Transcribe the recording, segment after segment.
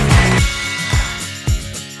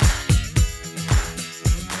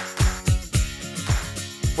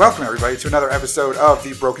Welcome, everybody, to another episode of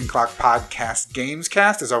the Broken Clock Podcast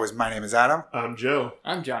Gamescast. As always, my name is Adam. I'm Joe.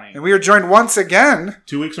 I'm Johnny. And we are joined once again...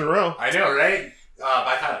 2 weeks in a row. I know, right?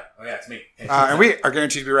 By Tyler. Oh, yeah, it's me. Hey. And we are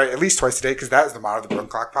guaranteed to be right at least twice a day, because that is the motto of the Broken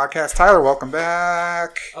Clock Podcast. Tyler, welcome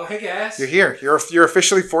back. Oh, hey, guys. You're here. You're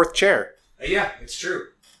officially fourth chair. Yeah, it's true.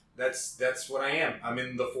 That's what I am. I'm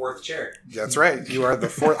in the fourth chair. That's right. You are the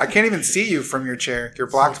fourth. I can't even see you from your chair. You're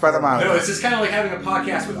blocked by the monitor. No, it's just kind of like having a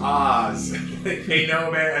podcast with Oz. Pay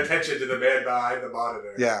no attention to the man behind the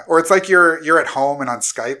monitor. Yeah. Or it's like you're at home and on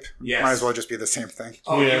Skype. Yes. Might as well just be the same thing.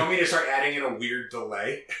 Oh, Yeah. You want me to start adding in a weird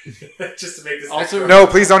delay? Just to make this Also- extra- No,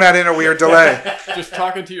 please don't add in a weird delay. Just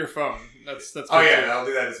talking to your phone. That's Oh, good yeah, too. I'll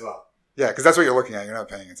do that as well. Yeah, because that's what you're looking at. You're not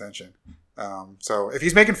paying attention. So if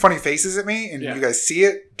he's making funny faces at me and Yeah. you guys see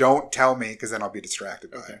it, don't tell me because then I'll be distracted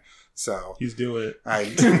by Okay. it. So He's doing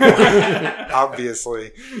it.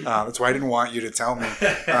 obviously, that's why I didn't want you to tell me.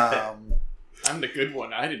 I'm the good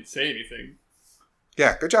one. I didn't say anything.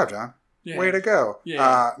 Yeah, good job, John. Yeah. Way to go.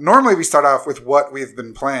 Yeah. Normally we start off with what we've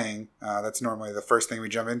been playing. That's normally the first thing we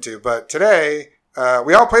jump into. But today,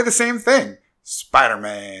 we all play the same thing.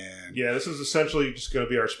 Spider-Man. Yeah, this is essentially just going to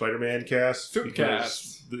be our Spider-Man cast.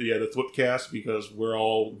 Thwipcast. The Thwipcast, because we're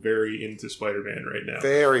all very into Spider-Man right now.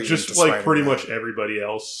 Very Just into like Spider-Man. pretty much everybody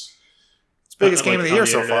else. It's the biggest Like, game of the on year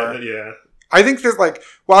so internet, far. Yeah. I think that, like,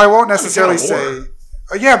 well, I won't necessarily God of say...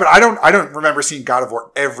 War. Yeah, but I don't remember seeing God of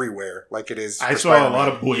War everywhere like it is I for saw Spider-Man. a lot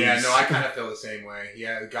of boys. Yeah, no, I kind of feel the same way.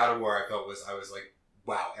 Yeah, God of War, I was like,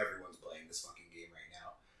 wow, everyone's playing this fucking game right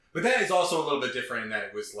now. But that is also a little bit different in that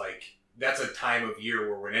it was like, that's a time of year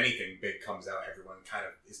where when anything big comes out, everyone kind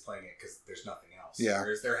of is playing it because there's nothing else. Yeah.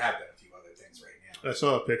 Whereas there have been a few other things right now. I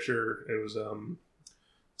saw a picture. It was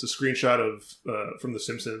it's a screenshot of from The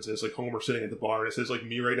Simpsons. It's like Homer sitting at the bar, and it says like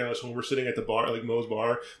me right now is Homer sitting at the bar, like Moe's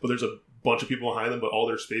bar, but there's a bunch of people behind them, but all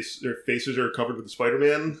their faces are covered with the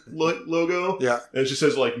Spider-Man logo. Yeah, And it just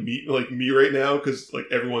says like me right now because like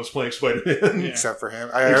everyone's playing Spider-Man. Yeah. except for him.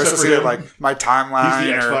 I Except also for see it him. like my timeline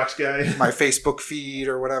He's the or Xbox guy. my Facebook feed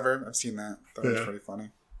or whatever. I've seen that. That was Yeah. pretty funny.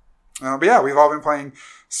 But yeah, we've all been playing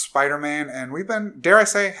Spider-Man, and we've been, dare I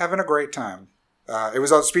say, having a great time. It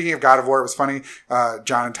was speaking of God of War. It was funny.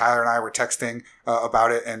 John and Tyler and I were texting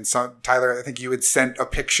about it, and Tyler, I think you had sent a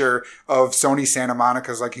picture of Sony Santa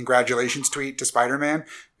Monica's like congratulations tweet to Spider-Man,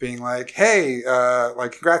 being like, "Hey,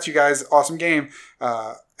 like congrats, you guys, awesome game."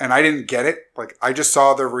 And I didn't get it. Like I just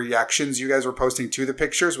saw the reactions you guys were posting to the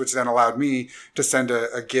pictures, which then allowed me to send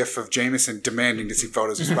a GIF of Jameson demanding to see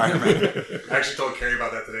photos of Spider-Man. I actually told Carrie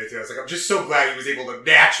about that today, too. I was like, I'm just so glad he was able to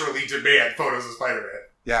naturally demand photos of Spider-Man.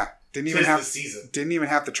 Yeah, didn't even Tis have the season. Didn't even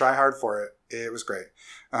have to try hard for it. It was great.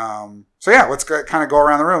 So yeah, let's kind of go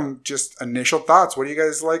around the room. Just initial thoughts. What are you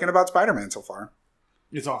guys liking about Spider-Man so far?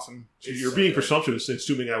 It's awesome. You're being presumptuous,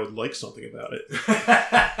 assuming I would like something about it.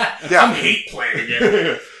 Yeah. I'm hate playing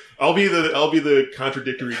it. I'll be the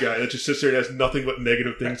contradictory guy that just sits there and has nothing but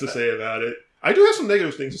negative things to say about it. I do have some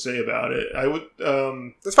negative things to say about it. I would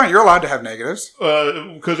That's fine. You're allowed to have negatives.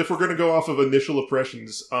 because if we're going to go off of initial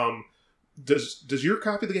impressions, does your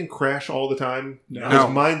copy of the game crash all the time? No. Because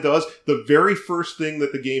mine does. The very first thing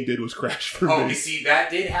that the game did was crash for Oh, me. you see, that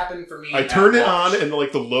did happen for me. I at turned it launch. on and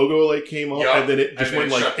like the logo like came up Yup. and then it just And then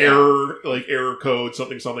went it like shut down. error code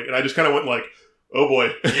something and I just kind of went like, oh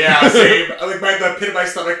boy. Yeah, same. Like the pit of my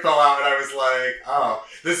stomach fell out, and I was like, "Oh,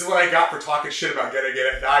 this is what I got for talking shit about getting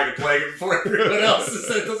it at 9 and playing it before everyone else."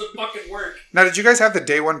 It doesn't fucking work. Now, did you guys have the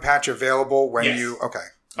day one patch available when Yes. you? Okay.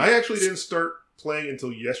 I actually didn't start playing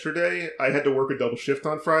until yesterday. I had to work a double shift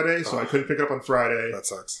on Friday, so I couldn't pick it up on Friday. That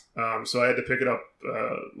sucks. So I had to pick it up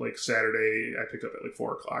like Saturday. I picked it up at like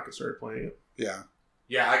 4 o'clock and started playing it. Yeah.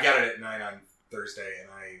 Yeah, I got it at 9 on Thursday, and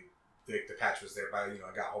the patch was there by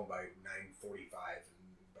I got home by 9:45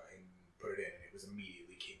 and put it in, and it was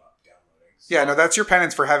immediately came up downloading. So, Yeah. No, that's your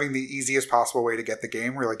penance for having the easiest possible way to get the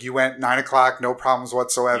game. Where like you went 9 o'clock, no problems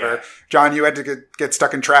whatsoever. Yeah. John, you had to get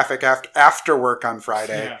stuck in traffic after work on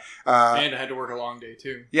Friday. Yeah. And I had to work a long day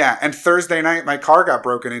too. Yeah, and Thursday night my car got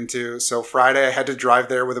broken into, so Friday I had to drive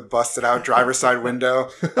there with a busted out driver's side window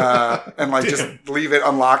and like just leave it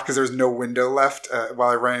unlocked because there was no window left while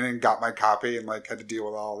I ran in and got my copy and like had to deal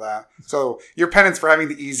with all of that. So your penance for having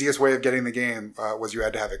the easiest way of getting the game was you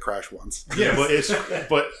had to have it crash once. Yeah,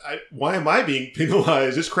 but why am I being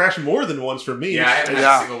penalized? It's crashed more than once for me. Yeah, I haven't had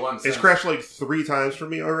Yeah. a single one. It's since. crashed like 3 times for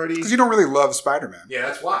me already. Because you don't really love Spider-Man. Yeah,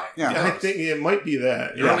 that's why. Yeah. I think it might be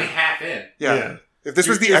that. You're Yeah. only half in. Yeah. If this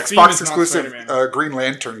was the Your theme Xbox is not exclusive Spider-Man. Green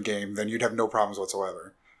Lantern game, then you'd have no problems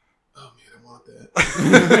whatsoever. Oh man, I want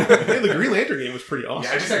that. Yeah, the Green Lantern game was pretty awesome. Yeah,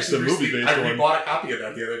 I just It's actually the movie based I one. bought a copy of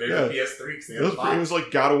that the other day Yeah. for PS3 because It was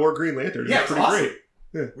like God of War Green Lantern. It Yeah, was it's pretty awesome.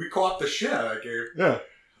 great. We co-opted the shit out of that game. Yeah.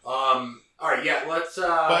 All right, yeah, let's. But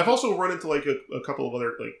I've also run into like a couple of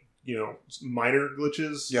other like minor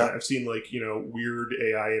glitches. Yeah. I've seen like weird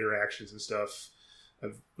AI interactions and stuff.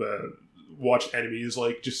 I've watched enemies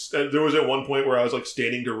like just. There was at one point where I was like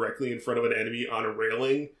standing directly in front of an enemy on a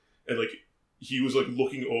railing, and like he was like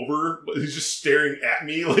looking over, but he's just staring at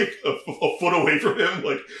me like a foot away from him,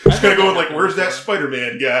 like just kind of going like, "Where's that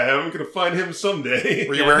Spider-Man guy? I'm gonna find him someday."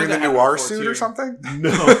 Were you Yeah, wearing the I think that noir happened before, suit too. or something?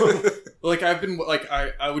 No. Like I've been like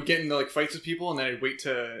I would get into like fights with people and then I'd wait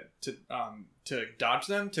to dodge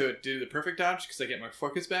them to do the perfect dodge because I get my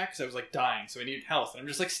focus back because I was like dying, so I needed health. And I'm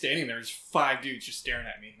just like standing there, there's 5 dudes just staring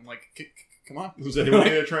at me. I'm like, come on, Was anyone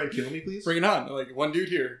gonna try and kill me, please? bring it on! Like one dude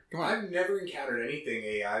here, come on. I've never encountered anything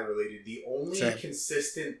AI related. The only Same.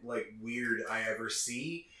 consistent, like, weird I ever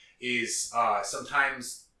see is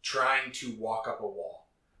sometimes trying to walk up a wall.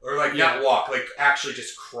 Or, like, not walk, like, actually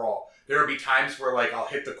just crawl. There'll be times where, like, I'll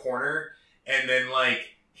hit the corner, and then, like,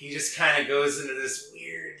 he just kind of goes into this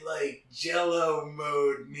weird, like, Jello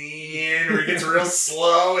mode, man, where he gets real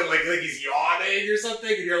slow, and, like he's yawning or something,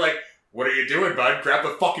 and you're like, what are you doing, bud? Grab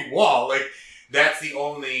the fucking wall. Like, that's the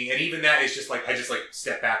only, and even that is just like, I just like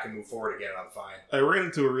step back and move forward again and I'm fine. I ran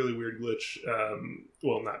into a really weird glitch.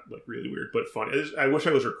 Well, not like really weird, but fun. I wish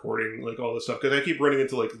I was recording like all this stuff because I keep running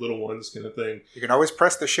into like little ones kind of thing. You can always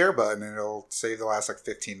press the share button and it'll save the last like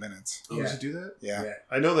 15 minutes. Oh, does it do that? Yeah.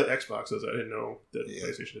 I know that Xbox does. I didn't know that Yeah.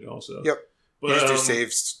 PlayStation did also. Yep. But, You just do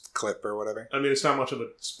saves clip or whatever. I mean, it's not much of a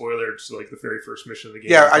spoiler. It's like the very first mission of the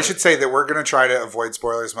game. Yeah, I but- should say that we're going to try to avoid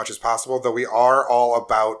spoilers as much as possible, though we are all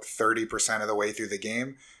about 30% of the way through the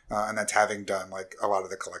game, and that's having done like a lot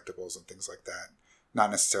of the collectibles and things like that.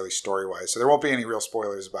 Not necessarily story-wise. So there won't be any real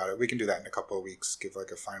spoilers about it. We can do that in a couple of weeks, give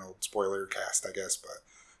like a final spoiler cast, I guess, but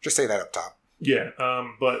just say that up top. Yeah,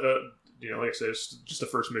 but like I said, it's just the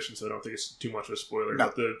first mission, so I don't think it's too much of a spoiler.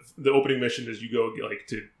 No. But the opening mission is you go like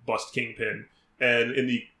to bust Kingpin, and in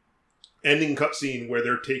the ending cutscene where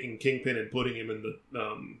they're taking Kingpin and putting him in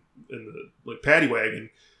the like paddy wagon,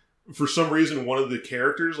 for some reason one of the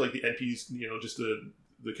characters, like the NPCs, just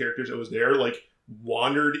the characters that was there, like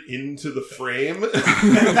wandered into the frame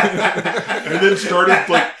and then started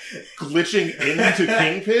like glitching into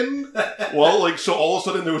Kingpin. Well, like, so all of a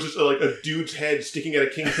sudden there was just like a dude's head sticking at a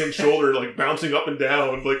Kingpin's shoulder, like bouncing up and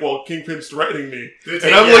down, like while Kingpin's threatening me. Did it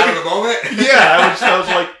And take I'm you like- out of the moment? Yeah, I was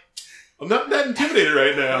like, I'm not that intimidated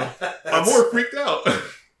right now. I'm more freaked out.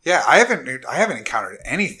 Yeah, I haven't encountered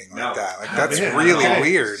anything like No. that. Like that's Man, really okay.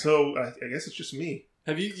 weird. So I guess it's just me.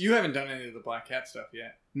 Have you haven't done any of the Black Cat stuff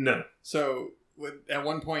yet? No. So at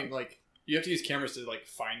one point, like you have to use cameras to like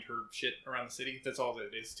find her shit around the city. That's all that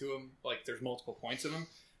it is to them. Like there's multiple points of them,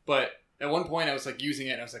 but at one point I was like using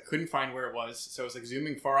it and I was like couldn't find where it was, so I was like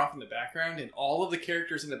zooming far off in the background, and all of the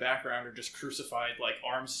characters in the background are just crucified, like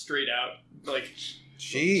arms straight out, like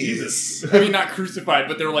Jeez. I mean not crucified,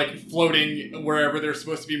 but they're like floating wherever they're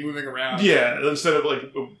supposed to be moving around. Yeah, instead of like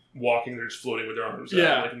walking, they're just floating with their arms Yeah.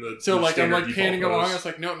 out. Like in the, So the like I'm standard like default panning pose. along. I was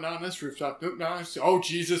like, nope, not on this rooftop. Nope, not on this. Oh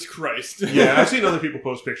Jesus Christ! Yeah, I've seen other people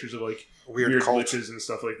post pictures of like Weird weird cult. glitches and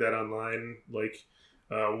stuff like that online. Like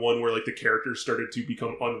one where like the characters started to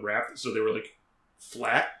become unwrapped, so they were like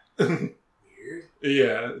flat. Weird.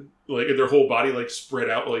 Yeah, like their whole body like spread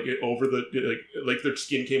out like over the like their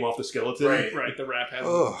skin came off the skeleton. Right. Right, the rap has.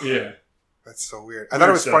 Ugh, Yeah. that's so weird. I Weird thought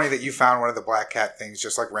it was stuff. funny that you found one of the Black Cat things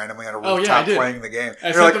just like randomly on a Oh, yeah, I rooftop did. playing the game. I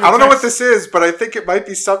You're sent like, them a I don't know what text. this is, but I think it might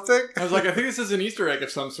be something. I was like, I think this is an Easter egg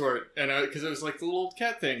of some sort, and because it was like the little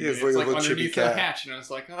cat thing. Yeah, it's and it's like like a little underneath chibi the cat. hatch, and I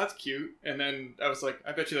was like, oh, that's cute. And then I was like,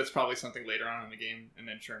 I bet you that's probably something later on in the game. And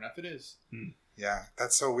then sure enough, it is. Yeah,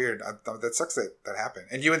 that's so weird. That sucks that happened.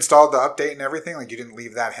 And you installed the update and everything? Like you didn't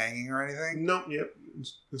leave that hanging or anything? Nope. Yep.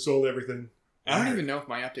 Sold everything. I don't Weird. even know if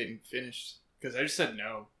my update finished because I just said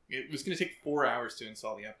no. It was going to take 4 hours to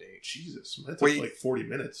install the update. Jesus, mine took Well, you- like 40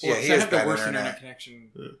 minutes. Yeah, Well, he 'cause I has have the bad worst internet. internet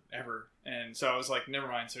connection ever, and so I was like, never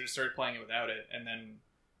mind. So I just started playing it without it, and then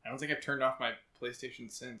I don't think I've turned off my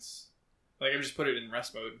PlayStation since. Like I've just put it in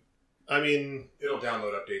rest mode. I mean, It'll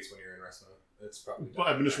download updates when you're in rest mode. It's probably. but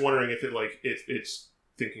I'm just wondering if it's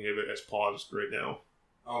thinking of it as paused right now.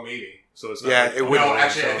 Oh, maybe. So it's not. Yeah, like, it would- No, Windows,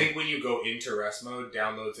 actually, I so think when you go into rest mode,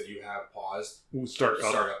 downloads that you have paused we'll start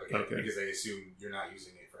up. again Okay. because they assume you're not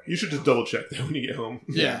using it for anything. You should just else. double check that when you get home.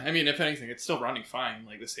 Yeah, I mean, if anything, it's still running fine.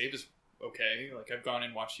 Like the save is okay. Like I've gone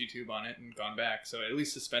and watched YouTube on it and gone back, so I at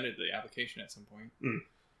least suspended the application at some point.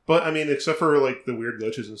 But I mean, except for like the weird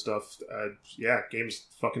glitches and stuff, yeah, game's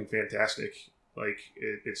fucking fantastic. Like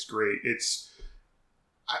it's great.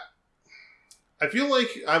 I feel like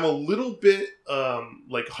I'm a little bit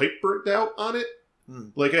like hype burnt out on it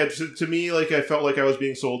Like to me, like I felt like I was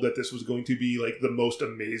being sold that this was going to be like the most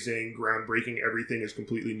amazing, groundbreaking, everything is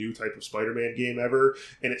completely new type of Spider-Man game ever,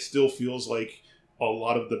 and it still feels like a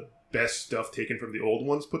lot of the best stuff taken from the old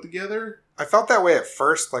ones put together. I felt that way at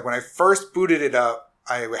first. Like when I first booted it up,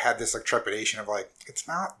 I had this like trepidation of like, it's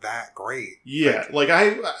not that great. Yeah,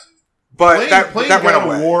 But that playing went God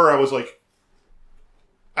away. of War, I was like,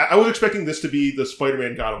 I was expecting this to be the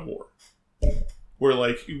Spider-Man God of War. Where,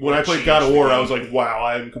 like, when I played God of War, I was like, wow,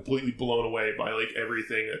 I'm completely blown away by, like,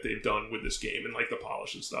 everything that they've done with this game and, like, the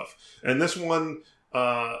polish and stuff. And this one,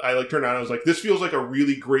 I, like, turned on and I was like, this feels like a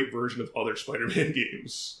really great version of other Spider-Man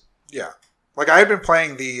games. Yeah. Like, I had been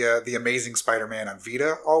playing the Amazing Spider-Man on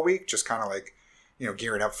Vita all week, just kind of, like, you know,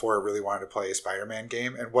 gearing up for it, really wanted to play a Spider-Man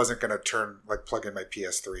game, and wasn't going to plug in my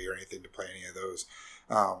PS3 or anything to play any of those.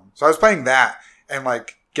 So I was playing that, and,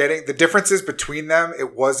 like, getting the differences between them,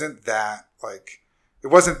 it wasn't that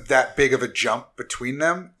big of a jump between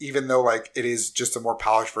them, even though, like, it is just a more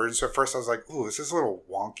polished version. So at first I was like, ooh, this is a little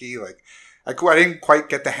wonky. Like, I didn't quite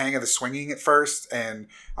get the hang of the swinging at first, and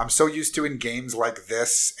I'm so used to in games like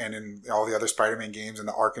this and in all the other Spider-Man games and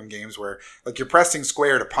the Arkham games where, like, you're pressing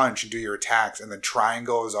square to punch and do your attacks, and then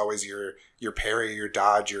triangle is always your parry, your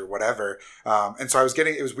dodge, or whatever. And so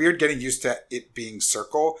it was weird getting used to it being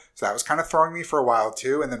circle, so that was kind of throwing me for a while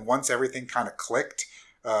too. And then once everything kind of clicked,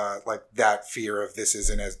 like that fear of this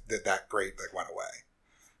isn't as that great, like, went away.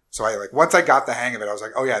 So once I got the hang of it, I was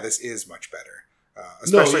like, oh yeah, this is much better.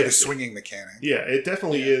 Especially the swinging mechanic. Yeah, it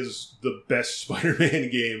definitely is the best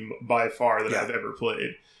Spider-Man game by far that I've ever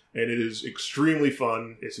played. And it is extremely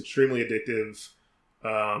fun. It's extremely addictive.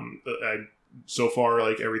 So far,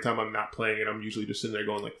 like, every time I'm not playing it, I'm usually just sitting there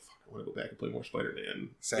going, like, fuck, I want to go back and play more Spider-Man.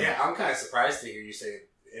 Same. Yeah, I'm kind of surprised to hear you say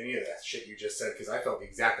any of that shit you just said, because I felt the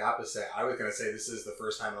exact opposite. I was going to say this is the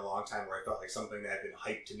first time in a long time where I felt like something that had been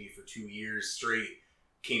hyped to me for 2 years straight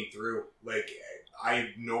came through. Like, I at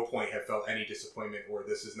no point have felt any disappointment or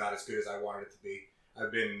this is not as good as I wanted it to be.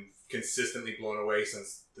 I've been consistently blown away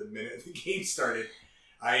since the minute the game started.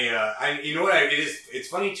 You know what? It's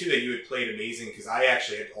funny too that you had played Amazing, because I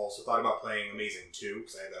actually had also thought about playing Amazing 2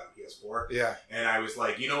 because I had that on PS4. Yeah. And I was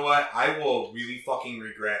like, you know what? I will really fucking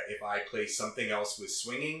regret if I play something else with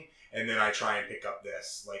swinging and then I try and pick up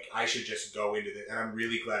this. Like, I should just go into this. And I'm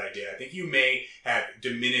really glad I did. I think you may have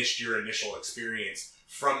diminished your initial experience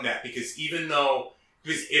from that, because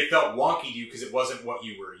it felt wonky to you because it wasn't what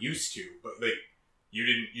you were used to. But, like,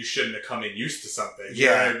 you shouldn't have come in used to something. You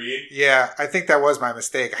know what I mean? Yeah, I think that was my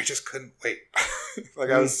mistake. I just couldn't wait. Like,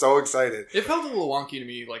 I was so excited. It felt a little wonky to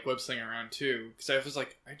me, like, web slinging around too, because I was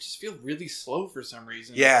like, I just feel really slow for some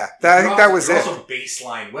reason. Yeah, I think that was it. Also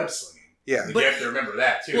baseline web slinging. Yeah. Like, you have to remember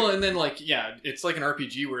that too. Well, and then, like, yeah, it's like an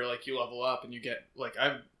RPG where, like, you level up and you get, like,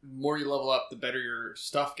 more you level up, the better your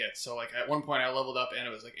stuff gets. So, like, at one point I leveled up and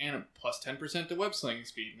it was like, and a plus 10% to web slinging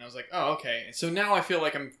speed. And I was like, oh, okay. And so now I feel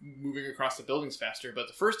like I'm moving across the buildings faster. But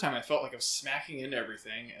the first time I felt like I was smacking into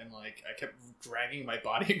everything and, like, I kept dragging my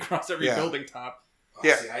body across every building top. Oh,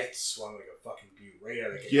 Yeah. See, I swung like a fucking beaut right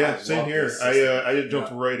out of the gate. Yeah, I same love here. this system. I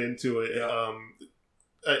jumped right into it. Yeah.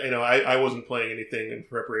 I wasn't playing anything in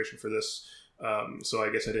preparation for this, so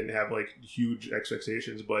I guess I didn't have, like, huge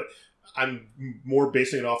expectations. But I'm more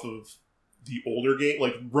basing it off of the older game,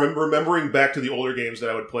 like remembering back to the older games that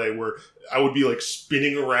I would play, where I would be, like,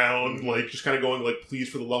 spinning around, like, just kind of going, like, please,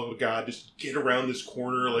 for the love of God, just get around this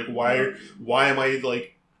corner. Like, why am I,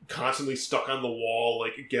 like, constantly stuck on the wall,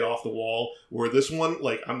 like, get off the wall? Where this one,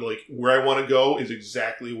 like, I'm like, where I want to go is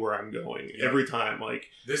exactly where I'm going every time. Like,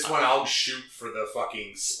 this one, I'll shoot for the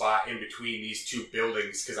fucking spot in between these two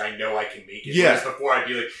buildings because I know I can make it. Yeah. Whereas before, I'd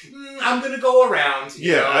be like, I'm gonna go around.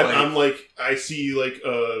 You know, I'm like, I see, like,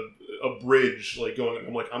 a bridge, like, going.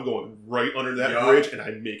 I'm like, I'm going right under that bridge, and I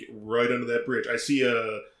make it right under that bridge. I see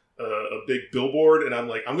a big billboard, and I'm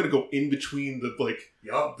like, I'm gonna go in between the, like,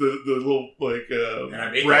 the little, like,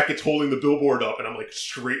 brackets holding the billboard up, and I'm like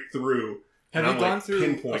straight through. Have you gone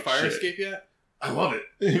through a fire escape yet? I love it.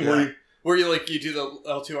 Yeah. Where you, like, you do the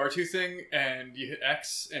L2 R2 thing and you hit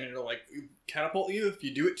X and it'll, like, catapult you. If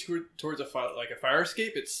you do it towards a fire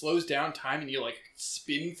escape, it slows down time and you, like,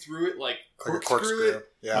 spin through it like corkscrew it.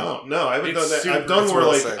 Yeah. Oh, no, I haven't done that. Super, I've done where,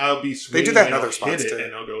 like, sick. I'll be swinging, they do that in and other I'll spots hit it too,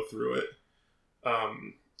 and I'll go through it.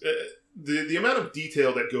 The amount of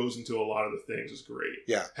detail that goes into a lot of the things is great.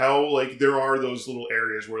 Yeah. How, like, there are those little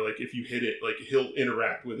areas where, like, if you hit it, like, he'll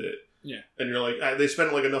interact with it. Yeah. And you're like, they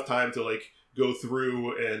spend, like, enough time to, like, go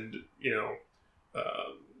through and, you know,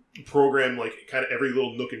 program, like, kind of every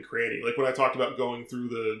little nook and cranny. Like, when I talked about going through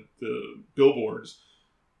the billboards,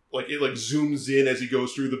 like, it, like, zooms in as he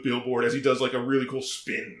goes through the billboard, as he does, like, a really cool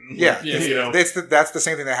spin. Yeah. Like, you know? That's the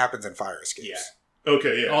same thing that happens in fire escapes. Yeah.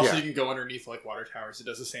 Okay, yeah. Also, Yeah. you can go underneath like water towers. It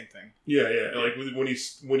does the same thing. Yeah. Like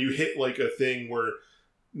when you hit like a thing where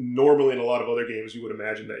normally in a lot of other games you would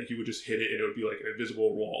imagine that you would just hit it and it would be like an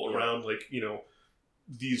invisible wall around like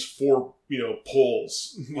these 4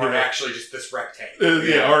 poles Or actually just this rectangle.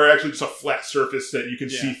 or actually just a flat surface that you can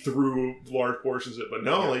see Yeah. through large portions of it. But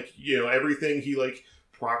no, like everything he like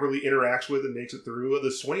properly interacts with and makes it through.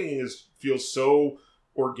 The swinging feels so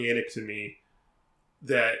organic to me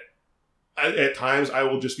that at times I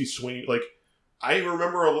will just be swinging. Like I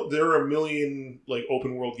remember there are a million like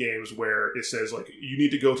open world games where it says like you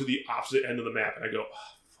need to go to the opposite end of the map, and I go,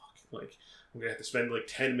 oh, fuck, like I'm gonna have to spend like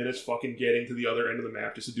 10 minutes fucking getting to the other end of the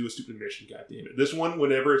map just to do a stupid mission. God damn it! This one,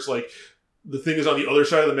 whenever it's like the thing is on the other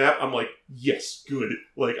side of the map, I'm like, yes, good.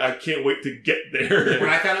 Like I can't wait to get there. When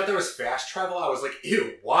I found out there was fast travel, I was like,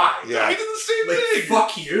 ew, why? Yeah. I did the same Like, thing.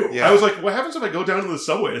 fuck you. Yeah. I was like, what happens if I go down to the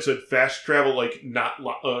subway and it said fast travel like not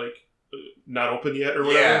open yet or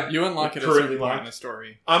whatever? Yeah. You unlock it at a Currently certain point locked. in the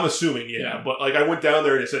story. I'm assuming, Yeah. but like I went down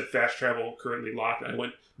there and it said fast travel currently locked, and I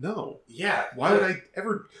went, no. Yeah. Why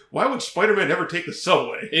would Spider-Man ever take the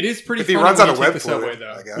subway? It is pretty If he funny runs when on a you take web the subway, fluid,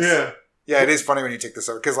 though. I guess. Yeah. Yeah, it is funny when you take the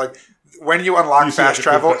subway because, like, when you unlock You see, like, fast a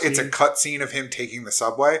travel, quick it's a cutscene of him taking the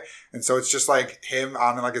subway, and so it's just like him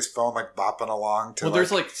on like his phone, like bopping along to. Well,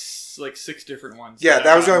 there's like 6 different ones. yeah,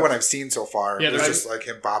 that was the only one I've seen so far. Yeah, It was there's- just like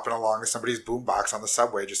him bopping along to somebody's boombox on the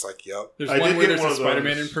subway, just like, yup. There's I one did where get there's one a of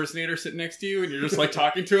Spider-Man those. impersonator sitting next to you, and you're just like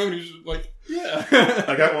talking to him, and he's just like, yeah.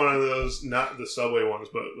 I got one of those, not the subway ones,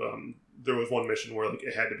 but there was one mission where like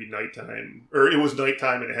it had to be nighttime, or it was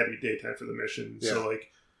nighttime and it had to be daytime for the mission. Yeah. So like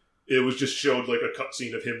it was just showed like a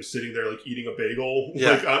cutscene of him sitting there like eating a bagel,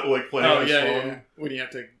 Yeah. like playing Oh on his yeah, phone. yeah. When you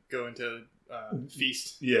have to go into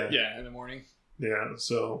feast. Yeah. Yeah, in the morning. Yeah.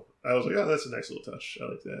 So I was like, oh, that's a nice little touch. I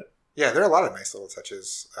like that. Yeah, there are a lot of nice little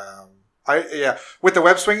touches. With the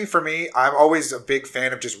web swinging for me, I'm always a big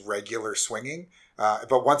fan of just regular swinging.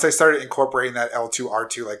 But once I started incorporating that L2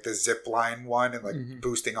 R2, like the zip line one, and like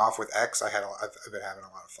boosting off with X, I've been having a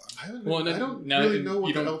lot of fun. Well, I don't now really know what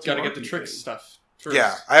you the don't L2 got to get R2 the tricks thing. stuff first.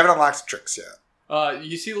 Yeah, I haven't unlocked the tricks yet.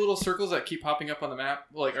 You see the little circles that keep popping up on the map,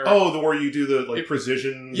 like Oh, the where you do the like If-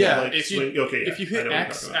 precision. yeah. Like, If you swing. Okay, if you I hit know what you're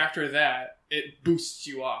X talking about. after that, it boosts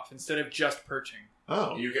you off instead of just perching.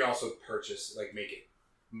 Oh, You can also purchase, like, make it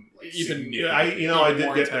like, Even- significantly. yeah, I even did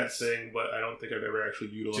more get that intense. thing, but I don't think I've ever actually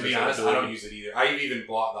utilized. To be that honest, I ability. don't use it either. I've even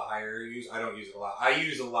bought the higher use. I don't use it a lot. I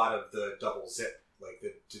use a lot of the double zip, like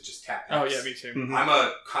to just tap. Oh X. yeah, me too. Mhm. I'm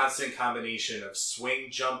a constant combination of swing,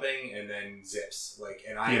 jumping, and then zips. Like,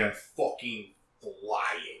 and I Yeah. am fucking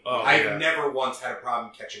flying. Oh, I've yeah. never once had a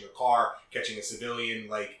problem catching a car, catching a civilian.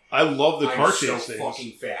 Like, I love the I'm car so chase things.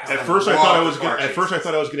 fucking fast. At first, I thought I love was the car gonna. At first, I chases.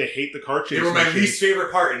 thought I was gonna hate the car chase. They were my mechanics. least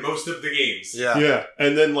favorite part in most of the games. Yeah. Yeah,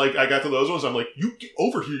 and then like I got to those ones, I'm like, you get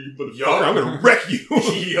over here, you motherfucker! Yup. I'm gonna wreck you.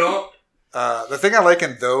 Yup. The thing I like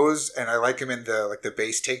in those, and I like him in the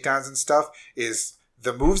base takedowns and stuff, is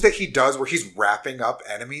the moves that he does where he's wrapping up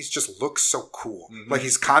enemies just look so cool. Mhm. Like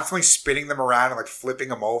he's constantly spinning them around and like flipping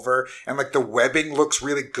them over, and like the webbing looks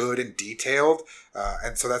really good and detailed.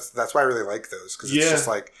 And so that's why I really like those, because it's Yeah. just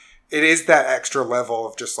like it is that extra level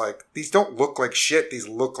of just like these don't look like shit. These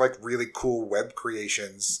look like really cool web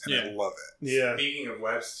creations, and I Yeah. love it. Yeah, Speaking of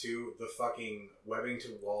webs too, the fucking webbing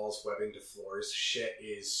to walls, webbing to floors shit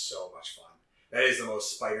is so much fun. That is the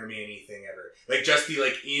most Spider-Man-y thing ever. Like, just the,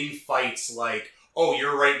 like, in fights, like, oh,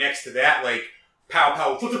 you're right next to that, like, pow,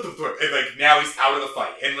 pow, flip, flip, flip, flip, and, like, now he's out of the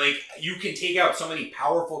fight. And, like, you can take out so many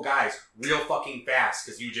powerful guys real fucking fast,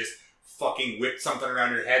 because you just fucking whipped something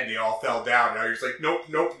around your head and they all fell down. Now you're just like, nope,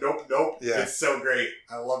 nope, nope, nope. Yeah. It's so great.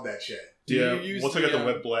 I love that shit. Do yeah. you use Once I got the, the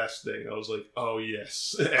web blast thing, I was like, oh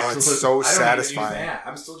yes, Oh, it's Excellent. so I don't even use satisfying. that.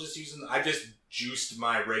 I'm still just using. I just juiced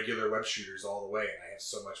my regular web shooters all the way, and I have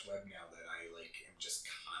so much web now that I like am just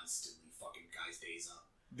constantly fucking guys' days up.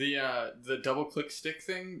 the double click stick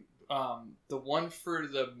thing. The one for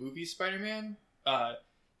the movie Spider-Man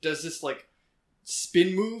does this like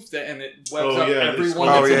spin move that and it webs Oh up yeah, everyone.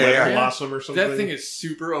 Oh, that's yeah, in yeah. the Blossom or something. That thing is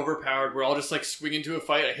super overpowered. Where I'll just like swing into a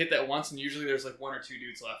fight. I hit that once, and usually there's like 1 or 2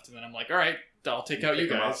 dudes left, and then I'm like, all right, I'll take out you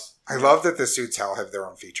pick 'em guys. I love that the suits all have their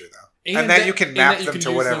own feature though. And, that that you can and map that you them can to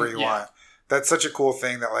use whatever them- you yeah. want. That's such a cool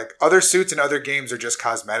thing that like other suits in other games are just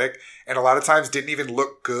cosmetic and a lot of times didn't even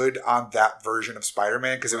look good on that version of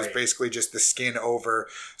Spider-Man because it was Right. basically just the skin over.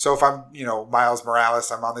 So if I'm, Miles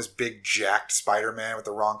Morales, I'm on this big jacked Spider-Man with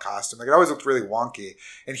the wrong costume. Like it always looked really wonky.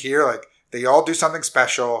 And here, like they all do something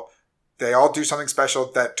special. They all do something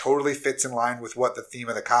special that totally fits in line with what the theme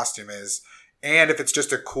of the costume is. And if it's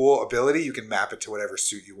just a cool ability, you can map it to whatever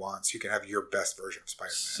suit you want. So you can have your best version of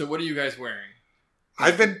Spider-Man. So what are you guys wearing?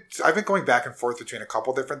 I've been going back and forth between a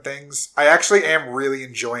couple different things. I actually am really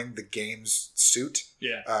enjoying the game's suit.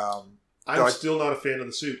 Yeah. I'm still not a fan of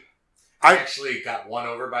the suit. I actually got won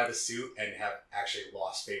over by the suit and have actually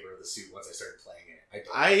lost favor of the suit once I started playing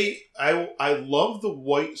it. I love the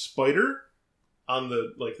white spider on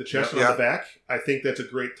the chest and on the back. I think that's a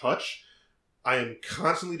great touch. I am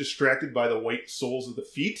constantly distracted by the white soles of the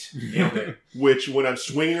feet, which when I'm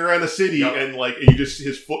swinging around the city and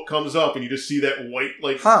his foot comes up and you just see that white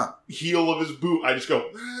heel of his boot, I just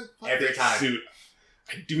go every time. Suit.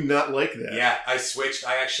 I do not like that. Yeah, I switched.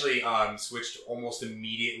 I actually switched almost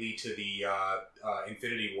immediately to the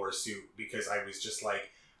Infinity War suit because I was just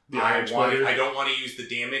like, I don't want to use the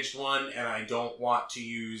damaged one, and I don't want to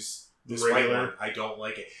use this white one. I don't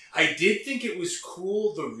like it. I did think it was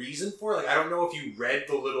cool. The reason for it, I don't know if you read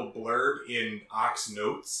the little blurb in Ox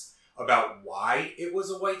Notes about why it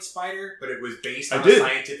was a white spider, but it was based on a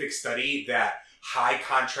scientific study that high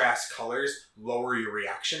contrast colors lower your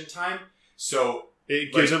reaction time. So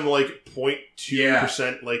it gives him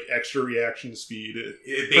 0.2% extra reaction speed.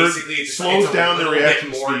 It slows down the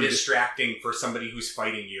reaction speed. More distracting for somebody who's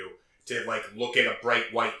fighting you to look at a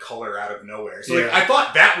bright white color out of nowhere. So I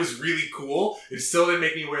thought that was really cool. It still didn't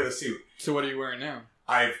make me wear the suit. So what are you wearing now?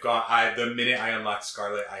 The minute I unlocked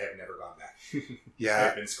Scarlet, I have never gone back. Yeah,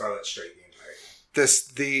 I've been Scarlet straight the entire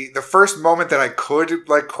time. The first moment that I could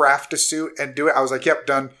craft a suit and do it, I was like, yep,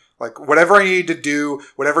 done. Whatever I needed to do,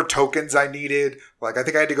 whatever tokens I needed, I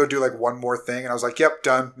think I had to go do one more thing, and I was like, yep,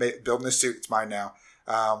 done. Building this suit, it's mine now.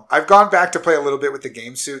 I've gone back to play a little bit with the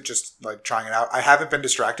game suit, just trying it out. I haven't been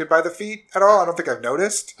distracted by the feet at all. I don't think I've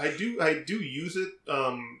noticed. I do use it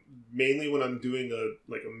mainly when I'm doing a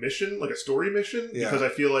mission, a story mission, because I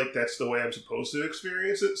feel like that's the way I'm supposed to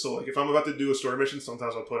experience it. So if I'm about to do a story mission,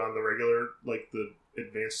 sometimes I'll put on the regular, the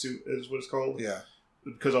advanced suit is what it's called. Yeah.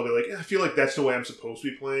 Because I'll be I feel like that's the way I'm supposed to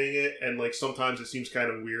be playing it, and sometimes it seems kind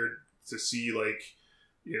of weird to see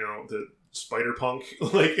the Spider-Punk in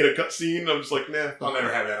a cutscene. I'm just nah. I'll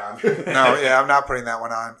never have that on. No, yeah, I'm not putting that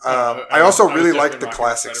one on. I also really like the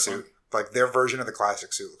classic suit. Their version of the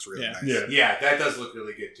classic suit looks really nice. Yeah, that does look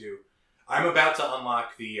really good too. I'm about to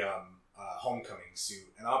unlock the Homecoming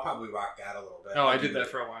suit, and I'll probably rock that a little bit. Oh, I did that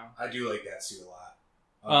for a while. I do like that suit a lot.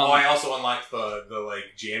 I also unlocked the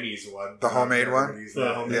jammies one. The homemade one?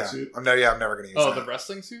 The homemade suit? I'm never going to use that. Oh, the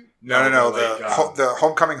wrestling suit? No. The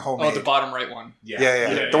Homecoming homemade. Oh, the bottom right one.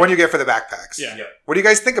 Yeah. The one you get for the backpacks. Yeah. What do you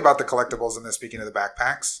guys think about the collectibles in this, speaking of the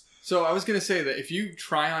backpacks? So I was going to say that if you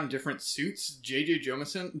try on different suits,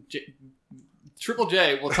 Triple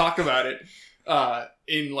J will talk about it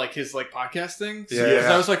in his podcast thing. So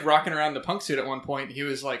I was rocking around the punk suit at one point. He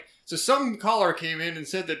was like, so some caller came in and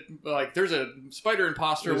said that there's a spider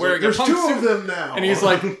imposter wearing a punk suit. There's two of them now. And he's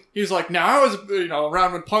like, now I was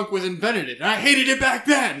around when punk was invented, and I hated it back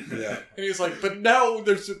then. Yeah. And he's like, but now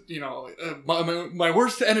there's my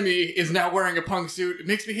worst enemy is now wearing a punk suit. It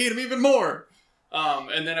makes me hate him even more.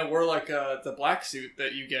 And then I wore the black suit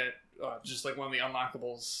that you get. Just one of the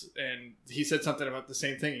unlockables, and he said something about the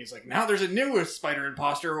same thing. He's like, now there's a newer spider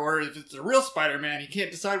imposter, or if it's a real Spider-Man, he can't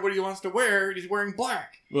decide what he wants to wear, and he's wearing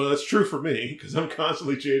black. Well, that's true for me, because I'm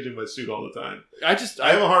constantly changing my suit all the time. I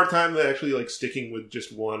have a hard time actually sticking with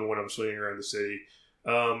just one when I'm swinging around the city.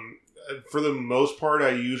 For the most part, I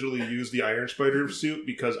usually use the Iron Spider suit,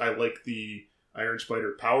 because I like the Iron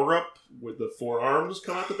Spider power-up with the 4 arms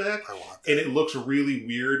come out the back. I want that. And it looks really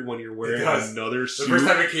weird when you're wearing another suit. The first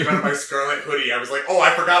time it came out of my Scarlet hoodie, I was like, oh,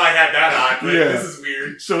 I forgot I had that on. This is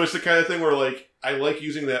weird. So it's the kind of thing where, I like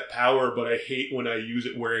using that power, but I hate when I use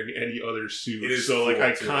it wearing any other suit. It is so, cool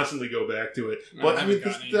I constantly go back to it. But,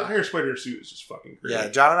 the Iron Spider suit is just fucking great. Yeah,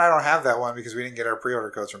 John and I don't have that one because we didn't get our pre-order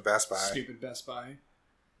codes from Best Buy. Stupid Best Buy.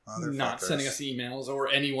 Not sending us emails, or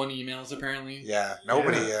anyone emails, apparently. Yeah,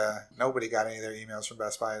 nobody got any of their emails from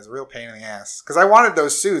Best Buy. It's a real pain in the ass. Because I wanted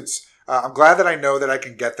those suits. I'm glad that I know that I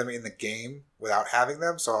can get them in the game without having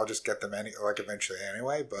them, so I'll just get them eventually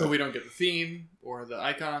anyway. But we don't get the theme or the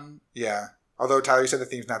icon. Yeah. Although, Tyler, you said the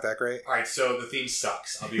theme's not that great. All right, so the theme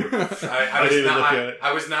sucks. I'll be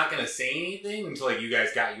I was not going to say anything until you guys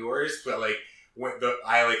got yours, but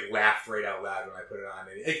I laughed right out loud when I put it on.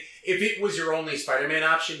 If it was your only Spider-Man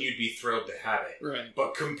option, you'd be thrilled to have it. Right.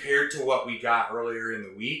 But compared to what we got earlier in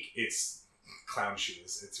the week, it's clown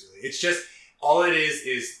shoes. It's just all it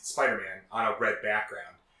is Spider-Man on a red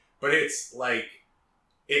background. But it's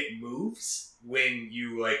it moves when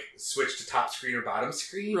you switch to top screen or bottom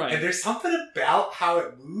screen. Right. And there's something about how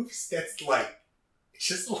it moves that's it's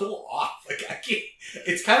just a little off. I can't.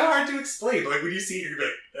 It's kind of hard to explain. When you see it, you're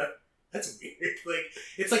like, that's weird.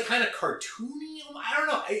 It's kind of cartoony. I don't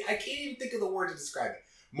know. I can't even think of the word to describe it.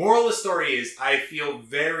 Moral of the story is, I feel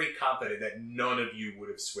very confident that none of you would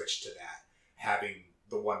have switched to that, having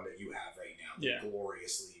the one that you have right now. Yeah. The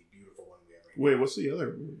gloriously beautiful one we have right now. Wait, what's the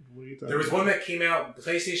other? What are you talking There was about? one that came out.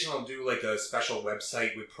 PlayStation will do like a special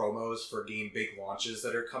website with promos for game big launches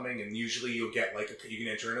that are coming, and usually you'll get like you can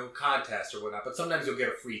enter into a contest or whatnot. But sometimes you'll get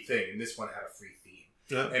a free thing, and this one had a free theme,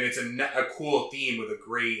 Yeah. and it's a cool theme with a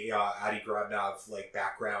great Adi Gradnov like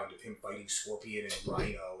background of him fighting Scorpion and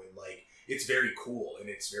Rhino, and like it's very cool and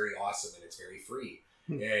it's very awesome and it's very free.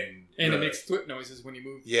 And it makes thwip noises when you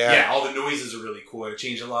move. Yeah. all the noises are really cool. And it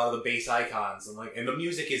changed a lot of the base icons and the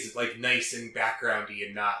music is like nice and backgroundy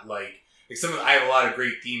and not like I have a lot of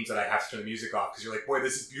great themes that I have to turn the music off because you're like, boy,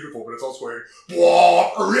 this is beautiful, but it's also like,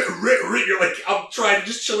 you're like, I'm trying to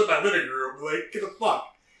just chill in my living room, like, get the fuck.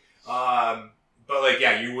 But like,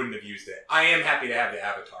 yeah, you wouldn't have used it. I am happy to have the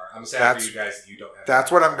avatar. I'm sad for you guys that you don't have.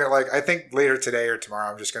 That's what I'm gonna like. I think later today or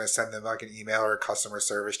tomorrow, I'm just gonna send them like an email or a customer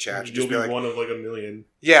service chat. You'll Just be be like, one of like a million.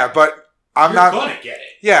 yeah, but I'm You're not gonna get it.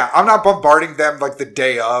 Yeah, I'm not bombarding them like the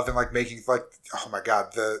day of and like making like, oh my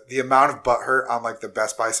god, the amount of butthurt on like the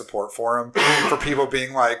Best Buy support forum for people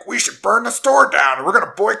being like, we should burn the store down and we're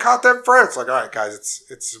gonna boycott them forever. It's like, all right, guys,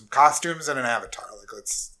 it's some costumes and an avatar. Like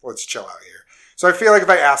let's chill out here. So I feel like if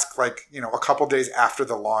I ask like, you know, a couple days after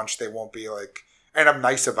the launch, they won't be like, and I'm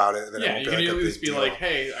nice about it. Then it Yeah, won't you be can like a at big least be deal. like,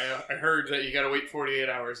 hey, I heard that you got to wait 48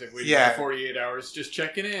 hours. If we Yeah. 48 hours, just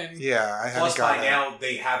checking in. Yeah, I haven't Plus, got by that. now,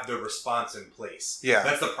 they have the response in place. Yeah.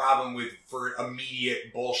 That's the problem for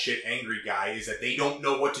immediate bullshit angry guy is that they don't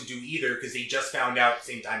know what to do either because they just found out at the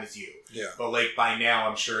same time as you. Yeah. But like by now,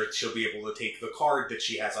 I'm sure she'll be able to take the card that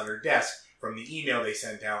she has on her desk from the email they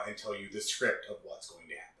sent out and tell you the script of what's going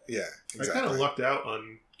to happen. Yeah, I exactly. kind of lucked out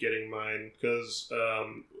on getting mine because,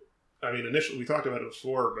 I mean, initially we talked about it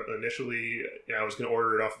before, but initially I was going to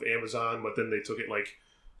order it off of Amazon, but then they took it like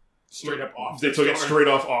Straight up off. They the took it store. straight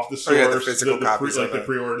off the store. Oh, yeah, the physical copies of the it.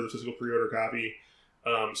 pre-order, the physical pre-order copy.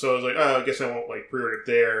 So I was like, oh, I guess I won't like pre-order it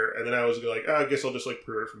there, and then I was like, oh, I guess I'll just like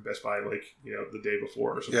pre-order from Best Buy like the day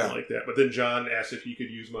before or something Yeah. like that. But then John asked if he could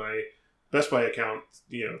use my Best Buy account,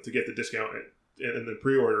 to get the discount and then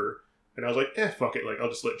pre-order. And I was like, fuck it. Like, I'll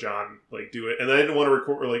just let John, like, do it. And I didn't want to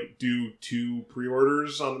record or, like, do 2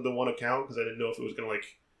 pre-orders on the one account because I didn't know if it was going to, like,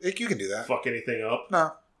 You can do that. fuck anything up.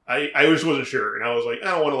 No. I just wasn't sure. And I was like,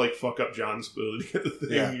 I don't want to, like, fuck up John's ability to get the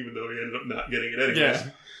thing, Yeah. even though he ended up not getting it anyways. Yeah.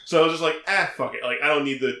 So I was just like, fuck it. Like, I don't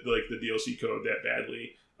need the DLC code that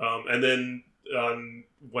badly. And then on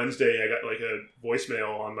Wednesday, I got, like, a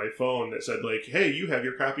voicemail on my phone that said, like, hey, you have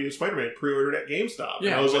your copy of Spider-Man pre-ordered at GameStop.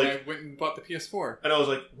 Yeah, and I was when like, I went and bought the PS4. and I was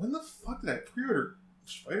like, when the fuck did I pre-order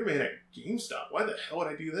Spider-Man at GameStop? Why the hell would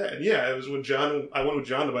I do that? And yeah, it was when I went with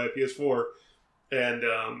John to buy a PS4, and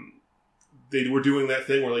they were doing that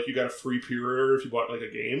thing where, like, you got a free pre-order if you bought, like,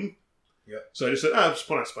 a game. Yep. So I just said, just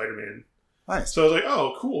put on Spider-Man. Nice. So I was like,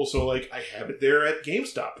 oh, cool. So, like, I have it there at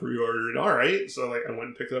GameStop pre-ordered. All right. So, like, I went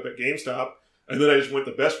and picked it up at GameStop. And then I just went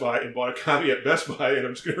to Best Buy and bought a copy at Best Buy, and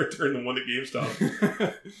I'm just going to return the one at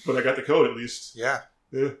GameStop. But I got the code at least. Yeah.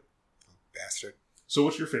 Yeah. Bastard. So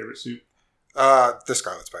what's your favorite suit? The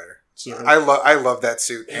Scarlet Spider. So I love that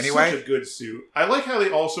suit. it's Anyway, such a good suit. I like how they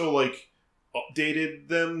also, like, updated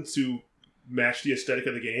them to match the aesthetic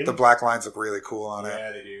of the game. the black lines look really cool on it.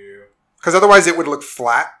 Yeah, they do. Because otherwise it would look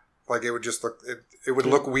flat. Like it would just look, it would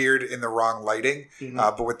look weird in the wrong lighting. Mhm.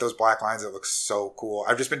 But with those black lines, it looks so cool.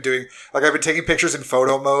 I've just been doing, like I've been taking pictures in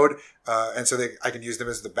photo mode. And so I can use them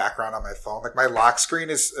as the background on my phone. Like my lock screen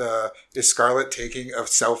is Scarlet taking a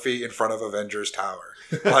selfie in front of Avengers Tower.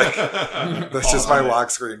 Like that's just my Awesome. lock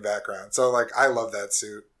screen background. So like, I love that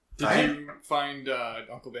suit. Did you find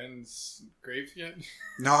Uncle Ben's grave yet?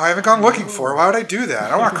 No, I haven't gone looking for it. Why would I do that? I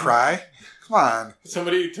don't want to cry. Come on.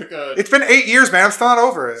 Somebody took a It's been 8 years, man. I'm still not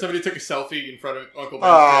over it. somebody took a selfie in front of Uncle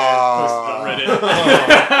Ben's Oh. grave, posted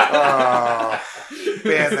on Oh. Reddit.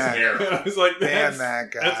 Ban that. And I was like, Ban that's,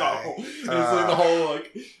 that guy. that's awful. It's like the whole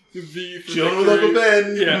like V for Chilling with victory. Uncle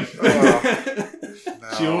Ben. Yeah.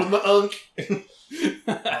 No. Chilling with the Unk.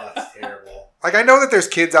 Oh, that's terrible. Like I know that there's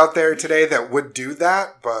kids out there today that would do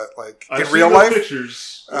that, but like I've in seen real those life,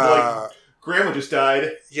 pictures. Like, Grandma just died.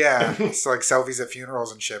 yeah, it's like selfies at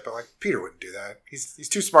funerals and shit. But like Peter wouldn't do that. He's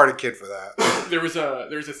too smart a kid for that. There was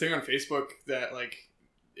a thing on Facebook that like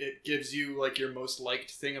it gives you like your most liked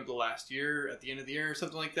thing of the last year at the end of the year or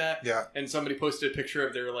something like that. Yeah, And somebody posted a picture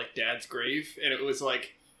of their like dad's grave, and it was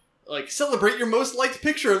like celebrate your most liked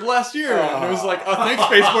picture of the last year. And it was like, oh, thanks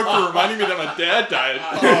Facebook for reminding me that my dad died.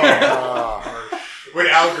 Oh. When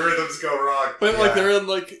algorithms go wrong. But like Yeah. they're in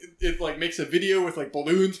like it like makes a video with like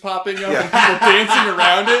balloons popping up Yeah. and people dancing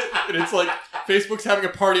around it, and it's like Facebook's having a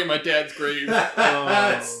party at my dad's grave.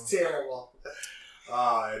 That's terrible.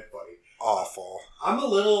 That's funny. Awful.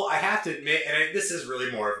 I have to admit, and this is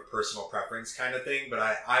really more of a personal preference kind of thing, but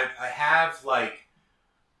I have like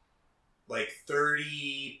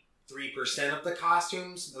 33% of the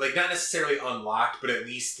costumes, like not necessarily unlocked, but at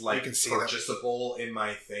least like purchasable in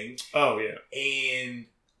my thing. Oh yeah. And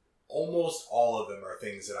almost all of them are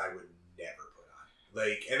things that I would never put on.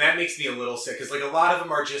 Like, and that makes me a little sick, because like a lot of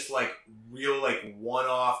them are just like real like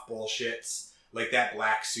one-off bullshits. Like that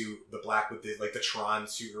black suit, the black with the like the Tron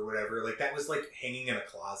suit or whatever. Like that was like hanging in a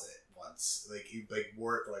closet once. Like you like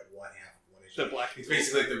wore it for like one half of one issue. The black. It's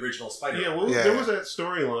basically like the original Spider-Man. Yeah, well, there was that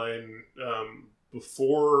storyline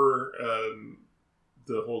before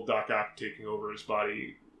the whole Doc Ock taking over his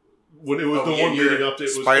body. When it was the one leading up to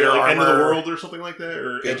it was Spider like End of the Armor, World or something like that,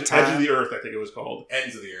 or Edge of the Earth, I think it was called.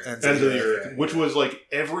 Ends of the Earth. Ends Ends of the Earth, yeah. which was like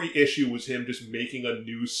every issue was him just making a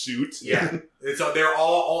new suit. Yeah, they're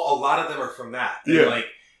all a lot of them are from that. And Yeah.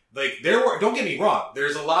 like there were. Don't get me wrong.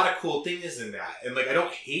 There's a lot of cool things in that, and like I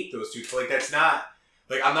don't hate those suits. But like that's not.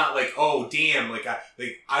 Like I'm not like, oh damn, like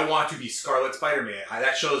I want to be Scarlet Spider-Man.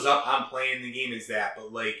 That shows up. I'm playing the game as that,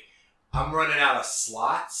 but like I'm running out of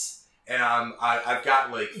slots. And I've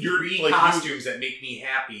got like three costumes that make me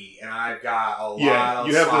happy, and I've got a lot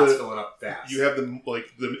of slots filling up fast. You have them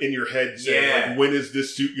in your head saying, like, when is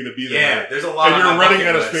this suit going to be there? Yeah, there's a lot. And you're running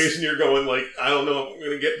out of space, and you're going like, I don't know if I'm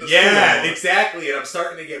going to get this. Yeah, exactly. And I'm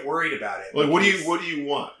starting to get worried about it. Like, what do you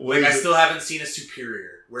want? Like, I still haven't seen a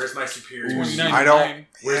Superior. Where's my Superior? I don't.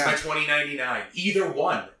 Where's my 2099? Either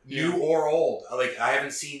one, new or old. Like, I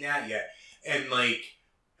haven't seen that yet, and like.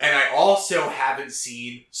 And I also haven't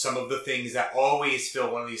seen some of the things that always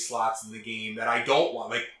fill one of these slots in the game that I don't want.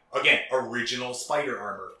 Like, again, original Spider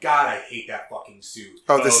Armor. God, I hate that fucking suit.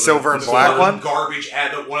 Oh, the silver and black one? Garbage.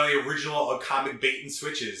 One of the original comic bait and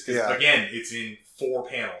switches. Yeah. Again, it's in 4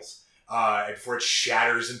 panels before it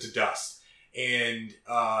shatters into dust. And,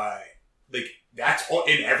 like, that's all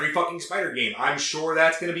in every fucking Spider game. I'm sure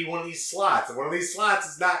that's going to be one of these slots. And one of these slots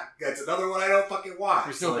is not. That's another one I don't fucking want.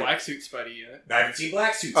 There's no black suit Spidey yet. I haven't seen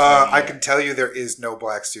black suit Spidey I yet. can tell you there is no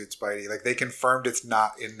black suit Spidey. Like they confirmed it's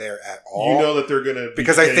not in there at all. You know that they're going to be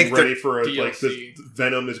because I think ready for the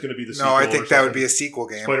Venom is going to be the sequel. No, I think that would be a sequel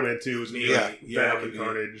game. Spider-Man 2 is going to be like Venom and be.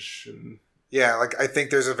 Carnage. And... Yeah, like I think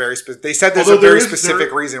there's a very specific. They said there's a very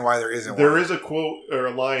specific reason why there isn't. There is a quote or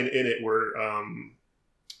a line in it where.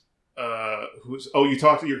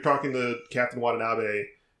 You're talking to Captain Watanabe,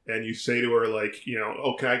 and you say to her like, you know,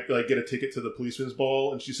 oh, can I like get a ticket to the policeman's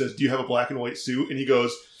ball? And she says, do you have a black and white suit? And he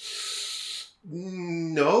goes,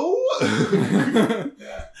 no.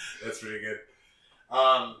 Yeah, that's pretty good.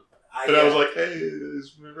 I was like, hey,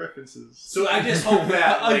 there's my references. So I just hope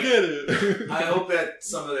that I get it. I hope that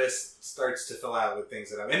some of this starts to fill out with things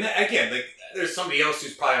that and again, like there's somebody else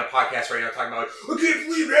who's probably on a podcast right now talking about like, I can't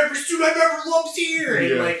believe every suit I've ever loved's here.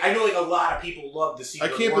 And like I know like a lot of people love the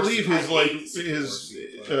Secret I can't Wars believe suit.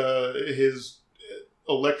 his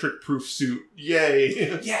electric proof suit.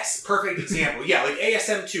 Yay. Yes, perfect example. Yeah, like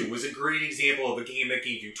ASM 2 was a great example of a game that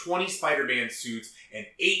gave you 20 Spider-Man suits and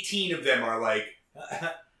 18 of them are like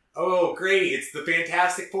oh, great. It's the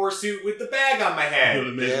Fantastic Four suit with the bag on my head.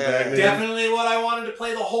 Definitely what I wanted to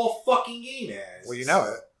play the whole fucking game as. Well, you know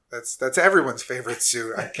it. That's everyone's favorite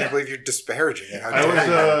suit. I can't believe you're disparaging it. I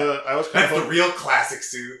was kind That's the real classic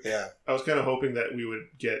suit. Yeah. I was kind of hoping that we would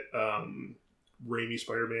get Raimi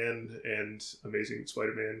Spider-Man and Amazing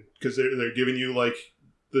Spider-Man because they're giving you like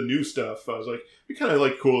the new stuff. I was like, it'd be kind of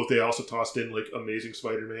like cool if they also tossed in like Amazing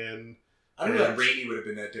Spider-Man. I don't know that Raimi would have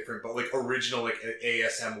been that different, but like original like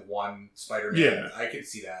ASM 1 Spider-Man, yeah. I could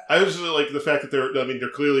see that. I was like the fact that they're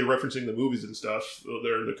clearly referencing the movies and stuff.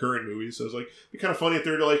 They're the current movies, so I was like, it'd be kind of funny if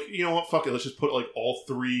they're like, you know what, fuck it, let's just put like all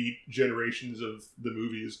 3 generations of the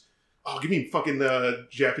movies. Oh, give me fucking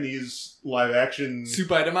Japanese live action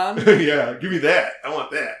Spider-Man. Yeah, give me that. I want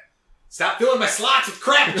that. Stop filling my slots with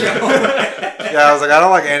crap, Joe. Yeah, I was like, I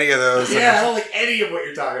don't like any of those. Yeah, I don't like any of what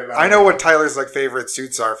you're talking about. I know what Tyler's like favorite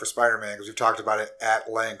suits are for Spider-Man because we've talked about it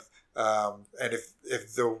at length. And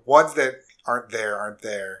if the ones that aren't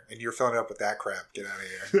there, and you're filling it up with that crap, get out of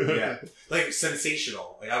here. Yeah, like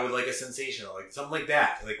sensational. Like I would like a sensational, like something like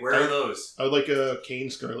that. Like where are those? I would like a Kane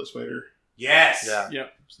Scarlet Spider. Yes. Yeah.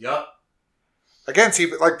 Yep. Again,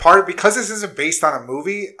 see, like because this isn't based on a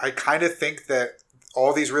movie, I kind of think that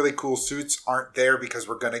all these really cool suits aren't there because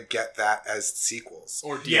we're going to get that as sequels.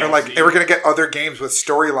 Or like, and we're going to get other games with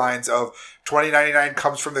storylines of 2099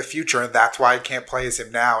 comes from the future, and that's why I can't play as him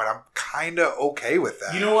now, and I'm kind of okay with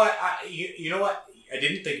that. You know what? You know what? I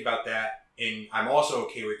didn't think about that, and I'm also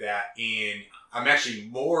okay with that, and I'm actually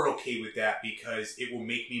more okay with that because it will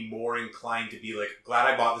make me more inclined to be like, glad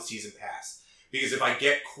I bought the season pass. because if I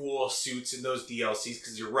get cool suits in those DLCs,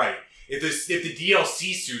 because you're right, if the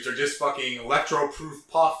DLC suits are just fucking electro-proof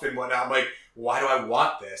puff and whatnot, I'm like, why do I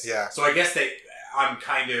want this? Yeah. So I guess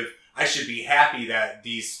I should be happy that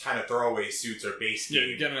these kind of throwaway suits are base game. Yeah,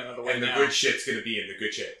 you're getting another way and the now. good shit's going to be in the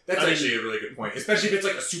good shit. That's actually a really good point. Especially if it's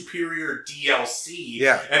like a superior DLC.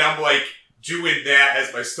 Yeah. And I'm like doing that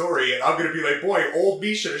as my story, and I'm going to be like, boy, old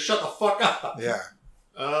me should have shut the fuck up. Yeah.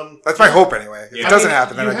 That's my hope anyway. If it doesn't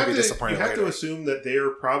happen, then I could be disappointed You have later. to assume that they're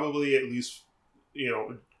probably at least,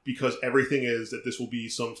 because everything is that this will be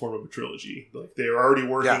some form of a trilogy. Like, they're already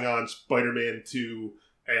working on Spider-Man 2,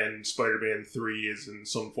 and Spider-Man 3 is in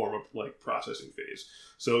some form of, like, processing phase.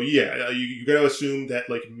 So, yeah, you got to assume that,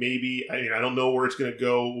 like, maybe, I don't know where it's going to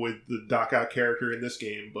go with the Doc Ock character in this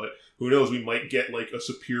game, but who knows, we might get, like, a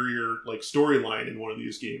superior, like, storyline in one of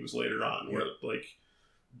these games later on, where, like,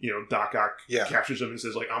 Doc Ock captures him and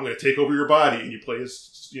says, like, I'm going to take over your body, and you play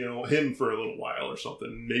as, him for a little while or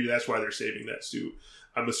something. Maybe that's why they're saving that suit.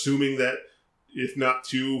 I'm assuming that if not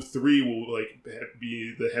 2, 3 will, like,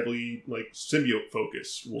 be the heavily, like, symbiote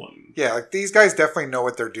focused one. Yeah, like, these guys definitely know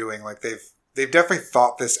what they're doing. Like, they've definitely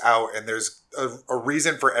thought this out, and there's a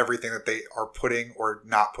reason for everything that they are putting or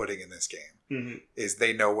not putting in this game. Mm-hmm. Is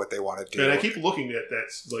they know what they want to do. And I keep looking at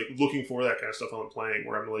that, like, looking for that kind of stuff while I'm playing,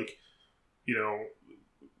 where I'm like,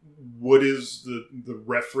 what is the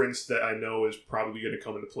reference that I know is probably going to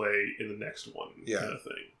come into play in the next one, kind of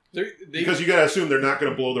thing. Because you got to assume they're not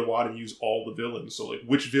going to blow their wad and use all the villains. So, like,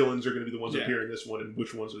 which villains are going to be the ones that appear in this one, and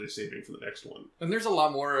which ones are they saving for the next one? And there's a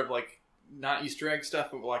lot more of, like, not Easter egg stuff,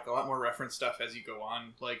 but, like, a lot more reference stuff as you go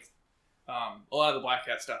on. Like, a lot of the Black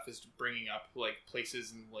Cat stuff is bringing up, like,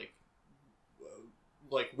 places and, like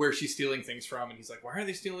where she's stealing things from, and he's like, why are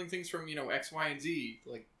they stealing things from, X, Y, and Z?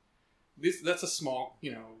 Like, that's a small,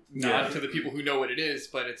 nod to the people who know what it is,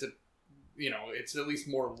 but it's it's at least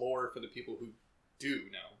more lore for the people who do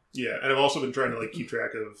know. Yeah, and I've also been trying to, like, keep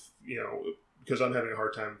track of, because I'm having a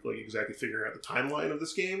hard time, like, exactly figuring out the timeline of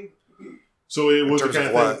this game. So it was the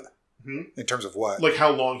kind of thing. In terms of what? Like,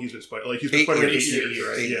 how long he's been Spider-Man. Like, he's been Spider-Man 8 years,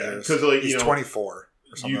 right? 8 yeah, years. because, like, he's 24.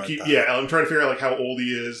 Or something like that. Yeah, I'm trying to figure out, like, how old he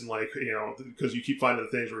is, and, like, because you keep finding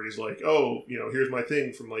the things where he's like, oh, here's my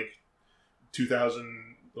thing from, like,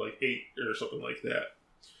 2008 or something like that,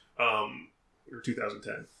 or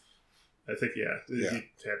 2010. I think, he had,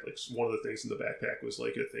 like, one of the things in the backpack was,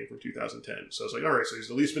 like, a thing from 2010. So I was like, all right, so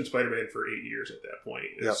he's at least been Spider-Man for 8 years at that point,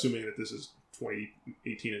 assuming that this is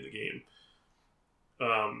 2018 in the game.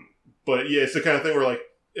 But yeah, it's the kind of thing where, like,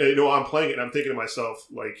 I'm playing it and I'm thinking to myself,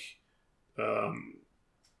 like,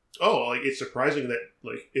 like, it's surprising that,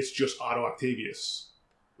 like, it's just Otto Octavius.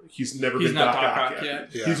 Like, he's never been Doc Ock yet.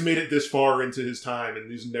 Yeah. He's made it this far into his time,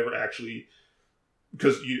 and he's never actually,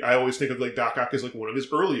 because I always think of, like, Doc Ock as, like, one of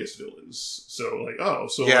his earliest villains. So, like,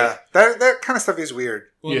 yeah, like, that kind of stuff is weird.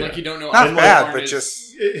 Well, like, you don't know. Not bad, Osborn but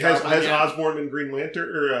just has Osborn been Green Lantern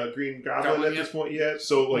or Green Goblin at this point yet?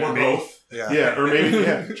 So, like, or maybe, both. yeah, or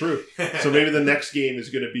maybe true. So maybe the next game is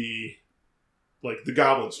going to be, like, the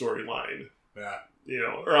Goblin storyline. Yeah.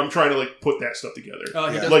 Or I'm trying to, like, put that stuff together. He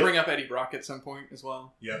does like, bring up Eddie Brock at some point as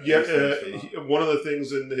well. Yeah. One of the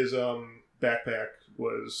things in his backpack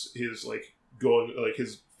was his, like,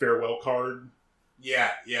 his farewell card.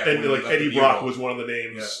 Yeah. And, like, Eddie Brock was one of the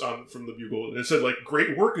names from the Bugle. And it said, like,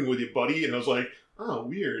 great working with you, buddy. And I was like, oh,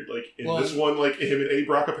 weird. Like, in this one, like, him and Eddie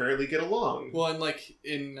Brock apparently get along. Well, and, like,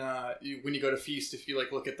 in when you go to Feast, if you,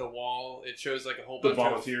 like, look at the wall, it shows, like, a whole bunch of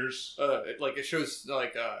volunteers. it shows,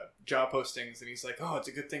 like, job postings, and he's like, oh, it's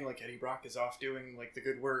a good thing, like, Eddie Brock is off doing, like, the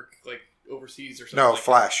good work, like, overseas or something. No, like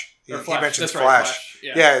Flash. He mentions Flash. Flash.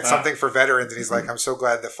 Yeah, Yeah, it's something for veterans, and he's like, I'm so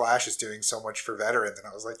glad that Flash is doing so much for veterans. And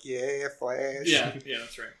I was like, yeah, Flash. Yeah,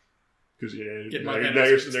 that's right. Because now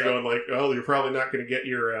you're sitting there going, like, oh, you're probably not going to get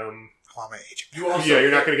your Oh, I'm an Agent Venom.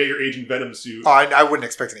 you're not going to get your Agent Venom suit. Oh, I wouldn't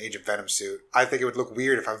expect an Agent Venom suit. I think it would look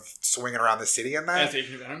weird if I'm swinging around the city in that. As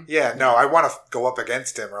Agent Venom? Yeah, no, I want to go up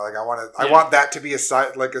against him, or like I want that to be a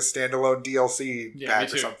standalone DLC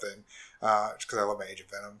pack or something. Just because I love my Agent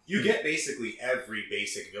Venom. You get basically every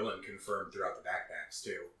basic villain confirmed throughout the backpacks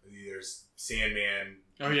too. There's Sandman,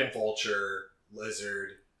 Vulture, Lizard,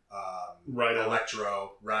 Rhino.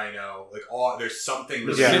 Electro, Rhino, like all. There's something.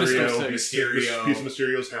 Mysterio. Mysterio. Piece of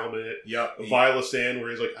Mysterio's helmet. Yep. A vial of sand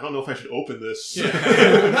where he's like, I don't know if I should open this. Yeah.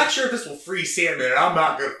 I'm not sure if this will free Sandman. I'm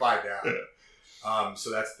not going to find out. Yeah.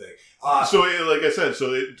 So that's the thing. Like I said,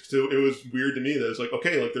 it was weird to me that it's like,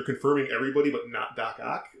 okay, like they're confirming everybody, but not Doc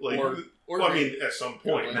Ock. Like, I mean, at some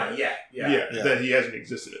point, not yet. Yeah, that he hasn't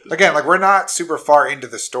existed at this Again, point. like we're not super far into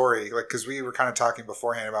the story, like because we were kind of talking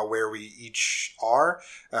beforehand about where we each are,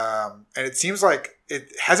 and it seems like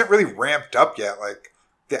it hasn't really ramped up yet. Like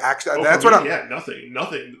The action. Oh, That's for what me, I'm. nothing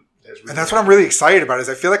has really And that's what I'm really excited about. Is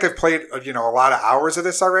I feel like I've played a lot of hours of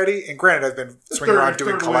this already. And granted, I've been swinging around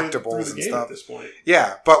doing collectibles and stuff. At this point.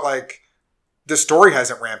 Yeah, but like the story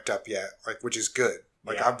hasn't ramped up yet, like which is good.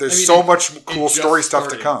 Like Yeah. there's so much cool just story stuff to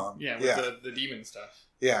started. come. Yeah, with the demon stuff.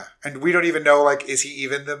 Yeah, and we don't even know, like, is he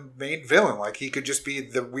even the main villain? Like, he could just be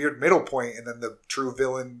the weird middle point, and then the true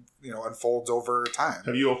villain, unfolds over time.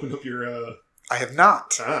 Have you opened up your? I have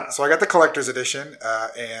not. Ah. So I got the collector's edition,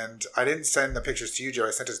 and I didn't send the pictures to you, Joe.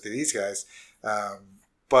 I sent it to these guys.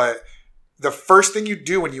 But the first thing you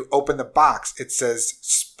do when you open the box, it says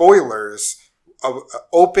spoilers,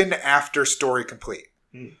 open after story complete.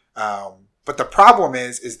 But the problem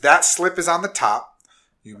is that slip is on the top.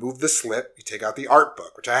 You move the slip, you take out the art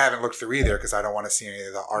book, which I haven't looked through either because I don't want to see any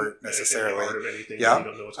of the art necessarily. Any art of anything, Yeah. you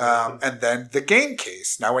don't know what's going to happen. And then the game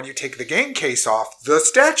case. Now, when you take the game case off, the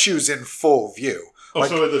statue's in full view. Oh, like,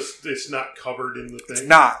 so it's not covered in the thing? it's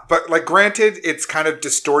not. But, like, granted, it's kind of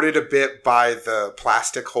distorted a bit by the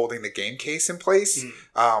plastic holding the game case in place.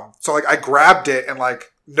 So, like, I grabbed it and,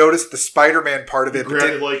 like, noticed the Spider-Man part of it. You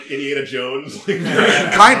grabbed it like Indiana Jones?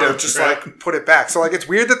 Kind of, just, like, put it back. So, like, it's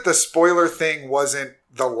weird that the spoiler thing wasn't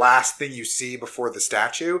the last thing you see before the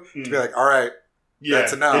statue. To be like, all right,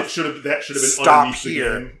 that's enough. That should have been Stop underneath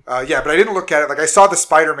here. the game. Yeah, but I didn't look at it. Like, I saw the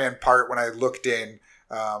Spider-Man part when I looked in,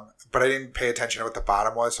 but I didn't pay attention to what the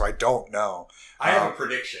bottom was, so I don't know. I have a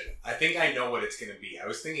prediction. I think I know what it's going to be. I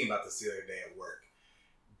was thinking about this the other day at work.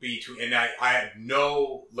 And I have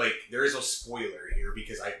no, like, there is no spoiler here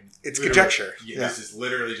because It's conjecture. Yeah, Yeah. This is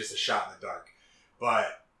literally just a shot in the dark.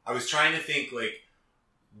 But I was trying to think, like,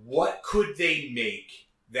 what could they make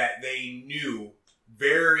that they knew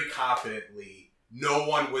very confidently no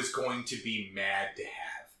one was going to be mad to have?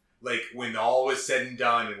 Like, when all was said and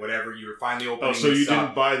done and whatever, you were finally opening Oh, so you this up.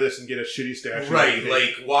 didn't buy this and get a shitty statue? Right,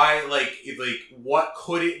 like, why, like, what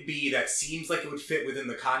could it be that seems like it would fit within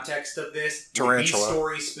the context of this? Tarantula. Would be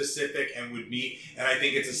story specific and would be, and I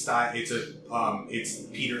think it's a style, it's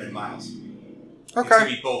Peter and Miles. It's going to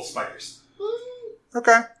Okay. be both spiders.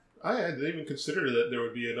 Okay. I didn't even consider that there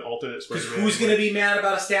would be an alternate Because Spider-Man. who's going to be mad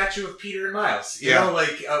about a statue of Peter and Miles? You Yeah. know,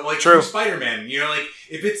 like True. Spider-Man. You know, like,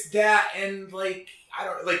 if it's that and, like, I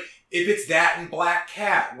don't, like, if it's that and Black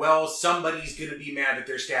Cat, well, somebody's going to be mad that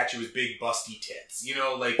their statue is big, busty tits. You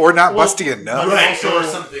know, like... Or not Well, busty enough. Right, Also- or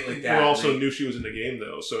something like that. We also like, knew she was in the game,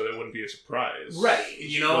 though, so it wouldn't be a surprise. right,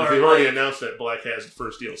 you know, Like, or they've already like- announced that Black has the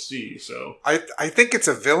first DLC, so... I think it's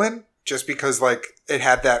a villain just because, like, it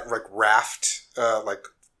had that, like, raft, like,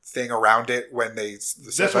 thing around it when they said,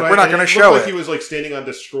 That's like, what we're not going to show like it. he was like standing on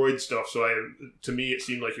destroyed stuff. So to me, it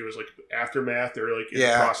seemed like it was like aftermath or like in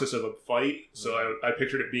the process of a fight. So I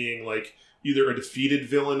pictured it being like either a defeated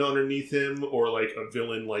villain underneath him or like a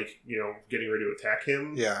villain like getting ready to attack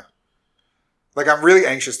him. Yeah. Like, I'm really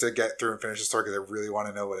anxious to get through and finish the story because I really want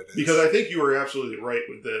to know what it is. Because I think you were absolutely right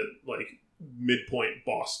with the like midpoint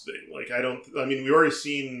boss thing. Like we've already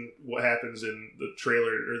seen what happens in the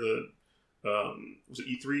trailer or the was it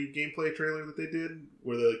E3 gameplay trailer that they did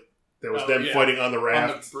where that was them fighting on the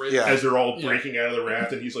raft On the bridge. Yeah. as they're all breaking out of the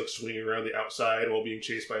raft and he's like swinging around the outside while being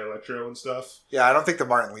chased by Electro and stuff. Yeah, I don't think the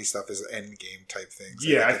Martin Lee stuff is end game type things.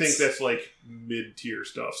 I think that's like mid-tier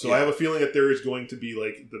stuff. So Yeah. I have a feeling that there is going to be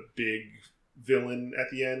like the big villain at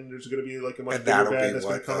the end. There's going to be like a much And bigger that'll bad be that's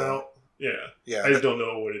going what to come the- out. Yeah. Yeah. I just don't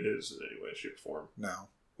know what it is in any way, shape, or form. No.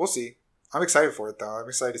 We'll see. I'm excited for it, though. I'm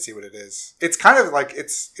excited to see what it is. It's kind of like,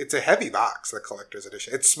 it's a heavy box, the collector's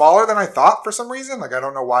edition. It's smaller than I thought for some reason. Like, I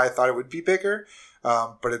don't know why I thought it would be bigger.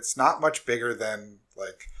 But it's not much bigger than,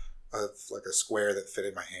 like a square that fit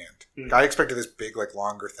in my hand. Mm. I expected this big, like,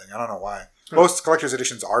 longer thing. I don't know why. Most collector's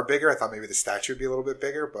editions are bigger. I thought maybe the statue would be a little bit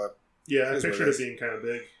bigger, but Yeah, I It is what pictured it it is. being kind of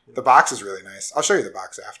big. the box is really nice. I'll show you the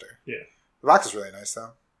box after. Yeah. The box is really nice,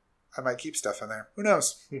 though. I might keep stuff in there. Who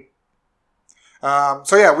knows?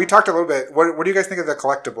 So yeah, we talked a little bit. What do you guys think of the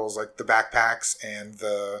collectibles, like the backpacks and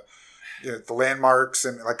the landmarks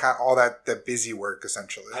and like kind of all the busy work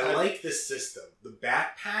essentially? I like this system. The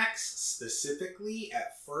backpacks specifically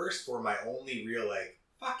at first were my only real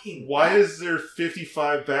fucking. Why is there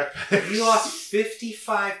 55 backpacks? We lost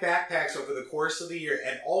 55 backpacks over the course of the year,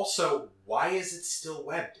 and also, why is it still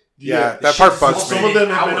webbed? Yeah, the that part shit's bugs Some me. of them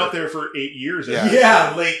have been Hour. out there for 8 years. Yeah. at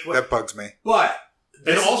Yeah, least. like That bugs me. but.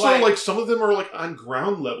 And this is also, why- like, some of them are, like, on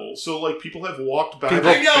ground level. So, like, people have walked back. People-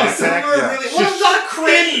 I know, some backpack are yeah. really. One of them's on a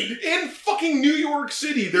crane! in fucking New York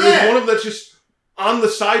City. There's Yeah. one of them that's just on the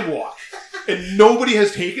sidewalk. And nobody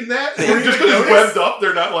has taken that. They Just didn't because it's notice? webbed up,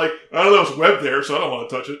 they're not like, I don't know, it's webbed there, so I don't want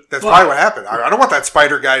to touch it. That's But- probably what happened. I don't want that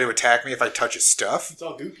spider guy to attack me if I touch his stuff. It's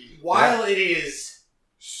all goopy. While it is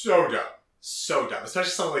so dumb so dumb, especially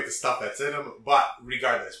some of like the stuff that's in them. But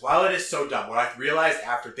regardless, while it is so dumb, what I realized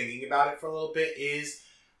after thinking about it for a little bit is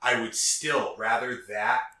I would still rather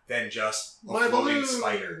that than just a My floating balloon.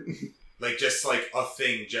 spider. Like, just like a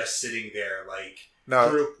thing just sitting there, like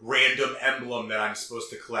No, random emblem that I'm supposed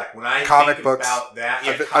to collect. When I Comic think books. about that,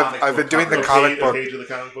 I've been doing the A comic book. page of the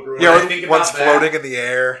comic book or Yeah, whatever. When I think one's about that- floating in the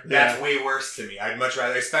air. That's way worse to me. I'd much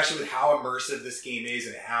rather, especially with how immersive this game is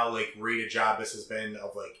and how like great a job this has been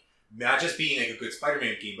of like not just being like a good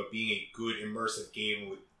Spider-Man game, but being a good immersive game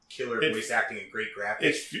with killer It- voice acting and great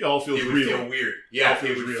graphics. It all feels It would real. feel weird. Yeah, All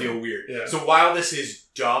feels it would real. feel weird. Yeah. So while this is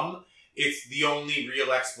dumb, it's the only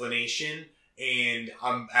real explanation, and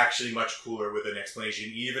I'm actually much cooler with an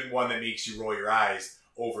explanation, even one that makes you roll your eyes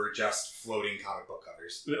over just floating comic book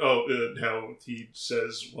covers. How he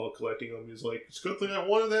says while collecting them, he's like, "It's a good thing I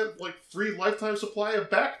wanted that like free lifetime supply of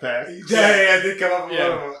backpacks." Yeah, I did come up with Yeah.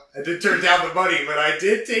 one of them. I did turn down the money, but I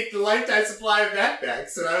did take the lifetime supply of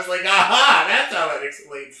backpacks, and I was like, aha, that's how that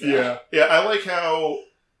explains that. Yeah. I like how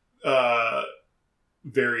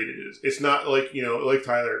varied it is. It's not like, like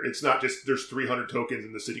Tyler, it's not just there's 300 tokens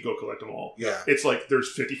in the city, go collect them all. Yeah, It's like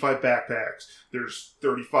there's 55 backpacks, there's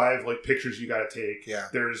 35 like pictures you got to take. yeah.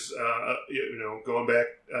 There's going back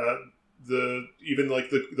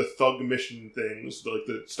the thug mission things, like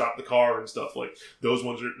the stop the car and stuff, like those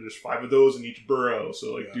ones there's 5 of those in each borough,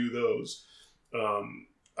 so like Yeah. do those.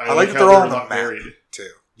 I like that how they're all on the not map too.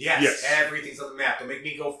 Yes, everything's on the map. Don't make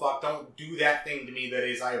me go fuck. Don't do that thing to me that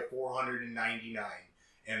is I have 499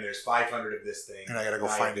 and there's 500 of this thing. And I gotta go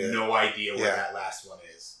have find it. No idea where Yeah. that last one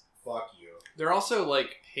is. Fuck you. They're also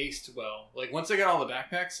like paced well. Like once I got all the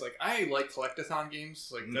backpacks, like I like collectathon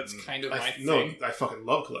games. Like that's kind of my thing. I fucking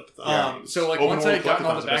love collectathon. Yeah. So like Open once world I got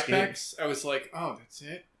all collectathon's the the best game. backpacks, I was like, oh, that's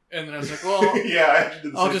it. And then I was like, well, Yeah, I actually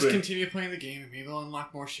did the I'll same just thing. continue playing the game and maybe I'll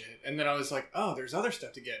unlock more shit. And then I was like, oh, there's other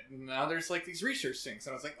stuff to get. And now there's like these research things.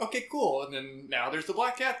 And I was like, okay, cool. And then now there's the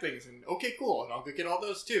Black Cat things. And okay, cool. And I'll go get all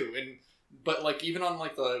those too. But like even on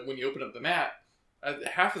like when you open up the map,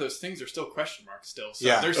 half of those things are still question marks still. So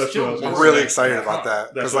Yeah. there's That's still what I was more I'm gonna really say. excited to about come. that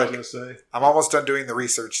That's because what I like was gonna say. I'm almost done doing the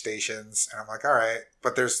research stations, and I'm like, all right,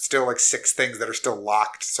 but there's still like 6 things that are still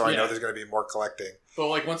locked, so I know Yeah. there's going to be more collecting. But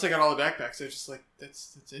like once I got all the backpacks, I was just like,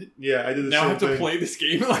 that's it. Yeah, I did the Now I same have to thing. play this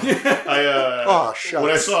game. Oh, shucks.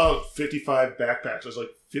 When I saw 55 backpacks, I was like,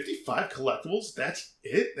 55 collectibles? That's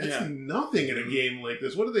it? That's Yeah. nothing in a Mhm. game like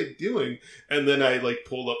this. What are they doing? And then I like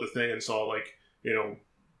pulled up the thing and saw like,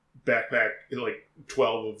 backpack like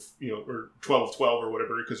 12 of, or 12 of 12 or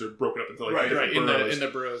whatever, because they're broken up into like Right, different in boroughs. the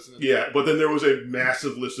burrows. And Yeah, but then there was a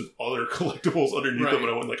massive list of other collectibles underneath Right. them,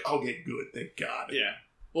 and I went like, "I'll get good, thank God." Yeah.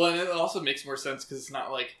 Well, and it also makes more sense because it's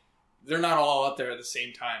not like they're not all out there at the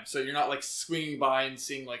same time. So you're not like swinging by and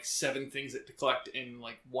seeing like 7 things to collect in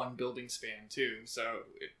like one building span too. So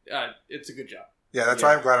it's a good job. Yeah, that's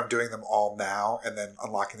why I'm glad I'm doing them all now and then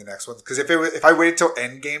unlocking the next ones. Because if I waited till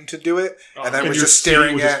Endgame to do it, and then And was your just city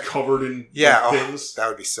staring was at just covered in yeah, like, oh, things. that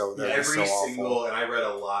would be so that would be Every so single, awful. and I read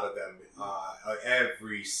a lot of them.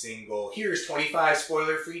 Every single, here's 25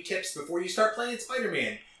 spoiler-free tips before you start playing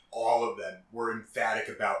Spider-Man. All of them were emphatic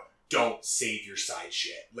about don't save your side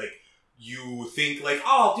shit. Like, you think like,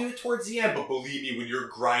 oh, I'll do it towards the end, but believe me, when you're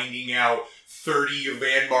grinding out 30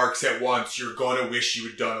 landmarks at once, you're gonna wish you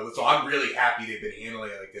had done it. So I'm really happy they've been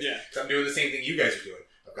handling it like this. Yeah. 'Cause I'm doing the same thing you guys are doing.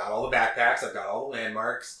 I've got all the backpacks, I've got all the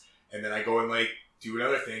landmarks, and then I go and like do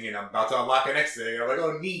another thing, and I'm about to unlock the next thing, and I'm like,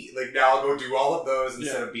 oh, neat. Like, now I'll go do all of those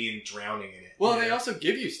instead of being drowning in it. Well, Yeah. they also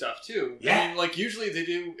give you stuff too. Yeah. I mean, like usually they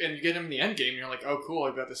do, and you get them in the end game, and you're like, oh, cool,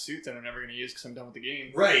 I've got the suit that I'm never going to use because I'm done with the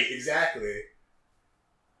game. Right, exactly.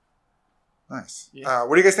 Nice. Yeah.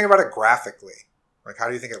 What do you guys think about it graphically? Like, how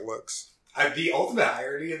do you think it looks? The ultimate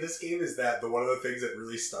irony of this game is that one of the things that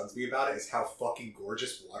really stuns me about it is how fucking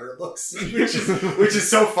gorgeous water looks, which is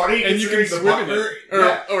so funny. And you can considering swim in butler- it.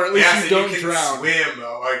 yeah. Or at least Yeah, you so don't can drown. Swim.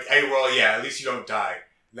 At least you don't die.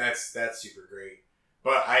 That's super great.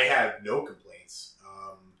 But I have no complaints.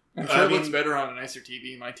 I'm sure it looks mean- better on a nicer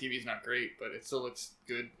TV. My TV's not great, but it still looks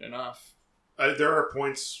good enough. There are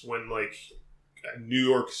points when like New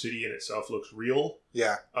York City in itself looks real.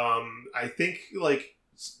 Yeah. I think like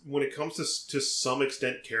when it comes to some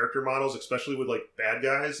extent character models, especially with like bad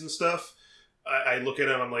guys and stuff, I look at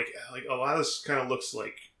them, I'm like a lot of this kind of looks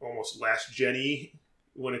like almost last gen-y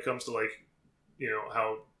when it comes to like,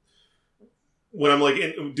 how when I'm like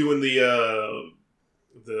doing the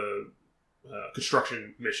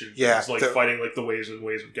construction mission, Yeah, it's like fighting like the waves and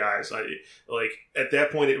waves of guys. I like at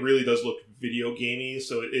that point it really does look video gamey.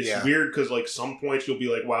 So it's Yeah. weird because like some points you'll be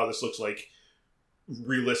like, wow, this looks like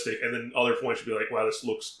realistic, and then other points you'll be like, wow, this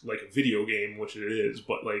looks like a video game, which it is.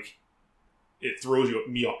 But like it throws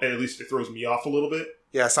me off. At least it throws me off a little bit.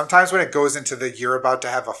 Yeah, sometimes when it goes into the you're about to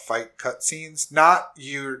have a fight cutscenes, not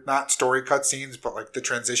story cutscenes, but like the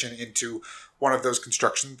transition into one of those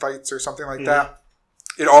construction fights or something like that.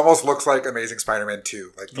 It almost looks like Amazing Spider-Man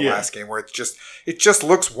 2, like the last game, where it just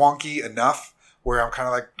looks wonky enough where I'm kind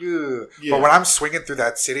of like, ugh. Yeah. But when I'm swinging through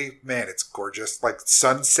that city, man, it's gorgeous. Like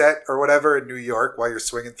sunset or whatever in New York while you're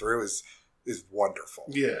swinging through is wonderful.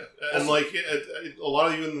 Yeah, and like a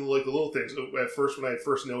lot of even like the little things. At first, when I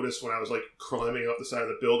first noticed when I was like climbing up the side of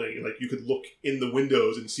the building, like you could look in the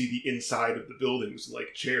windows and see the inside of the buildings,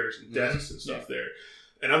 like chairs and desks and stuff there.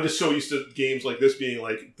 And I'm just so used to games like this being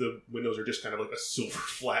like the windows are just kind of like a silver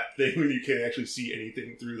flat thing when you can't actually see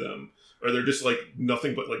anything through them, or they're just like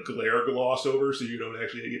nothing but like glare gloss over, so you don't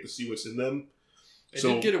actually get to see what's in them. I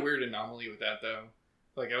did get a weird anomaly with that though.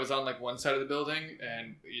 Like I was on like one side of the building,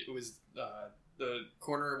 and it was the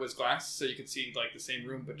corner was glass, so you could see like the same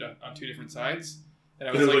room but on two different sides. And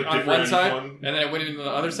I was like on one side, and then I went into the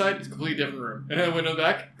other side, it's a completely different room. And then I went in the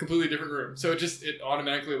back, completely different room. So it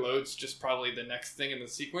automatically loads just probably the next thing in the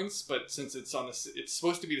sequence. But since it's it's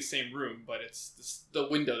supposed to be the same room, but it's the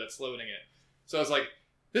window that's loading it. So I was like,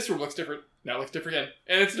 this room looks different. Now it looks different again,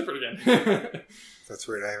 and it's different again. That's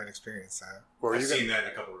weird. I haven't experienced that. I've seen that in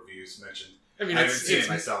a couple of reviews mentioned. I mean, I haven't seen it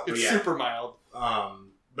myself. It's super mild.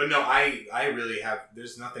 But no, I really have.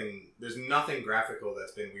 There's nothing graphical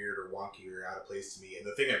that's been weird or wonky or out of place to me. And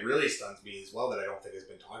the thing that really stuns me as well, that I don't think has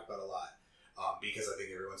been talked about a lot, because I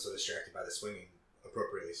think everyone's so distracted by the swinging,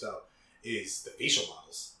 appropriately so, is the facial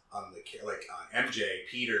models on on MJ,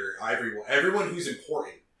 Peter, everyone who's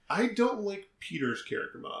important. I don't like Peter's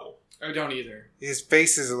character model. I don't either. His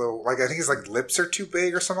face is a little I think his like lips are too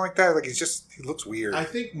big or something like that. Like he looks weird. I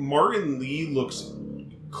think Martin Lee looks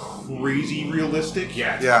crazy realistic.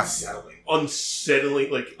 Yeah.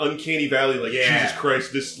 Unsettling, like Uncanny Valley. Like Jesus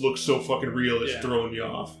Christ, this looks so fucking real. It's throwing you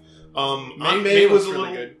off. May was a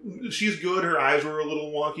little. Good. She's good. Her eyes were a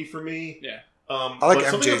little wonky for me. Yeah. I like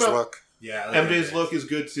MJ's look. Yeah, like MJ's look is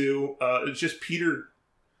good too. It's just Peter.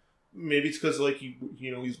 Maybe it's because like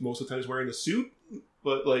he's most of the time he's wearing the suit,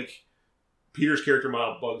 but like Peter's character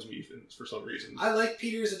model bugs me for some reason. I like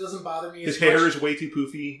Peter's; it doesn't bother me. His hair is way too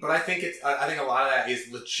poofy, but I think a lot of that is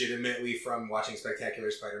legitimately from watching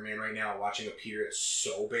Spectacular Spider-Man right now, watching a Peter that's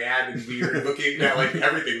so bad and weird looking that like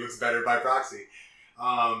everything looks better by proxy.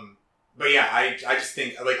 But yeah, I just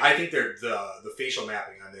think I think the facial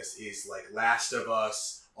mapping on this is like Last of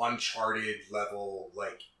Us, Uncharted level,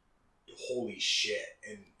 like holy shit,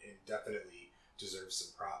 and definitely deserves some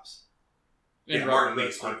props. And Martin Lee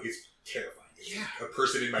is terrifying. Yeah, a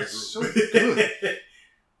person in my group. So good.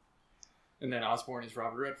 And then Osborn is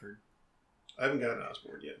Robert Redford. I haven't gotten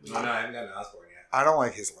Osborn yet. No, I haven't gotten Osborn yet. I don't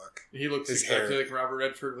like his look. He looks exactly like Robert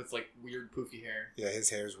Redford with like weird poofy hair. Yeah, his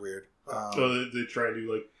hair is weird. So they try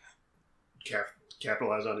to like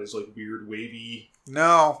capitalize on his like weird wavy.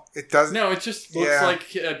 No, it doesn't. No, it just looks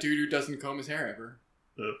like a dude who doesn't comb his hair ever.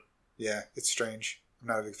 Yeah, it's strange. I'm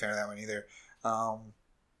not a big fan of that one either.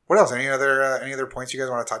 What else? Any other points you guys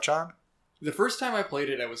want to touch on? The first time I played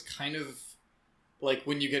it, I was kind of like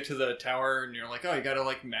when you get to the tower and you're like, oh, you got to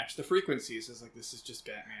like match the frequencies. It's like, this is just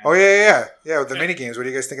Batman. Oh yeah. With the mini games. What do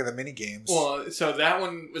you guys think of the mini games? Well, so that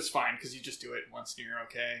one was fine because you just do it once and you're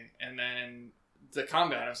okay. And then the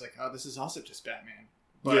combat, I was like, oh, this is also just Batman.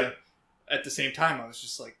 But at the same time, I was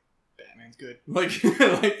just like, Batman's good. Like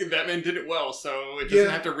Batman did it well, so it doesn't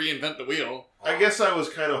have to reinvent the wheel. I guess I was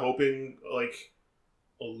kind of hoping like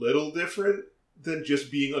a little different than just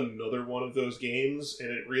being another one of those games, and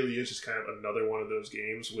it really is just kind of another one of those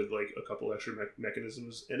games with like a couple extra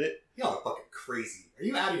mechanisms in it. Y'all are fucking crazy. Are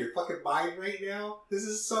you out of your fucking mind right now? This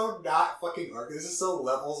is so not fucking Arkham. This is so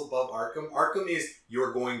levels above Arkham. Arkham is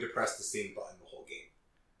you're going to press the same button the whole game.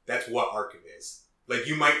 That's what Arkham is. Like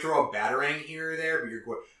you might throw a batarang here or there, but you're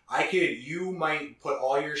going. You might put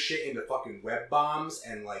all your shit into fucking web bombs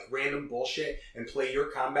and like random bullshit and play your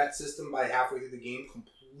combat system by halfway through the game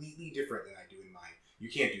completely different than I do in mine. You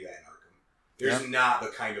can't do that in Arkham. There's not the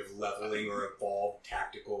kind of leveling or evolved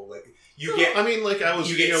tactical like you get. I mean, like I was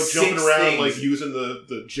jumping around like using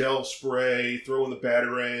the gel spray, throwing the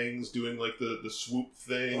batarangs, doing like the swoop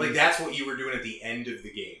thing. Like that's what you were doing at the end of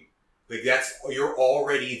the game. Like you're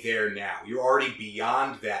already there now. You're already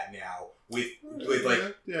beyond that now. With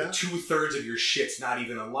like 2/3 of your shit's not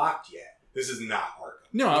even unlocked yet. This is not Arkham.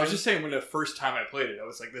 No, I was just saying when the first time I played it, I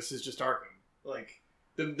was like, this is just Arkham. Like,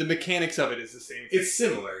 the mechanics of it is the same. It's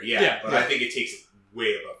similar, but I think it takes it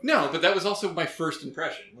way above. No, but that was also my first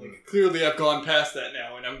impression. Like, clearly I've gone past that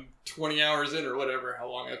now, and I'm 20 hours in or whatever, how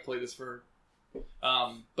long I've played this for.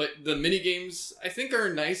 But the mini games, I think, are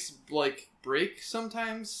a nice, like, break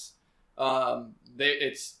sometimes.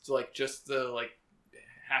 It's like just the like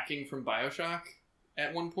hacking from BioShock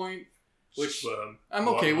at one point, which I'm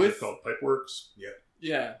okay with. Called Pipeworks.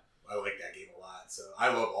 Yeah. I like that game a lot. So I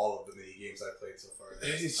love all of the mini games I've played so far.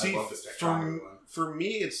 See, I love the spectrometer one. For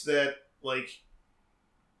me, it's that like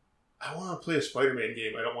I want to play a Spider-Man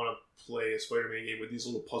game. I don't want to play a Spider-Man game with these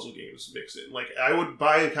little puzzle games mixed in. Like I would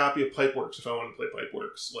buy a copy of Pipeworks if I wanted to play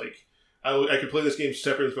Pipeworks. Like I could play this game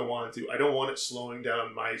separately if I wanted to. I don't want it slowing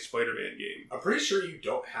down my Spider-Man game. I'm pretty sure you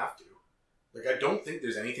don't have to. Like I don't think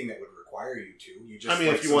there's anything that would require you to. You just. I mean,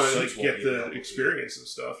 like, if you want to some like suits get won't be the available to experience and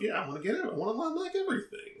stuff, yeah, I want to get it. I want to unlock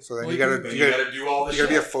everything. So then Well, you gotta do all the you shit. gotta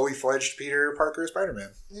be a fully fledged Peter Parker Spider-Man.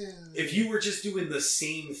 Yeah. If you were just doing the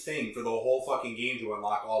same thing for the whole fucking game to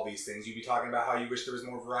unlock all these things, you'd be talking about how you wish there was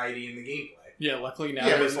more variety in the gameplay. Yeah, luckily now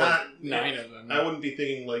Yeah, there's but not- like 9 of them. I wouldn't be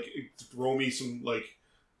thinking like throw me some like.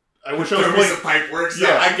 I wish I was There playing. was some pipe works.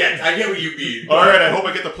 Yeah. Yeah, I get what you mean. All right, I hope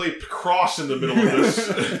I get to play Cross in the middle of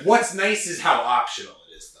this. What's nice is how optional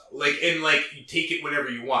it is, though. Like, and like, you take it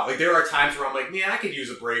whenever you want. Like, there are times where I'm like, man, I could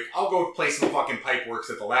use a break. I'll go play some fucking pipe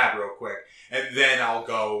works at the lab real quick, and then I'll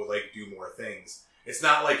go like do more things. It's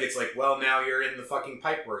not like it's like, well, now you're in the fucking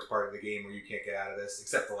pipeworks part of the game where you can't get out of this,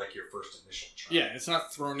 except for like your first initial try. Yeah, it's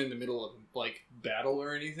not thrown in the middle of like battle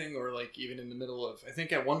or anything, or like even in the middle of. I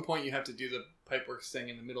think at one point you have to do the Pipeworks thing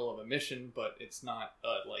in the middle of a mission, but it's not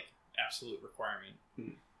a like absolute requirement.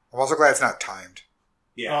 I'm also glad it's not timed.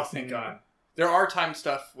 Yeah. Oh, thank God. There are time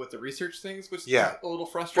stuff with the research things, which is Yeah. a little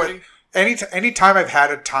frustrating. Any time I've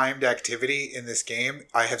had a timed activity in this game,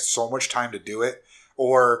 I have so much time to do it.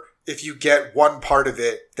 Or if you get one part of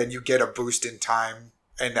it, then you get a boost in time,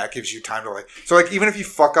 and that gives you time to like. So like even if you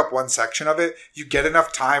fuck up one section of it, you get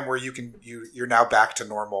enough time where you're now back to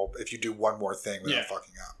normal if you do one more thing without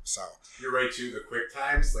fucking up. So You're right too. The quick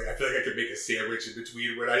times, like I feel like I could make a sandwich in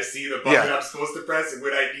between when I see the button I'm supposed to press and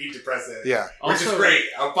when I need to press it. yeah, Which is Also, great.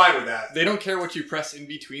 I'm fine with that. They don't care what you press in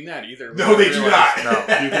between that either. No, they do not. No.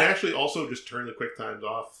 You can actually also just turn the quick times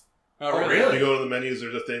off. Oh, Oh, really? really? You go to the menus,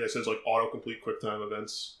 there's a thing that says like autocomplete QuickTime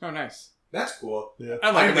events. Oh, nice. That's cool. Yeah. I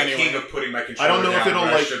like I'm them the anyway. king of putting my I controller don't know if down it'll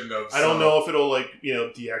where I like. shouldn't have. I don't know if it'll like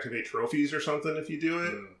deactivate trophies or something if you do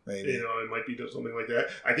it. maybe. It might be something like that.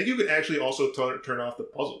 I think you can actually also turn off the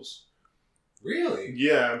puzzles. Really?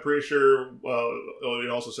 Yeah, I'm pretty sure. It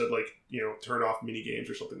also said like turn off mini games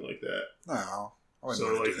or something like that. No, I wouldn't So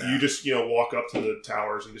want to like do that. you just walk up to the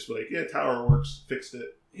towers and just be like, yeah, tower works, fixed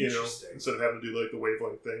it. Interesting. Instead of having to do like the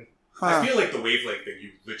wavelength thing. I feel like the wavelength thing,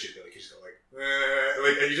 you legitimately just go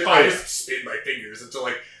and you just, Oh, I yeah. just spin my fingers until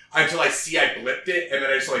I see I blipped it, and then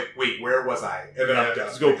I just like, wait, where was I? And then I'm done.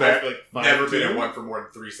 Just go back I've like 5 never or been 2. at one for more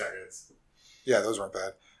than 3 seconds. Yeah, those weren't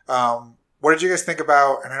bad. What did you guys think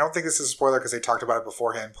about? And I don't think this is a spoiler because they talked about it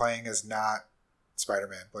beforehand. Playing as not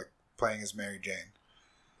Spider-Man, like playing as Mary Jane.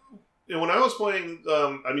 And when I was playing,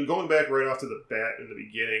 going back right off to the bat in the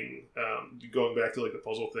beginning, going back to like the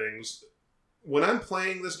puzzle things. When I'm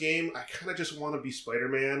playing this game, I kind of just want to be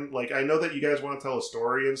Spider-Man. Like, I know that you guys want to tell a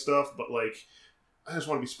story and stuff, but like, I just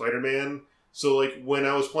want to be Spider-Man. So like, when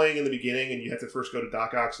I was playing in the beginning, and you have to first go to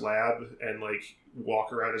Doc Ock's lab and like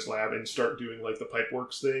walk around his lab and start doing like the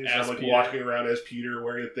Pipeworks things, and I'm like Peter. walking around as Peter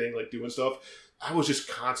wearing a thing, like doing stuff. I was just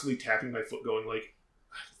constantly tapping my foot, going like,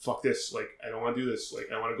 fuck this, like I don't want to do this, like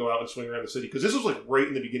I want to go out and swing around the city, because this was like right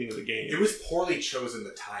in the beginning of the game. It was poorly chosen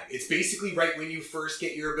the time. It's basically right when you first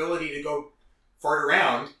get your ability to go fart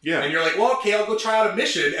around, Yeah. and you're like, well, okay, I'll go try out a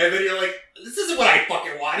mission, and then you're like, this isn't what I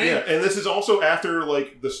fucking wanted. Yeah, and this is also after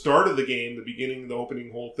like the start of the game, the beginning, the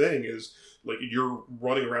opening whole thing is like you're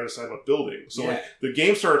running around inside of a building. So like the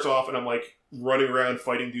game starts off and I'm like running around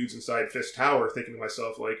fighting dudes inside Fist Tower, thinking to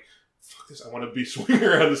myself like, fuck this, I want to be swinging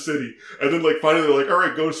around the city. And then like finally they're like, all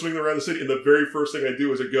right, go swing around the city. And the very first thing I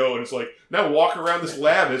do is I go and it's like, now walk around this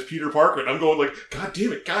lab as Peter Parker. And I'm going like, God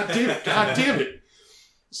damn it, God damn it, God damn it.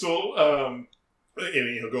 So,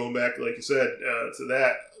 and going back, like you said, to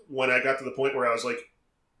that, when I got to the point where I was like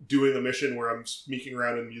doing the mission where I'm sneaking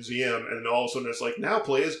around in a museum, and then all of a sudden it's like, now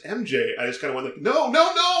play as MJ. I just kind of went like, no!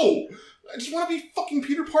 I just want to be fucking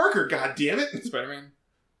Peter Parker, god damn it! Spider-Man?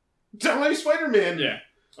 I want to be Spider-Man! Yeah.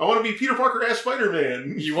 I want to be Peter Parker as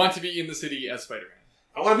Spider-Man! You want to be in the city as Spider-Man.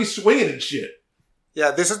 I want to be swinging and shit!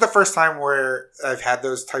 Yeah, this is the first time where I've had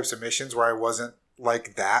those types of missions where I wasn't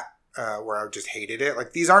like that, where I just hated it.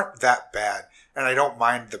 Like, these aren't that bad. And I don't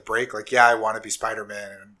mind the break. Like, yeah, I want to be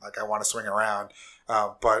Spider-Man and like I want to swing around.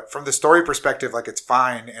 But from the story perspective, like it's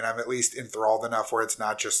fine, and I'm at least enthralled enough where it's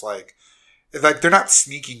not just like like they're not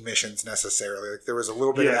sneaking missions necessarily. Like there was a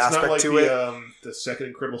little bit of it's aspect not like to it. the second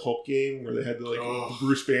Incredible Hulk game where they had the Ugh.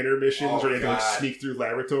 Bruce Banner missions where they had to like God. sneak through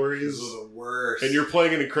laboratories. Those are the worst. And you're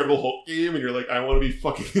playing an Incredible Hulk game, and you're like, I want to be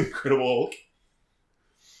fucking Incredible Hulk.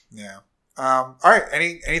 Yeah. All right.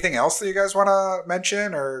 Anything else that you guys want to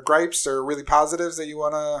mention, or gripes, or really positives that you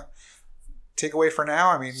want to take away for now?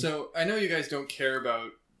 I mean, So I know you guys don't care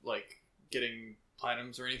about like getting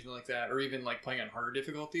platinums or anything like that, or even like playing on harder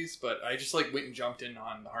difficulties, but I just like went and jumped in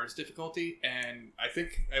on the hardest difficulty, and I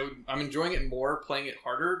think I'm enjoying it more playing it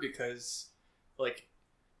harder because like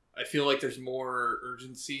I feel like there's more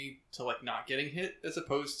urgency to like not getting hit as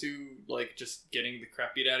opposed to like just getting the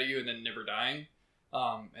crap beat out of you and then never dying.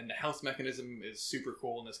 And the health mechanism is super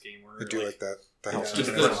cool in this game. Where I do like that. The health Just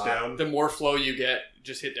mechanism. press down. the more flow you get,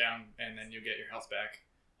 just hit down and then you get your health back.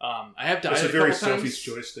 I have died It's a a very couple Sophie's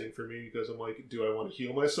times. choice thing for me because I'm like, do I want to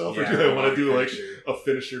heal myself Yeah, or do I want to do like finisher. a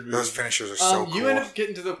finisher move? Those finishers are so cool. You end up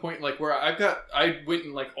getting to the point like where I went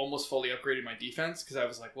and like almost fully upgraded my defense because I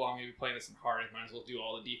was like, well, I'm gonna be playing this in hard. I might as well do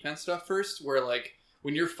all the defense stuff first. Where like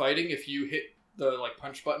when you're fighting, if you hit the like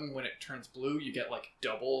punch button when it turns blue, you get like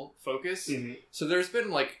double focus. Mhm. So there's been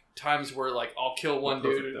like times where like I'll kill one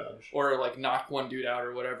Perfect dude dodge. or like knock one dude out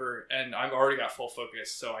or whatever, and I've already got full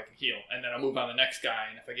focus, so I can heal, and then I'll move on to the next guy,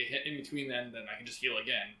 and if I get hit in between then I can just heal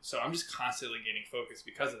again. So I'm just constantly gaining focus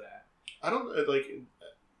because of that. I don't like.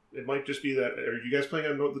 It might just be that. Are you guys playing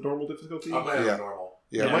on the normal difficulty? I'm playing Yeah. on normal.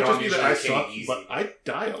 Yeah. It might I'm just be that I usually suck, easy. but I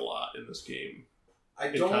die a lot in this game I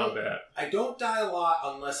in don't. combat. I don't die a lot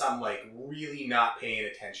unless I'm like really not paying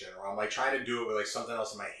attention, or I'm like trying to do it with like something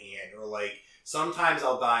else in my hand, or like sometimes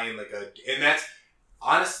I'll die in like and that's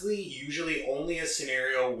honestly usually only a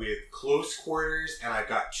scenario with close quarters, and I've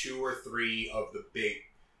got 2 or 3 of the big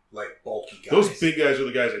like bulky guys. Those big guys are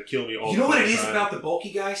the guys that kill me all You the know what fucking it is time. about the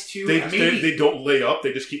bulky guys too? They don't lay up.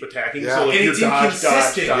 They just keep attacking. Yeah. So like And you're it's dodge,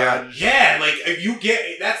 inconsistent. dodge. Yeah, like if you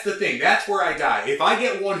get that's the thing. That's where I die. If I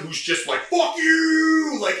get one who's just like fuck you,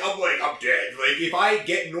 I'm dead. Like if I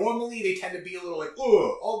get normally, they tend to be a little like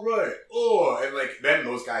all right, and like then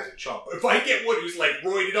those guys are chump. If I get one who's like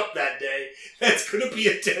roided up that day, that's gonna be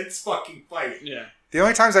a tense fucking fight. Yeah. The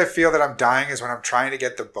only times I feel that I'm dying is when I'm trying to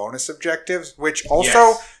get the bonus objectives, which also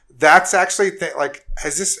Yes. that's actually like,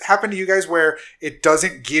 has this happened to you guys where it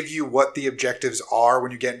doesn't give you what the objectives are when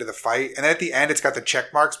you get into the fight, and then at the end it's got the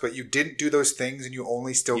check marks, but you didn't do those things and you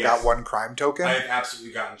only still Yes. got one crime token? I have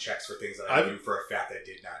absolutely gotten checks for things that I knew for a fact I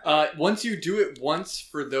did not. Once you do it once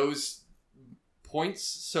for those points,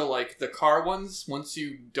 so like the car ones, once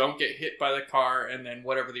you don't get hit by the car, and then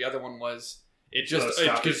whatever the other one was, it just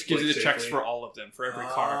stop gives it, you the like, checks safely. for all of them for every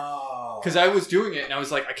car. Oh. Because I was doing it and I was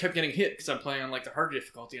like, I kept getting hit because I'm playing on like the harder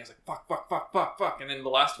difficulty. And I was like, fuck. And then the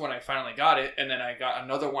last one I finally got it, and then I got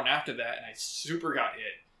another one after that, and I super got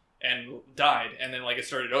hit and died. And then like it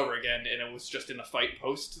started over again, and it was just in the fight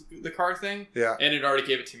post the car thing, Yeah. and it already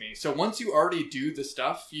gave it to me. So once you already do the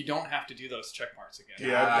stuff, you don't have to do those check marks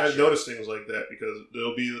again. Yeah, I've Gotcha. noticed things like that because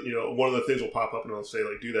there'll be, one of the things will pop up and I'll say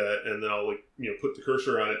like do that, and then I'll like put the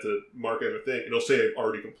cursor on it to mark it a thing, and it'll say I've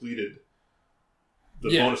already completed the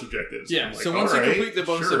Yeah. bonus objectives. Yeah, I'm like, so once you "Alright, complete the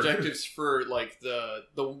bonus sure." objectives for like the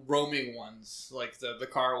roaming ones, like the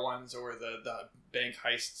car ones or the bank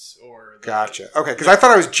heists or the, Gotcha. Okay, because I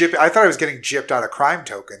thought I was getting gypped out of crime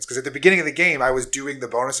tokens, because at the beginning of the game I was doing the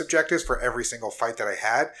bonus objectives for every single fight that I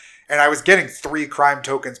had, and I was getting 3 crime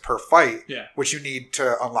tokens per fight, Yeah. which you need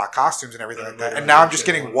to unlock costumes and everything like that. Yeah, And now I'm just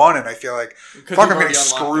yeah. getting 1, and I feel like, 'cause fuck, you've I'm already getting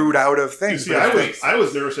unlocked screwed them. out of You things. see, But I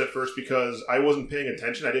was nervous at first because I wasn't paying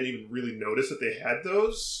attention. I didn't even really notice that they had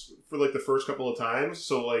those for like the first couple of times.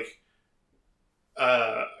 So like,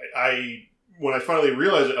 when I finally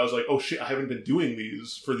realized it, I was like, oh shit, I haven't been doing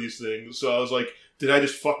these for these things. So I was like, did I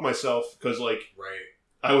just fuck myself? Because like, Right.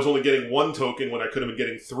 I was only getting 1 token when I could have been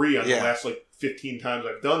getting 3 on Yeah. the last like 15 times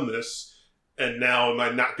I've done this. And now am I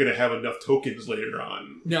not going to have enough tokens later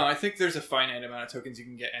on? No, I think there's a finite amount of tokens you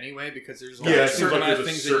can get anyway because there's Yeah, only it a seems certain like amount of there's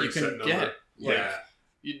a things that you certain can set number. get. Like,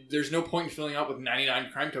 Yeah. there's no point in filling out with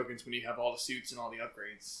 99 crime tokens when you have all the suits and all the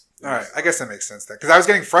upgrades. all right, I guess that makes sense then, because I was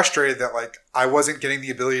getting frustrated that like I wasn't getting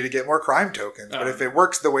the ability to get more crime tokens. But if it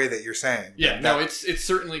works the way that you're saying, Yeah, then no, that- it's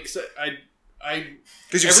certainly because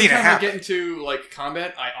because you've every seen it time I happen. get into like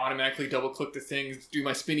combat, I automatically double click the things, do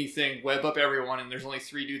my spinny thing, web up everyone, and there's only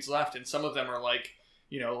 3 dudes left, and some of them are like,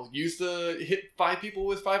 use the hit 5 people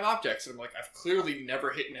with 5 objects, and I'm like, I've clearly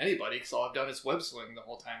never hit anybody because all I've done is web sling the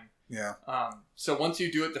whole time. Yeah. So once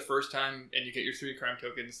you do it the first time and you get your 3 crime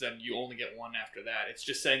tokens, then you only get 1 after that. It's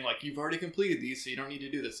just saying like you've already completed these, so you don't need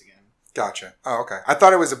to do this again. Gotcha. Oh, okay. I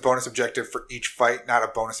thought it was a bonus objective for each fight, not a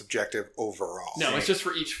bonus objective overall. No, it's just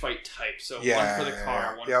for each fight type. So Yeah, one for the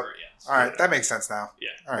car, one yep. for All right, that makes sense now. Yeah.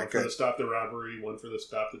 All One right, for the good. stop the robbery, one for the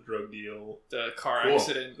stop the drug deal, the car Cool.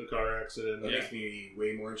 accident. the car accident. That Yeah. makes me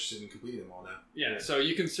way more interested in completing them all now. Yeah, Yeah. so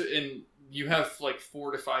you can and you have like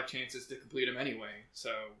 4 to 5 chances to complete them anyway.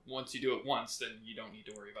 So once you do it once, then you don't need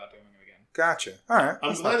to worry about doing them again. Gotcha. All right. I'm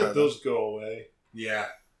That's glad not that bad, those go away. Yeah.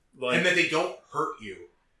 Like, And that they don't hurt you.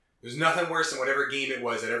 There's nothing worse than whatever game it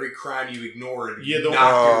was that every crime you ignored. yeah, the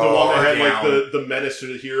knocked your one that bar had down. like the menace to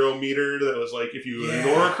the hero meter that was like, if you Yeah.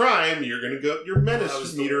 ignore a crime, you're gonna go your menace That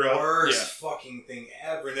was meter the up. worst fucking thing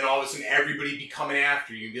ever. And then all of a sudden, everybody be coming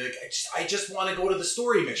after you and be like, "I just want to go to the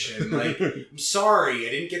story mission. Like, I'm sorry,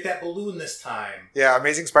 I didn't get that balloon this time." Yeah,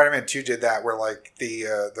 Amazing Spider-Man 2 did that, where like the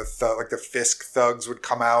Fisk thugs would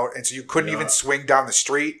come out, and so you couldn't Yeah. even swing down the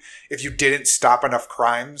street if you didn't stop enough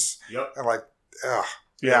crimes. Yep. And like, ugh.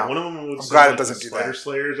 Yeah, Yeah. one of them would I'm send, glad it like, doesn't the do Spider that.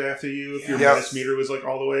 Slayers after you if your Yeah. menace meter was like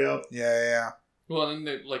all the way up. Yeah. Well, and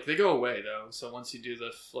then they go away though. So once you do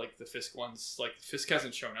the Fisk ones, like Fisk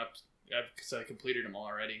hasn't shown up because I completed them all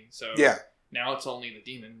already. So Yeah. now it's only the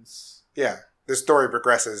demons. Yeah. The story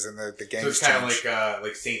progresses and the So games it's kind change. of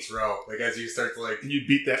like Saints Row. Like as you start to like You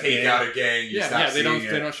beat that take gang. out a gang, you stop they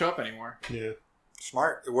seeing don't show up anymore. Yeah.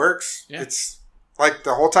 Smart. It works. Yeah. It's like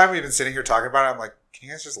the whole time we've been sitting here talking about it, I'm like, can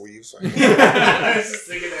you guys just leave? So I can- I was just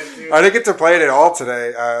thinking that too. I didn't get to play it at all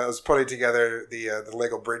today. I was putting together the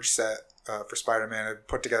Lego Bridge set for Spider-Man. I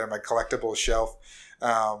put together my collectibles shelf,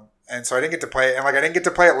 and so I didn't get to play it. And like I didn't get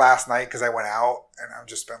to play it last night because I went out, and I've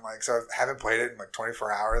just been like, so I haven't played it in like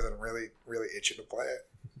 24 hours, and I'm really really itching to play it.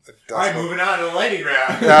 All right, moving on to the lightning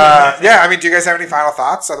round. Yeah, I mean, do you guys have any final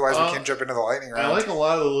thoughts? Otherwise, we Uh, can jump into the lightning round. I like a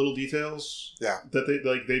lot of the little details. Yeah. That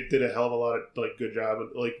they did a hell of a lot of like good job.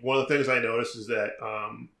 Like one of the things I noticed is that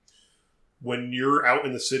when you're out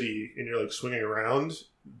in the city and you're like swinging around,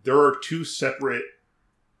 there are 2 separate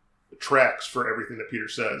tracks for everything that Peter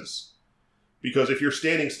says. Because if you're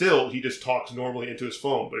standing still, he just talks normally into his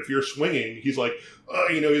phone. But if you're swinging, he's like,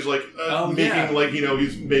 he's like making like,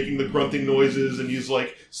 he's making the grunting noises, and he's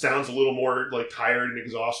like sounds a little more like tired and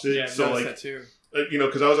exhausted. Yeah, I've so noticed like, that too.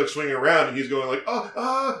 because I was like swinging around, and he's going like,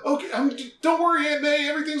 okay, don't worry, Aunt May,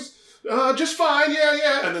 everything's just fine,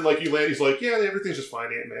 yeah. And then like you land, he's like, yeah, everything's just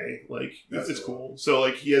fine, Aunt May. Like it's cool. So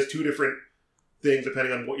like he has 2 different things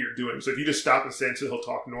depending on what you're doing. So if you just stop and stand still, he'll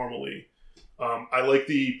talk normally. I like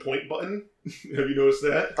the point button. Have you noticed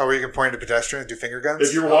that? Oh, where you can point to pedestrians, do finger guns.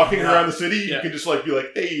 If you're walking yeah. around the city, you Yeah. can just like be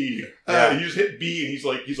like, "Hey," Yeah. you just hit B, and he's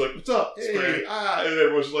like, "What's up?" It's Hey, great. and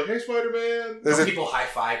everyone's just like, "Hey, Spider-Man." There's Some a- people high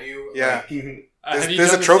five you. Yeah. Mhm. There's- Have you there's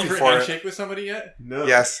done a the trophy secret for it. handshake with somebody yet? No.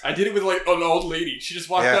 Yes. I did it with like an old lady. She just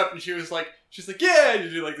walked Yeah. up and she's like, yeah, you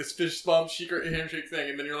do like this fist bump, secret handshake thing,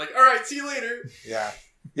 and then you're like, all right, see you later. Yeah.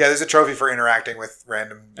 Yeah. There's a trophy for interacting with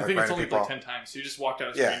random, I like, think it's random only people. like 10 times. So you just walked out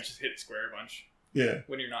of the Yeah. screen and just hit square a bunch Yeah,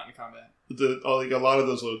 when you're not in combat. like a lot of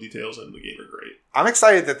those little details in the game are great. I'm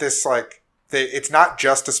excited that this it's not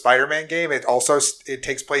just a Spider-Man game. It also it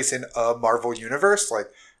takes place in a Marvel universe. Like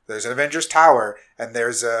there's an Avengers Tower, and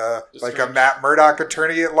there's a Strange. Matt Murdock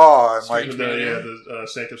attorney at law, and like Strange. The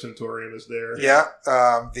Sanctum Sanctorum is there.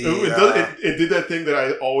 the It did that thing that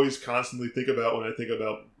I always constantly think about when I think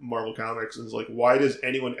about Marvel Comics, and it's like, why does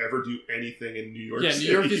anyone ever do anything in New York Yeah, City?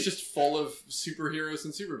 New York is just full of superheroes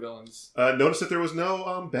and supervillains. Notice that there was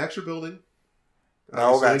no Baxter Building. No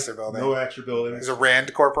Obviously. Baxter Building. No Baxter Building. there's a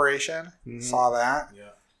Rand Corporation. Mhm. Saw that. Yeah.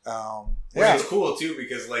 Which Yeah. is cool too,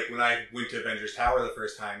 because like when I went to Avengers Tower the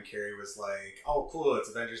first time, Carrie was like, "Oh, cool, it's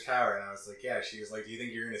Avengers Tower," and I was like, "Yeah." She was like, "Do you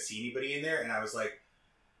think you're gonna see anybody in there?" And I was like,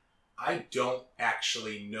 "I don't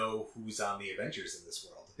actually know who's on the Avengers in this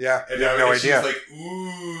world." Yeah. And, You have no and idea. She was like,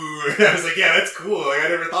 "Ooh," and I was like, "Yeah, that's cool." Like I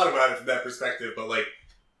never thought about it from that perspective, but like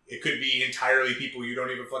it could be entirely people you don't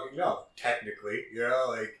even fucking know. Technically,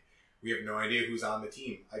 like we have no idea who's on the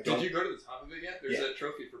team. I don't. Did you go to the top of it yet? There's a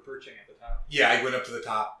trophy for perching at the top. Yeah, I went up to the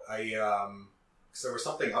top. Because there was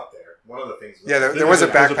something up there. One of the things. Yeah, there was a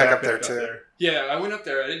backpack up there, too. there. Yeah, I went up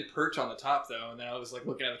there. I didn't perch on the top though, and then I was like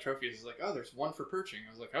looking at the trophies. I was like, oh, there's one for perching. I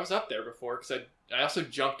was like, I was up there before because I also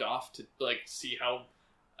jumped off to like see how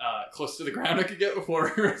close to the ground I could get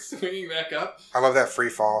before swinging back up. I love that free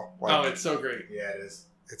fall. Oh, it's so great. Yeah, it is.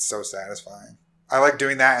 It's so satisfying. I like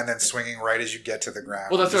doing that and then swinging right as you get to the ground.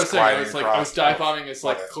 Well, that's what I was Just saying. I gliding was like, across. I was dive bombing as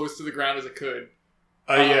like Love it. close to the ground as I could.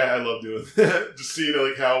 Yeah, I love doing that. Just seeing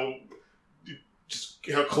like how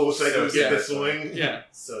close I can So get the satisfying. swing. Yeah.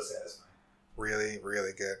 So satisfying. Really,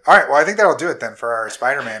 really good. All right, well, I think that'll do it then for our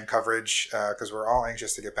Spider-Man coverage because we're all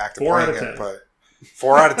anxious to get back to 4 out playing of it. 10. But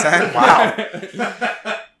 4 out of 10?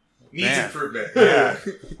 Wow. Needs Man. improvement. Yeah.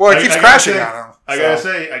 Well, it I keeps gotta crashing say- on him. I so. gotta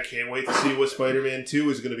say, I can't wait to see what Spider-Man 2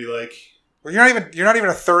 is going to be like. Well, you're not even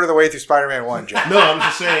a third of the way through Spider-Man 1, Jim. No, I'm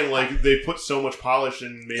just saying, like, they put so much polish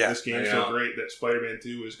and made Yeah. this game I so know. great that Spider-Man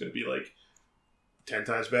 2 is going to be, like, 10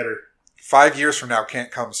 times better. 5 years from now can't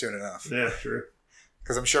come soon enough. Yeah, sure.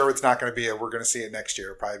 Because I'm sure it's not going to be we're going to see it next year.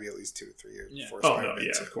 It'll probably be at least 2 to 3 years Yeah. before Oh, no, Spider-Man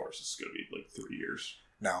yeah, 2. of course. It's going to be, like, 3 years.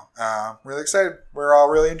 No. Really excited. We're all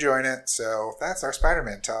really enjoying it. So that's our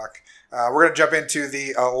Spider-Man talk. We're going to jump into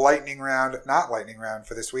the lightning round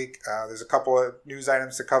for this week. There's a couple of news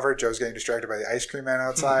items to cover. Joe's getting distracted by the ice cream man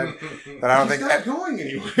outside. But I don't He's think... not going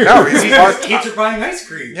anywhere. No, he's Kids are buying ice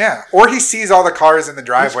cream. Yeah. Or he sees all the cars in the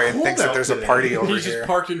driveway It's and thinks cold that there's out a today. party over He's here. just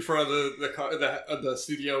parked in front of the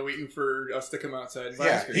studio waiting for us to come outside and buy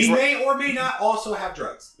Yeah. ice cream. He may or may not also have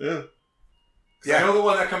drugs. Yeah. Yeah. I know the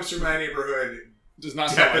one that comes through my neighborhood Does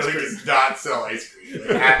not sell ice definitely cream. does not sell ice cream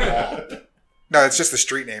like, at No, it's just the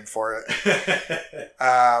street name for it.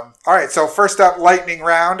 all. All right, so first up, lightning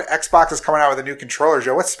round. Xbox is coming out with a new controller,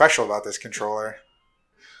 Joe. What's special about this controller?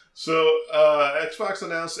 So, Xbox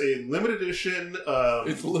announced a limited edition...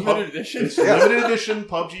 It's limited edition. It's a limited edition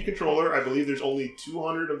PUBG controller. I believe there's only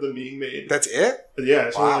 200 of them being made. That's it? Yeah,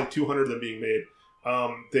 it's Wow. only like 200 of them being made.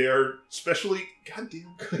 They are specially...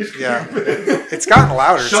 Goddamn. Yeah. It's gotten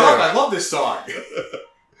louder, Shut too. up! I love this song.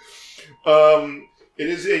 It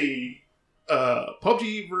is a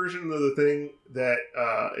PUBG version of the thing that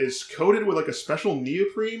is coated with like a special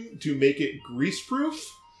neoprene to make it grease-proof.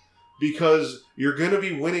 Because you're going to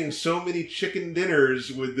be winning so many chicken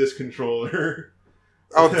dinners with this controller.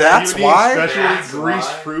 Oh, that's You need why? Specially That's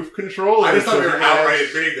grease-proof controller. I just thought So we were you're gonna have- outright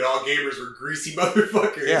admitting that all gamers were greasy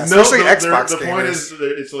motherfuckers. Yeah. No, Especially Xbox the point gamers. is,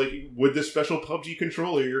 that it's like with this special PUBG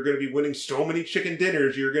controller, you're going to be winning so many chicken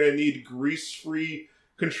dinners. You're going to need grease-free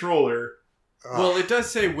controller. Ugh. Well, it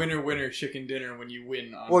does say winner, winner, chicken dinner when you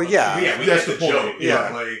win. On Well, yeah. Yeah, we That's get the the point. joke.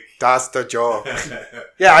 Yeah. But, like, That's the joke.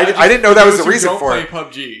 Yeah, I didn't know that was the reason don't for play it.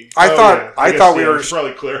 PUBG. I guess, thought we yeah, were... should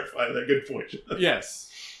probably clarify that. Good point. Yes.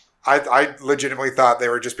 I legitimately thought they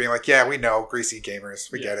were just being like, yeah, we know, greasy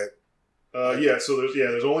gamers. We Yeah. get it. So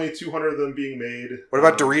there's only 200 of them being made. What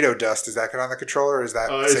about Dorito dust? Is that good on the controller, or is that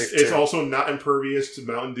safe It's too? also not impervious to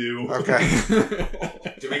Mountain Dew. Okay.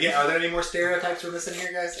 are there any more stereotypes we're missing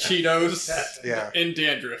here, guys? Cheetos Yeah. and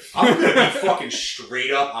dandruff. I'm gonna be fucking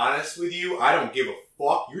straight up honest with you. I don't give a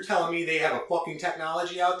fuck. You're telling me they have a fucking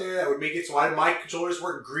technology out there that would make it so my controllers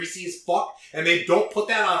work greasy as fuck, and they don't put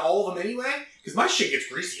that on all of them anyway? Because my shit gets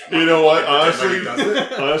greasy. I'm not You know what? gonna pretend Honestly, like it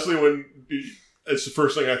doesn't. honestly, when it's the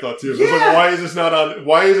first thing I thought too. I was Yeah. like, why is this not on?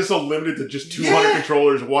 Why is this so limited to just 200 Yeah.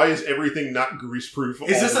 controllers? Why is everything not grease proof?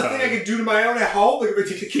 Is this a thing I can do to my own at home? Like, if I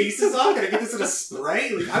take the cases off, can I get this in a spray?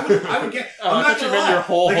 Like, I would get. Oh, I'm I not thought you gonna meant lie. your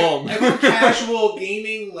whole like, home. Like, for casual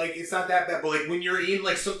gaming, like, it's not that bad. But like, when you're in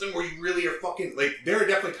like something where you really are fucking like, there are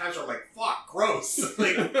definitely times where I'm like, fuck, gross.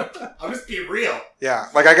 Like, I'll just be real. Yeah.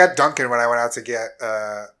 Like I got Dunkin' when I went out to get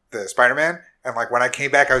the Spider-Man. And like when I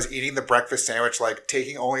came back, I was eating the breakfast sandwich, like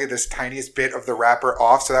taking only this tiniest bit of the wrapper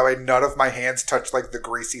off, so that way none of my hands touched like the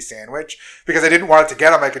greasy sandwich, because I didn't want it to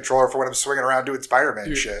get on my controller for when I'm swinging around doing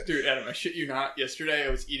Spider-Man shit. Dude, Adam, I shit you not. Yesterday,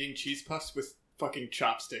 I was eating cheese puffs with fucking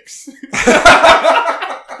chopsticks.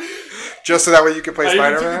 Just so that way you could play I even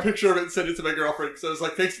took a Spider-Man. picture of it and sent it to my girlfriend because I was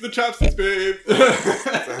like, "Thanks for the chopsticks, babe."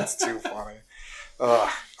 That's too funny.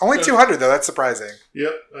 Only 200 though. That's surprising.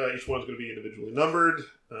 Yep. Each one's going to be individually numbered.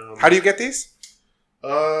 How do you get these?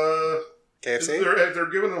 KFC. KFC. They're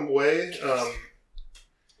giving them away.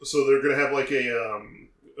 So they're going to have like I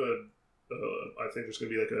think there's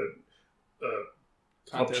going to be like a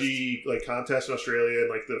Contest. PUBG like contest in Australia, and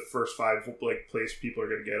like the first 5 like place people are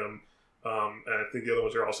going to get them. And I think the other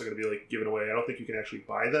ones are also going to be like given away. I don't think you can actually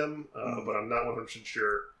buy them, but I'm not 100%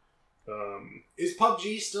 sure. Is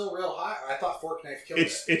PUBG still real hot? I thought Fork Knife killed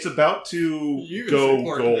it. It's about to You go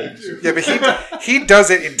support gold. that, too. Yeah, but he does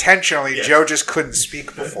it intentionally. Yes. Joe just couldn't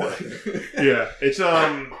speak before. Yeah, it's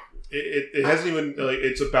it hasn't even like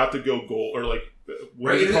it's about to go gold or like what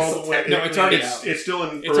Right, is it it is called? still technically- No, it's already out. It's still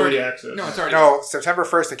in It's early already- access. No, it's already. No, September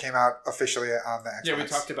 1st it came out officially on the Xbox. Yeah, we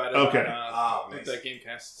talked about it. Okay. On, Oh, nice. the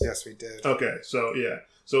Gamecast. Yes, we did. Okay, so yeah,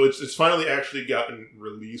 so it's finally actually gotten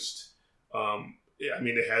released. Yeah, I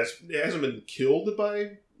mean it hasn't been killed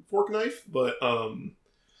by Fork Knife, but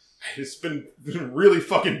it's been really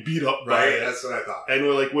fucking beat up by Right, it. that's what I thought. And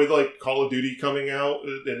with like Call of Duty coming out,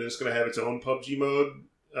 and it's going to have its own PUBG mode,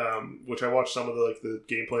 which I watched some of the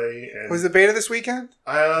gameplay. And Was the beta this weekend?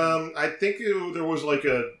 I think there was like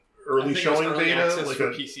a I early think it was showing early beta, access like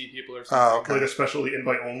for a PC people or something. Oh, okay. like a specially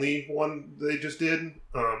invite only one they just did.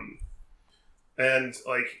 And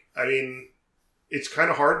like I mean, it's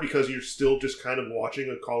kind of hard because you're still just kind of watching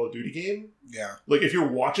a Call of Duty game. Yeah. Like, if you're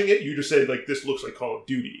watching it, you just say, like, this looks like Call of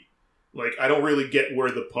Duty. Like, I don't really get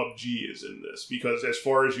where the PUBG is in this, because as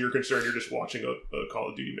far as you're concerned, you're just watching a Call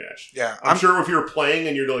of Duty match. Yeah. I'm sure if you're playing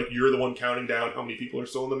and you're the one counting down how many people are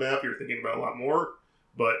still on the map, you're thinking about a lot more.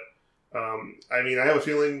 But, I mean, I have a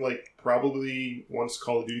feeling, like, probably once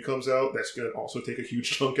Call of Duty comes out, that's going to also take a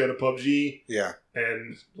huge chunk out of PUBG. Yeah.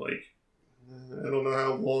 And, like, I don't know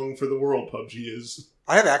how long for the world PUBG is.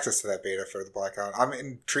 I have access to that beta for the Blackout. I'm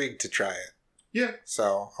intrigued to try it. Yeah.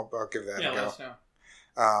 So I'll give that a go. Let us know.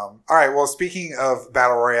 All right. Well, speaking of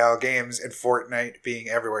Battle Royale games and Fortnite being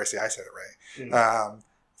everywhere, see, I said it right. Mm-hmm.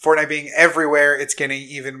 Fortnite being everywhere, it's getting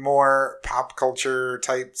even more pop culture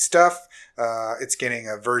type stuff. It's getting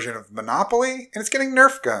a version of Monopoly, and it's getting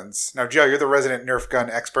Nerf guns. Now, Joe, you're the resident Nerf gun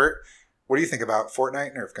expert. What do you think about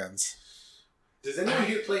Fortnite Nerf guns? Does anyone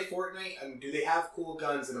here play Fortnite? And do they have cool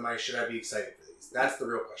guns? And should I be excited for these? That's the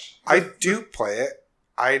real question. I do play it.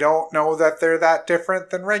 I don't know that they're that different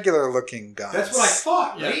than regular looking guns. That's what I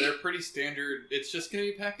thought, Yeah, right? they're pretty standard. It's just going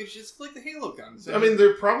to be packaged just like the Halo guns. I mean,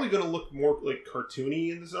 they're probably going to look more like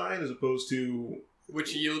cartoony in design as opposed to...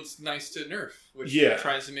 Which yields nice to Nerf, which Yeah.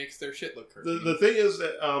 tries to make their shit look cartoony. The thing is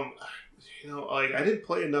that, like, I didn't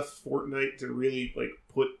play enough Fortnite to really, like,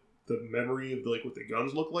 put the memory of, like, what the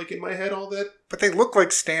guns look like in my head all that. But they look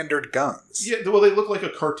like standard guns. Yeah, well, they look like a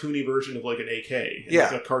cartoony version of, like, an AK. And Yeah.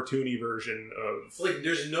 Like a cartoony version of... Like,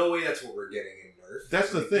 there's no way that's what we're getting in Nerf.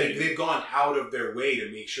 That's the thing. They've gone out of their way to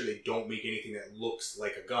make sure they don't make anything that looks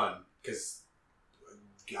like a gun, because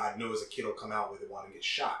God knows a kid will come out with it wanting to get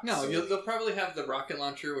shot. No, So, they'll probably have the rocket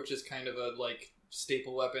launcher, which is kind of a like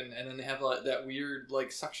staple weapon, and then they have that weird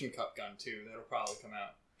like suction cup gun too. That'll probably come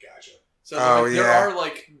out. Gotcha. So there yeah. are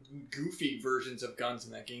like goofy versions of guns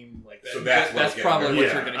in that game like that. So that's what I'm probably getting what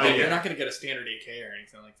at. you're going to Yeah, get. I You're get not going to get a standard AK or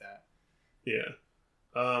anything like that. Yeah.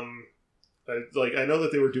 I know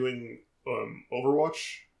that they were doing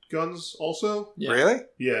Overwatch guns also. Yeah. Really?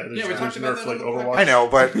 Yeah, there's, Yeah, we talked there's about Nerf, that like, on the Overwatch. I know,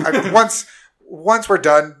 but once we're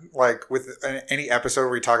done, like with any episode where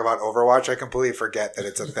we talk about Overwatch, I completely forget that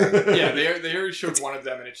it's a thing. Yeah, they already showed one of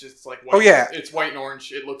them, and it's just like white, Oh, yeah. it's white and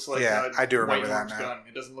orange. It looks like Yeah, I do white remember and that orange now. gun.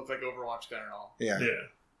 It doesn't look like Overwatch gun at all. Yeah.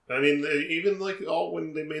 Yeah. I mean, even like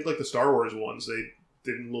when they made like the Star Wars ones, they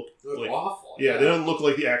didn't look They look like awful. yeah, they don't look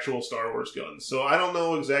like the actual Star Wars guns. So I don't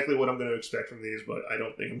know exactly what I'm going to expect from these, but I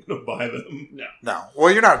don't think I'm going to buy them. No.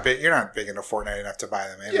 Well, you're not big into Fortnite enough to buy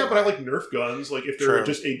them. Anyway. Yeah, but I like Nerf guns. Like if they're True.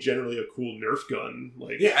 just generally a cool Nerf gun,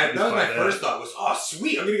 like Yeah, I that just was buy my first thought was, oh,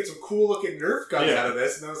 sweet, I'm going to get some cool looking Nerf guns Yeah. out of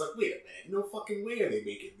this. And I was like, wait a minute, no fucking way are they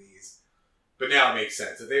making these. But now it makes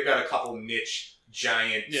sense. If they've got a couple niche,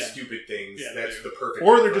 giant, Yeah. stupid things, Yeah, they that's do. the perfect...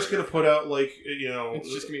 Or they're just going to put out like It's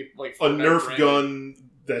just gonna be like a Fortnite Nerf branded. gun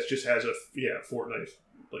that just has a Fortnite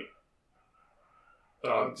like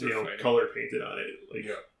Dogs are fighting. color painted on it. Like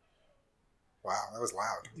Yeah. Wow, that was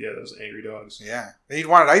loud. yeah, those angry dogs. Yeah. You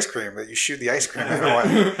wanted ice cream, but you shoot the ice cream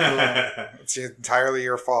anyway. It's entirely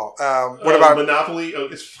your fault. What about Monopoly? Oh,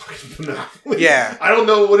 it's fucking Monopoly. Yeah. I don't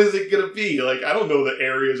know what is it gonna be. Like I don't know the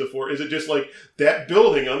areas of Fort. Is it just like that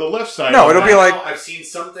building on the left side? No, of it'll it? be like- I've seen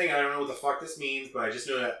something, I don't know what the fuck this means, but I just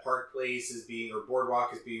know that Park Place is being, or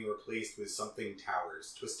Boardwalk is being replaced with something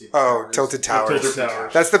towers. Twisted Towers. Tilted Towers. Tilted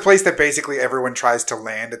Towers. That's the place that basically everyone tries to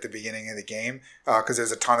land at the beginning of the game because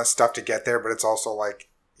there's a ton of stuff to get there, but it's also like,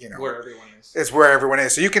 where everyone is. it's where everyone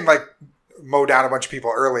is. So you can like mow down a bunch of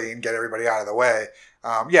people early and get everybody out of the way.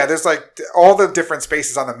 There's like all the different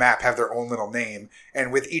spaces on the map have their own little name.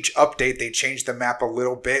 And with each update, they change the map a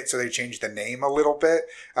little bit. So they change the name a little bit.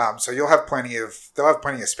 So they'll have plenty of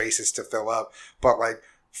spaces to fill up. But like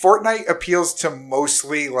Fortnite appeals to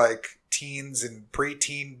mostly like teens and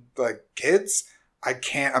preteen like kids. I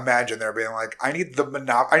can't imagine there being like, I need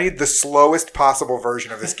the slowest possible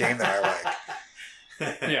version of this game that I like.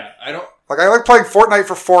 Yeah, I don't. Like, I like playing Fortnite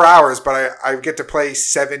for 4 hours, but I get to play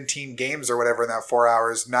 17 games or whatever in that 4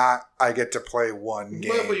 hours, not I get to play one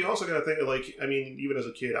game. But you also got to think, like, I mean, even as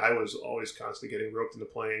a kid, I was always constantly getting roped into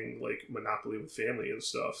playing, like, Monopoly with family and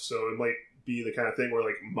stuff. So it might be the kind of thing where,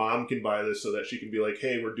 like, mom can buy this so that she can be like,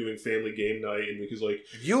 hey, we're doing family game night. And because, like,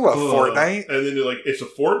 You love Fortnite? And then they're like, it's a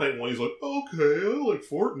Fortnite one. He's like, okay, I like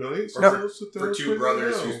Fortnite. So Or I'll sit down For and two play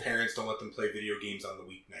brothers that now. whose parents don't let them play video games on the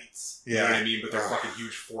weeknights. You Yeah. know what I mean? But they're Ugh. fucking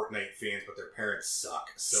huge Fortnite fans, but their parents suck.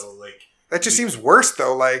 So, like... That just seems worse,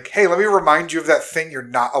 though. Like, hey, let me remind you of that thing you're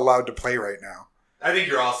not allowed to play right now. I think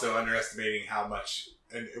you're also underestimating how much,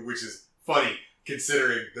 and which is funny,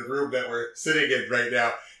 considering the room that we're sitting in right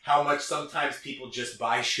now, how much sometimes people just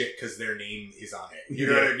buy shit because their name is on it. You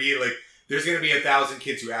know what I mean? Like, there's going to be 1,000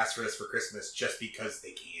 kids who ask for this for Christmas just because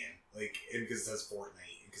they can. Like, and because it says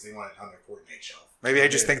Fortnite. because they want it on their Fortnite shelf. Maybe I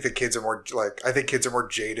just think the kids are more I think kids are more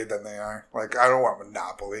jaded than they are. Like, I don't want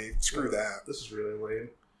Monopoly. Screw that. This is really lame.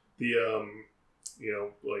 The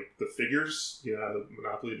like the figures, the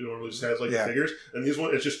Monopoly normally just has the figures, and these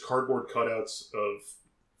one it's just cardboard cutouts of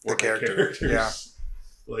the characters. Yeah.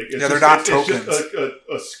 Like they're not tokens. It's just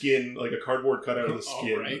a skin, like a cardboard cutout of the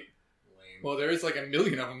skin. Oh, right. Well, there's like a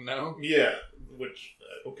million of them now. Yeah, which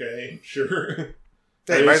okay, sure.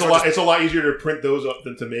 Hey, it's a lot easier to print those up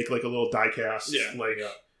than to make like a little die cast,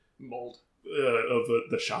 mold of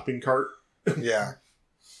the shopping cart. Yeah.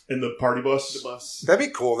 And the party bus. The bus. That'd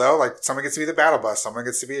be cool though. Like someone gets to be the battle bus, someone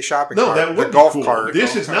gets to be a shopping cart. No, that would the golf cool. cart.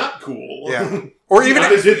 This is not cool. Yeah. Or even if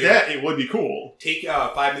they did that, it would be cool. Take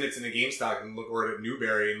 5 minutes in a GameStop and look, or at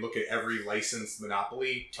Newberry and look at every licensed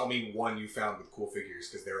Monopoly. Tell me one you found with cool figures,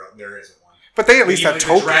 because there isn't one. But they at least have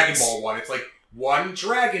tokens. The Dragon Ball one. It's like one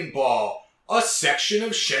Dragon Ball, a section of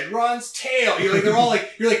Shenron's tail. You're all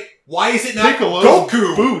like, why is it not Piccolo's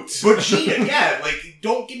Goku, boots, Vegeta? Yeah, like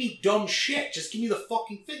don't give me dumb shit. Just give me the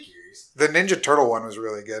fucking figures. The Ninja Turtle one was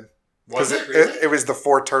really good. Was it really? It was the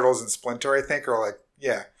 4 turtles and Splinter, I think, or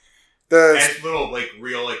and little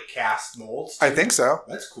real cast molds. Too. I think so.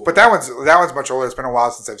 That's cool. But that one's much older. It's been a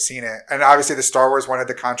while since I've seen it, and obviously the Star Wars one had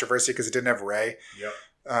the controversy because it didn't have Rey. Yep.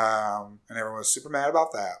 And everyone was super mad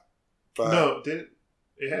about that. But no,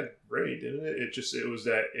 it had Rey, didn't it?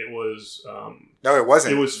 It was. No, it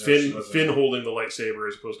wasn't. It was Finn holding the lightsaber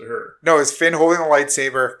as opposed to her. No, it was Finn holding the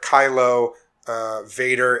lightsaber. Kylo,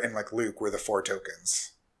 Vader, and Luke were the 4 tokens.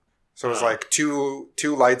 So it was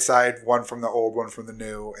two light side, one from the old, one from the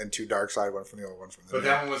new, and 2 dark side, one from the old, one from the new. But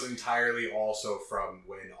that one was entirely also from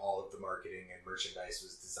when all of the marketing and merchandise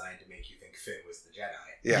was designed to make you think Finn was the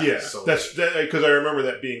Jedi. Yeah. So that's because I remember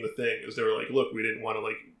that being the thing. Is they were like, look, we didn't want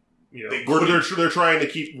to they're trying to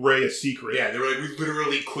keep Rey a secret. Yeah, they were like, we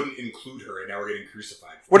literally couldn't include her, and now we're getting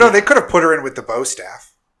crucified. Well, no, they could have put her in with the bow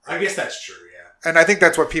staff. I guess that's true. And I think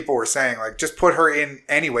that's what people were saying. Just put her in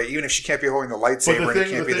anyway, even if she can't be holding the lightsaber. But and it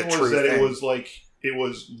can't be the true was that thing. it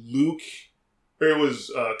was Luke, or it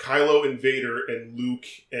was Kylo and Vader and Luke,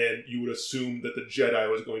 and you would assume that the Jedi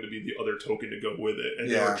was going to be the other token to go with it, and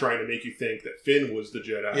they were trying to make you think that Finn was the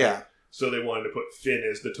Jedi. Yeah. So they wanted to put Finn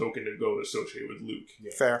as the token to go associated with Luke.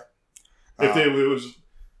 Yeah. Fair. If it was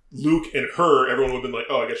Luke and her, everyone would have been like,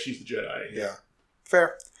 "Oh, I guess she's the Jedi." Yeah.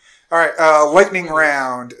 Fair. All right, lightning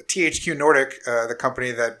round. THQ Nordic, the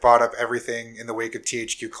company that bought up everything in the wake of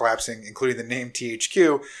THQ collapsing, including the name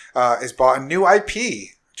THQ, has bought a new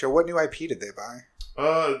IP. Joe, what new IP did they buy?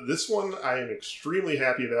 This one I am extremely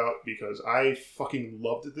happy about because I fucking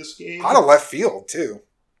loved this game. Out of left field, too.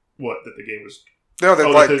 What, that the game was... No, that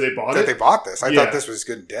they bought it? They bought this. I thought this was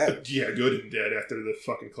Good and Dead. Yeah, Good and Dead after the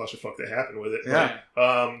fucking clusterfuck that happened with it. Yeah.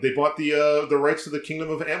 They bought the rights to the Kingdom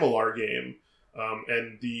of Amalur game.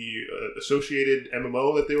 And the associated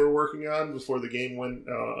MMO that they were working on before the game went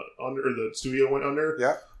under, or the studio went under.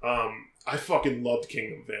 Yeah. I fucking loved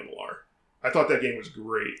Kingdom of Amalur. I thought that game was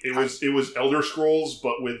great. It was Elder Scrolls,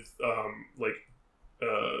 but with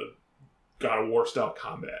God of War style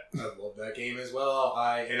combat. I love that game as well.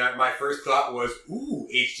 My first thought was, ooh,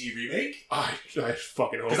 HD remake? I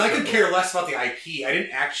fucking hope because I could care less about the IP. I didn't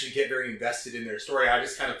actually get very invested in their story. I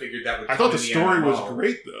just kind of figured that would I thought the story was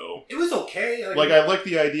great, though. It was okay. I like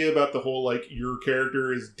the idea about the whole, your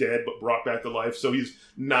character is dead but brought back to life, so he's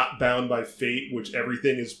not bound by fate, which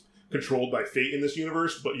everything is controlled by fate in this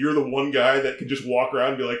universe, but you're the one guy that can just walk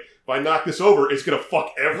around and be like, if I knock this over, it's gonna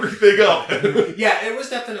fuck everything up. Yeah, it was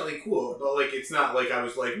definitely cool, but it's not like I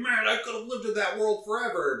was like, man, I could have lived in that world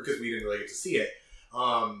forever, because we didn't really get to see it.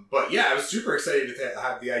 But yeah, I was super excited to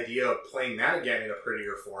have the idea of playing that again in a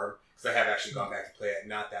prettier form, because I have actually gone back to play it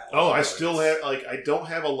not that long. Oh, I still have, I don't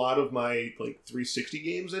have a lot of my 360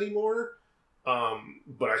 games anymore.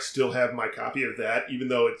 But I still have my copy of that, even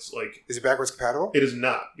though it's is it backwards compatible? It is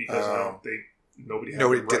not, because nobody did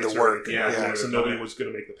the work. So nobody was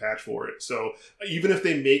going to make the patch for it. So even if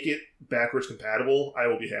they make it backwards compatible, I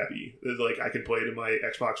will be happy. I can play it in my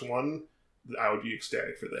Xbox One. I would be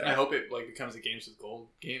ecstatic for that. I hope it becomes a Games with Gold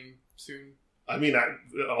game soon. I mean,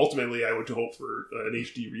 ultimately, I would hope for an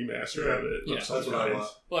HD remaster of it. Yeah, that's what I want.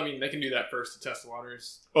 Well, I mean, they can do that first to test the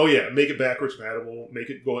waters. Oh yeah, make it backwards compatible. Make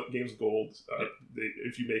it Games with Gold.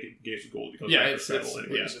 If you make it Games with Gold, it becomes backwards compatible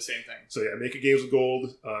anyway. Yeah, it's the same thing. So yeah, make it Games with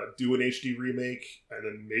Gold. Do an HD remake, and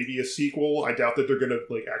then maybe a sequel. I doubt that they're gonna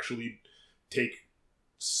actually take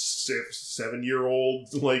 7-year-old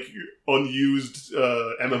unused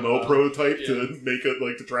MMO prototype to make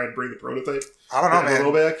it to try and bring the prototype. I don't know,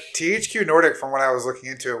 man. Back. THQ Nordic, from when I was looking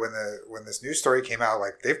into it when this news story came out,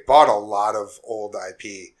 they've bought a lot of old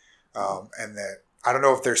IP, and that I don't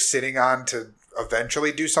know if they're sitting on to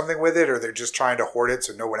eventually do something with it, or they're just trying to hoard it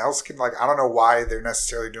so no one else can. Like, I don't know why they're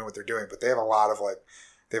necessarily doing what they're doing, but they have a lot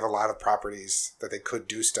of properties that they could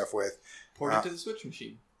do stuff with. Port it to the Switch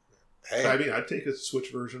machine. Hey, I mean, I'd take a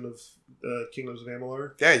Switch version of Kingdoms of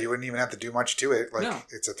Amalur. yeah, you wouldn't even have to do much to it. Like, No.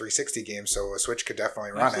 it's a 360 game, so a Switch could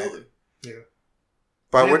definitely run Absolutely. Yeah.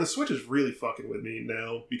 But Man, what, the Switch is really fucking with me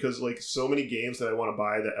now because like so many games that I want to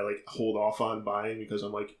buy that I like hold off on buying because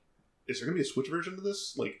I'm like, is there gonna be a Switch version of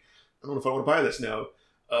this? Like, I don't know if I want to buy this now.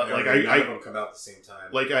 None of them come out at the same time.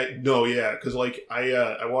 Because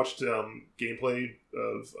I watched gameplay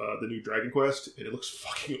of the new Dragon Quest and it looks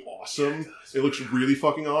fucking awesome. It looks really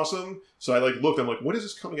fucking awesome. So I like looked. I'm like, what is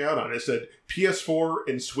this coming out on? It said PS4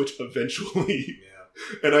 and Switch eventually.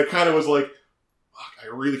 Yeah. And I kind of was like, fuck, I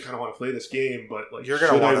really kind of want to play this game, but like, You're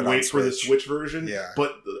gonna should want I it on wait for the Switch. Switch version? Yeah.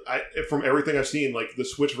 But from everything I've seen, like the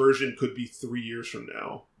Switch version could be 3 years from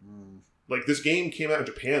now. Like this game came out in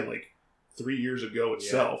Japan like 3 years ago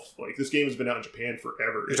itself. Like this game has been out in Japan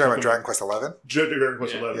forever. you're talking about Dragon Quest 11? Dragon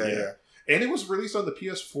Quest Yeah. 11, Yeah, yeah. yeah. And it was released on the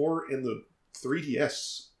PS4 and the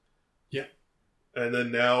 3DS. Yeah. And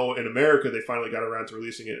then now in America, they finally got around to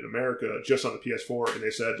releasing it in America just on the PS4. And they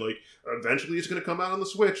said, like, eventually it's going to come out on the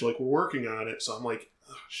Switch. Like, we're working on it. So I'm like,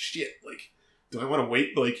 oh, shit. Like, do I want to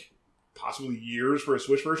wait, like, possibly years for a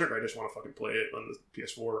Switch version? Or I just want to fucking play it on the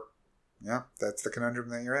PS4? Yeah, that's the conundrum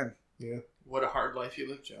that you're in. Yeah. What a hard life you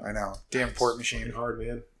live, Joe. I know. Damn port Fucking machine. hard,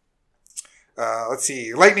 man. Let's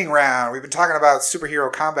see. Lightning round. We've been talking about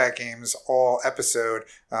superhero combat games all episode,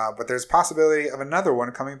 but there's a possibility of another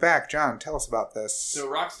one coming back. John, tell us about this. So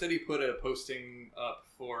Rocksteady put a posting up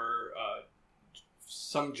for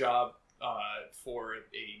some job for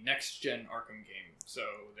a next-gen Arkham game. So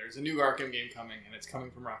there's a new Arkham game coming, and it's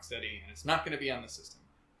coming from Rocksteady, and it's not going to be on the system.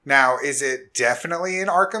 Now, is it definitely an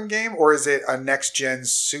Arkham game, or is it a next-gen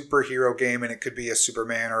superhero game, and it could be a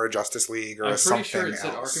Superman or a Justice League or I'm a pretty something sure it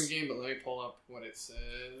said else? Arkham game, but let me pull up what it says.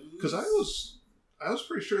 Because I was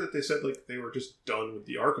pretty sure that they said, like, they were just done with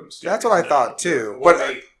the Arkham series. That's what I now. thought, too. Well,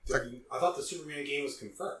 But I thought the Superman game was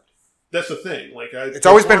confirmed. That's the thing. Like, it's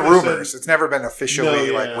always been before they rumors. said- It's never been officially,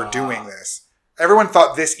 No, like, yeah. we're doing this. Everyone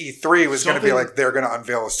thought this E3 was going to be Something- like, they're going to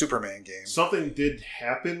unveil a Superman game. Something did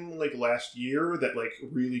happen like last year that like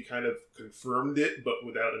really kind of confirmed it, but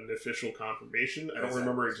without an official confirmation. I don't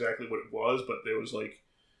remember exactly what it was, but there was like,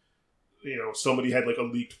 you know, somebody had like a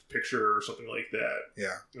leaked picture or something like that,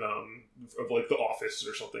 Yeah. of like The Office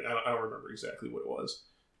or something. I don't remember exactly what it was,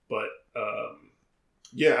 but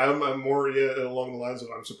yeah, I'm more along the lines of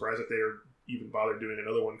I'm surprised that they are even bothered doing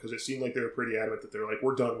another one because it seemed like they were pretty adamant that they're like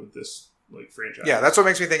we're done with this like franchise. Yeah, that's what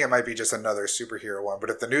makes me think it might be just another superhero one. But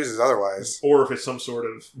if the news is otherwise, or if it's some sort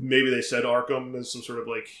of maybe they said Arkham as some sort of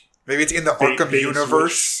like maybe it's in the Bait- Arkham bait and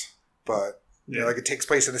universe, but you yeah, know, like it takes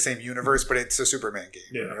place in the same universe, but it's a Superman game,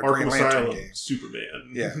 yeah, or a Green Arkham Lantern Asylum, game.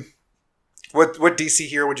 Superman. Yeah. What DC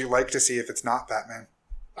hero would you like to see if it's not Batman?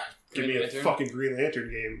 Give me Green a Lantern. fucking Green Lantern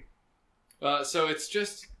game. So it's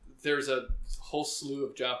just there's a whole slew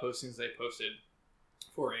of job postings they posted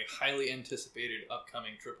for a highly anticipated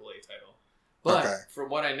upcoming AAA title. But Okay. from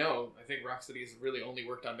what I know, I think Rocksteady has really only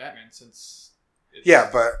worked on Batman since. Yeah,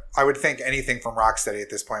 but I would think anything from Rocksteady at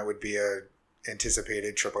this point would be a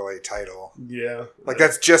anticipated AAA title. Yeah, Like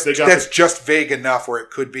that's just They got just vague enough where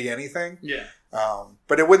it could be anything. Yeah.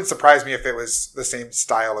 But it wouldn't surprise me if it was the same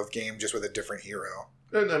style of game, just with a different hero.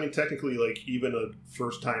 And I mean, technically, like even a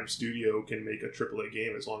first-time studio can make a AAA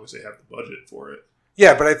game as long as they have the budget for it.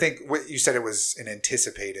 Yeah, but I think what you said, it was an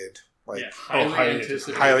anticipated, like, Yeah, highly highly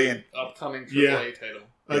anticipated highly upcoming AAA Yeah. title.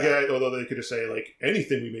 Okay, although they could just say like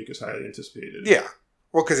anything we make is highly anticipated. yeah.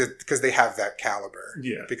 Well, because they have that caliber.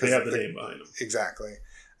 yeah, Because they have the the- name behind them. Exactly.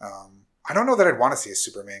 I don't know that I'd want to see a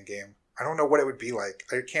Superman game. I don't know what it would be like.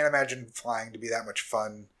 I can't imagine flying to be that much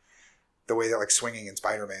fun the way that like swinging in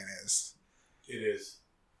Spider-Man is. It is.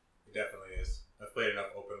 It definitely is. I've played enough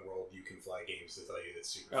open world you can fly games to tell you it's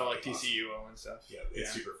super Oh, like fucking awesome. TCUO and stuff. Yeah,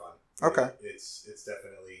 it's super fun. Okay. It's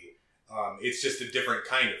definitely it's just a different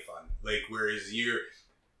kind of fun. Like whereas you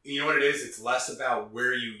know what it is? It's less about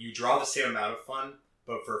where you draw the same amount of fun,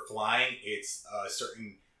 but for flying it's a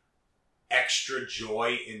certain extra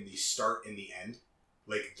joy in the start and the end.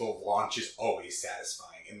 Like the launch is always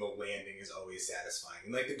satisfying and the landing is always satisfying.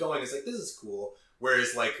 And like the going is like this is cool.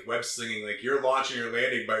 Whereas like web slinging, like your launch and your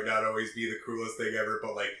landing might not always be the coolest thing ever,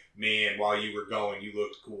 but like man, while you were going, you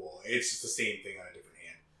looked cool. It's just the same thing on a different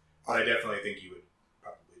hand. But I definitely think you would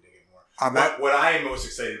probably dig it more. On that, What I am most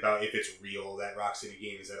excited about, if it's real, that Rocksteady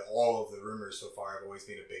game, is that all of the rumors so far have always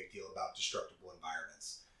made a big deal about destructible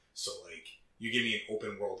environments. So, like, you give me an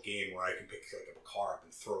open world game where I can pick like a car up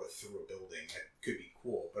and throw it through a building, that could be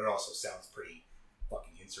cool, but it also sounds pretty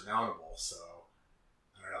fucking insurmountable. So,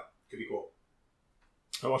 I don't know. Could be cool.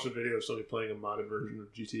 I watched a video of somebody playing a modded version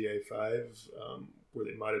of GTA 5 where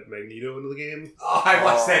they modded Magneto into the game. Oh, I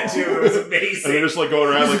watched that too. It was amazing. And they're just like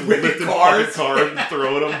going around like Whipping lifting cars. cars and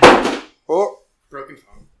throwing them. Oh, Broken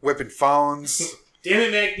phone. whipping phones. Damn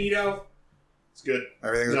it, Magneto. It's good.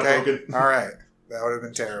 Everything's Not okay? broken. All right. That would have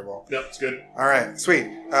been terrible. Yep, it's good. All right, sweet.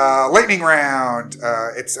 Lightning round.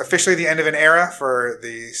 It's officially the end of an era for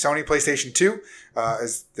the Sony PlayStation 2,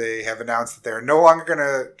 as they have announced that they're no longer going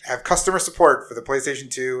to have customer support for the PlayStation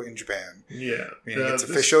 2 in Japan. Yeah. Meaning it's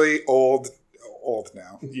officially old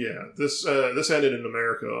now. Yeah, this ended in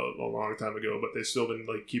America a long time ago, but they've still been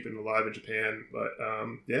like keeping it alive in Japan. But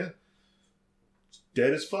yeah, it's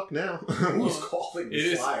dead as fuck now. Who's calling It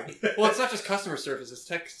the is. flag? Well, it's not just customer service; it's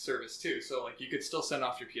tech service too. So, like, you could still send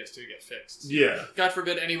off your PS2 to get fixed. Yeah, God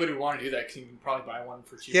forbid anybody would want to do that, because you can probably buy one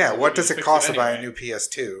for cheap. Yeah, what does it cost to buy a new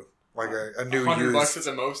PS2? Like a new $100 used... at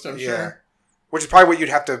the most, I'm Yeah. sure. Which is probably what you'd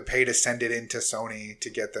have to pay to send it into Sony to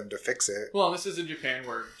get them to fix it. Well, this is in Japan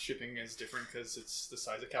where shipping is different because it's the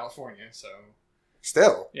size of California. So,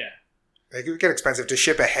 Still. yeah. It would get expensive to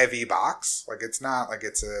ship a heavy box. Like, it's not like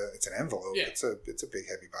it's an envelope. Yeah. It's a big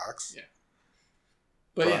heavy box. Yeah.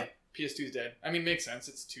 But yeah, PS2's dead. I mean, makes sense.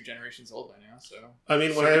 It's 2 generations old by now, so. I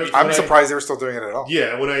mean, I'm surprised they were still doing it at all.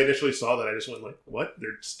 Yeah, when I initially saw that, I just went like, "What?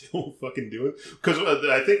 They're still fucking doing?" Because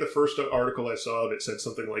I think the first article I saw of it said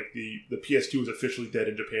something like the PS2 is officially dead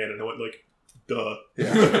in Japan, and I went like, "Duh."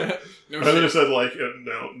 Yeah. No And then shit. it said like,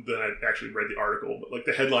 no. Then I actually read the article, but like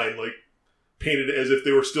the headline like painted it as if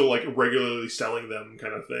they were still like regularly selling them,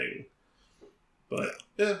 kind of thing. But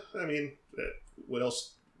yeah, I mean, what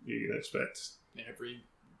else are you gonna expect? Every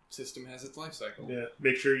system has its life cycle. Yeah,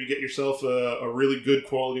 make sure you get yourself a really good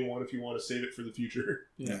quality one if you want to save it for the future.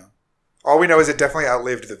 Yeah. All we know is it definitely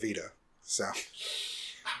outlived the Vita. So,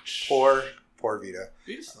 poor Vita.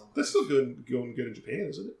 Vita's still. That's still going good in Japan,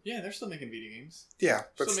 isn't it? Yeah, they're still making Vita games. Yeah,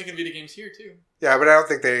 but Still making Vita games here too. yeah, but I don't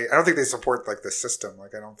think they support like the system.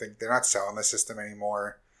 Like, I don't think they're not selling the system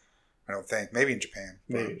anymore. I don't think. Maybe in Japan.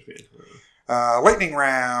 Maybe in Japan. Lightning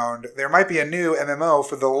round. There might be a new MMO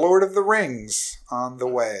for the Lord of the Rings on the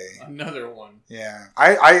way. Another one. Yeah,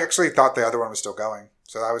 I actually thought the other one was still going,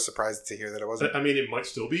 so I was surprised to hear that it wasn't. I mean, it might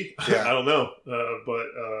still be. Yeah. I don't know. But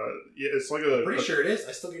yeah, it's like I'm pretty sure it is.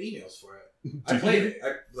 I still get emails for it. I played it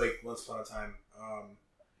like once upon a time,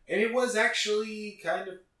 and it was actually kind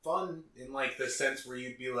of fun in like the sense where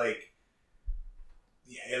you'd be like,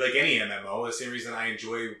 yeah, like any MMO. The same reason I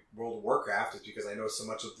enjoy World of Warcraft is because I know so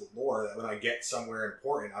much of the lore that when I get somewhere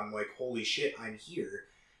important, I'm like, holy shit, I'm here.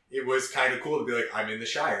 It was kind of cool to be like, I'm in the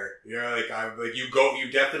Shire. You know, like I'm like you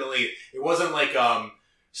definitely. It wasn't like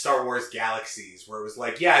Star Wars Galaxies where it was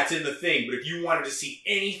like, yeah, it's in the thing, but if you wanted to see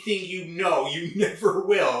anything you know, you never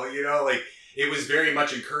will. You know, like it was very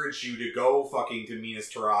much encouraged you to go fucking to Minas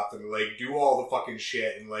Tirith and like do all the fucking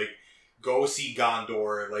shit and like go see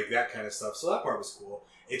Gondor, like that kind of stuff. So that part was cool.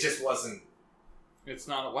 It just wasn't. It's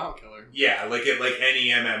not a WoW killer. Yeah, like any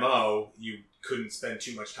MMO, you couldn't spend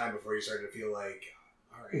too much time before you started to feel like,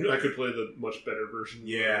 all right, I could play the much better version of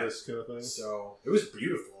this kind of thing. So it was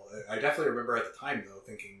beautiful. I definitely remember at the time though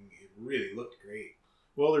thinking it really looked great.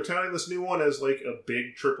 Well, they're touting this new one as like a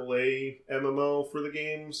big AAA MMO for the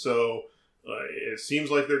game, so it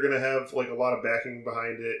seems like they're going to have like a lot of backing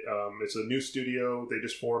behind it. It's a new studio they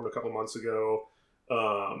just formed a couple months ago,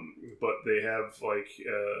 but they have like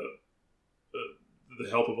the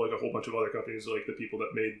help of like a whole bunch of other companies, like the people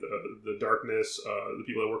that made the Darkness, the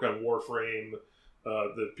people that work on Warframe,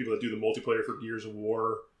 the people that do the multiplayer for Gears of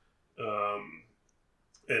War,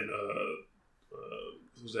 and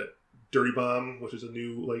what was that? Dirty Bomb, which is a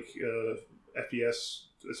new like FPS.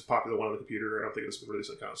 It's a popular one on the computer. I don't think it's been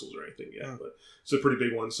released on consoles or anything yet, but it's a pretty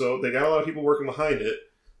big one. So they got a lot of people working behind it.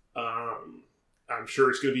 I'm sure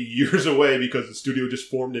it's going to be years away because the studio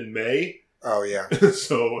just formed in May. Oh yeah.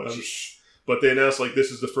 So, but they announced like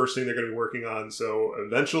this is the first thing they're going to be working on. So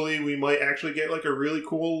eventually we might actually get like a really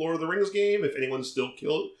cool Lord of the Rings game if anyone still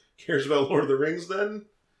cares about Lord of the Rings. Then.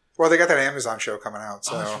 Well, they got that Amazon show coming out,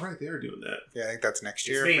 so that's right. They are doing that. Yeah, I think that's next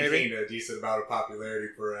year. It's maintained Maybe a decent amount of popularity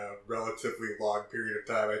for a relatively long period of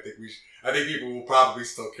time. I think people will probably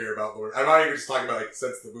still care about Lord. I'm not even just talking about like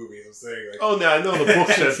since the movie. I'm saying like. Oh no, I know the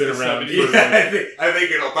books have been around. For, yeah, I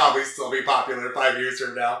think it'll probably still be popular 5 years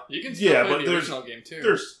from now. You can still play but the original game too.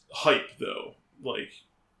 There's hype though, like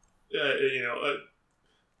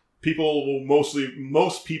people will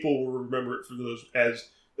most people will remember it for those as.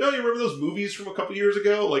 You remember those movies from a couple years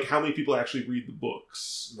ago? Like, how many people actually read the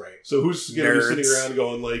books? Right. So who's going to be Nerds. sitting around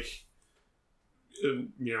going, like,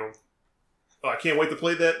 oh, I can't wait to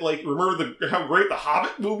play that. Like, remember how great the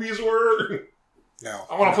Hobbit movies were? no.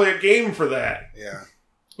 I want to play a game for that. Yeah.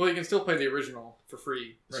 Well, you can still play the original for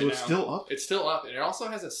free right So it's now. still up? It's still up, and it also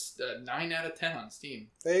has a 9 out of 10 on Steam.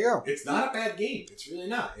 There you go. It's not a bad game. It's really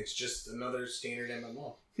not. It's just another standard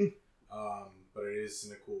MMO. But it is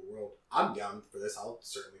in a cool world. I'm down for this. I'll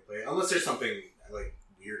certainly play it. Unless there's something like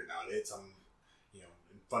weird about it. Some,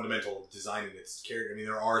 fundamental design in its character. I mean,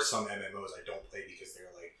 there are some MMOs I don't play because they're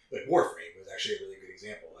like Warframe was actually a really good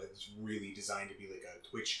example. It's really designed to be like a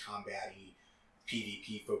Twitch combat-y,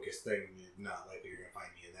 PvP focused thing. You're not likely you're gonna find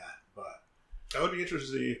me in that. But I would be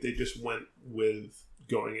interested to see if they just went with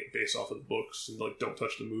going it based off of the books and like don't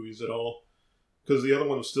touch the movies at all. Because the other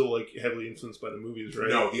one was still like heavily influenced by the movies, right?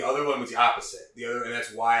 no, the other one was the opposite. And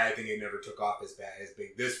that's why I think it never took off as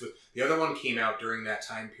big. The other one came out during that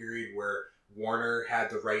time period where Warner had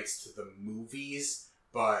the rights to the movies,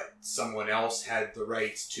 but someone else had the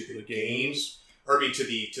rights to the games, or I mean to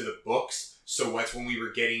the books. So that's when we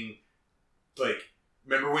were getting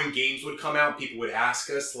remember when games would come out, people would ask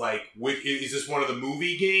us is this one of the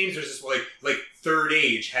movie games, or is this like Third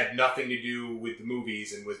Age had nothing to do with the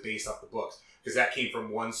movies and was based off the books because that came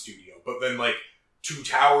from one studio, but then Two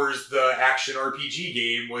Towers, the action RPG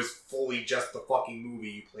game, was fully just the fucking movie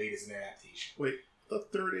you played as an adaptation. Wait. The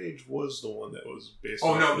Third Age was the one that was based.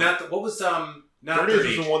 Oh on no, the... not the, what was not Third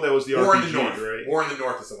Age was the one that was the War RPG, in the North, right? War in the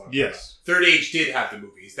North is the one. Yes. Third Age did have the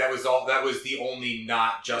movies. That was all. That was the only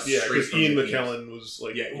not just straight because from Ian the McKellen was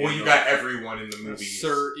like. Well, you got everyone in the movies.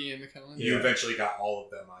 Sir Ian McKellen. You eventually got all of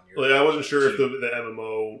them on your. Like, I wasn't sure if the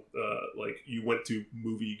MMO, you went to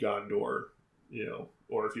movie Gondor,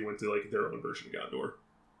 or if you went to their own version of Gondor.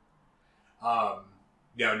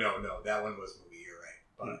 No, that one was movie. You're right,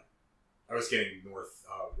 but I was getting War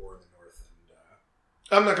in the North,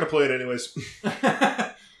 and I'm not going to play it anyways.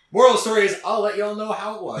 moral of the story is I'll let y'all know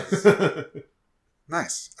how it was.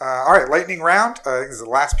 Nice. All right, lightning round. I think this is the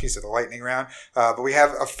last piece of the lightning round. But we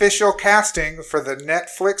have official casting for the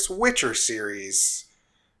Netflix Witcher series.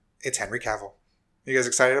 It's Henry Cavill. You guys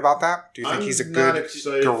excited about that? Do you think he's a good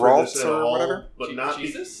Geralt or whatever? But not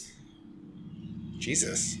Jesus?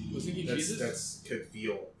 Jesus. Wasn't he Jesus? That's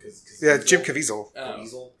Cavill. Yeah, Jim Caviezel.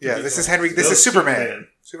 Caviezel. Yeah, this is Henry. This is Superman.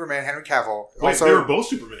 Superman, Henry Cavill. Wait, also, they were both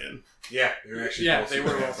Superman. Yeah, they were actually. Yeah, both they were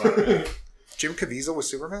Superman. Superman. Jim Caviezel was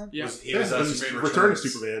Superman? Yeah. He was Superman Return of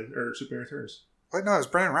Superman, or Superman Returns. Wait, no, it was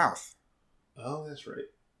Brandon Routh. Oh, that's right.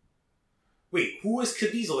 Wait, who was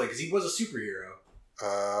Caviezel? Because he was a superhero.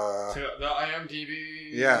 The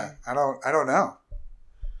IMDb. Yeah, I don't know.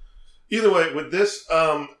 Either way, with this,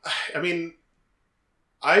 I mean,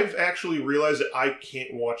 I've actually realized that I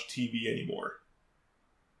can't watch TV anymore.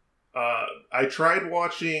 I tried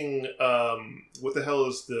watching, what the hell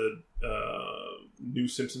is the new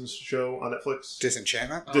Simpsons show on Netflix?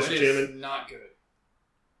 Disenchantment? Disenchantment. It is not good.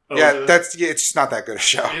 Oh, Yeah, it's just not that good a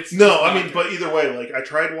show. It's No, just I not mean, good. but either way, I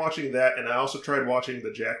tried watching that, and I also tried watching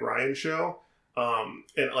the Jack Ryan show.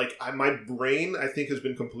 And my brain, I think, has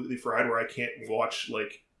been completely fried where I can't watch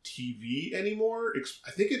TV anymore.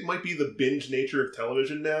 I think it might be the binge nature of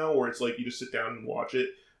television now, where it's you just sit down and watch it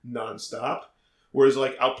nonstop. Whereas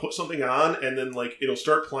I'll put something on and then it'll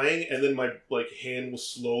start playing and then my hand will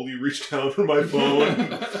slowly reach down for my phone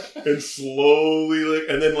and slowly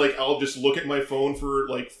and then I'll just look at my phone for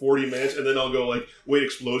 40 minutes and then I'll go wait,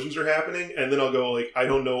 explosions are happening, and then I'll go I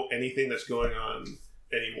don't know anything that's going on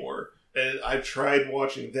anymore. And I've tried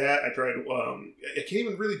watching that. I tried I can't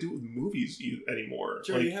even really do it with movies anymore.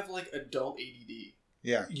 Joe, you have adult ADD.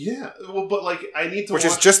 Yeah. Yeah, well, but I need to Which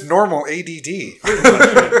watch... is just normal ADD.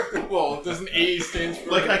 Well, doesn't A stand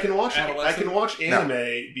for I can watch adolescent?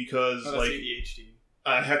 anime because Oh, that's ADHD.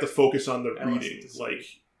 I have to focus on the Adolescent reading. disorder.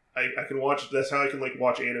 I can watch. That's how I can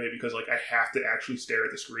watch anime because I have to actually stare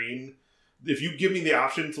at the screen. If you give me the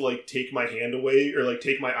option to take my hand away or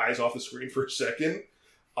take my eyes off the screen for a second,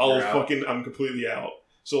 I'm completely out.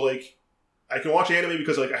 So I can watch anime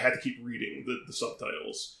because I have to keep reading the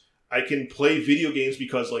subtitles. I can play video games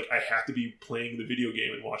because I have to be playing the video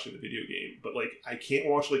game and watching the video game. But I can't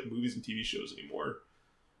watch movies and TV shows anymore.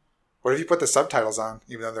 What if you put the subtitles on,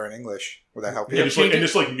 even though they're in English? Would that help you? Yeah, just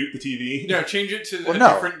mute the TV. No, change it to a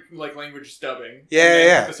no. different language dubbing. Yeah, and then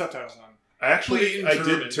yeah. Put the subtitles on. Actually, Put it in I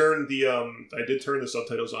German. did turn the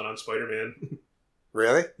subtitles on Spider-Man.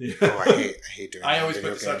 Really? Yeah. Oh, I hate doing that. I in always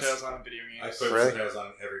video put the games. subtitles on in video I games. put Really? subtitles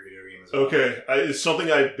on every video game as well. Okay, it's something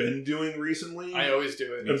I've been doing recently. I always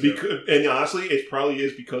do it. And honestly, it probably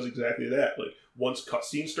is because exactly that. Once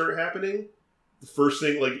cutscenes start happening, the first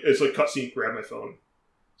thing it's cutscene, grab my phone.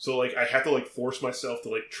 So I have to force myself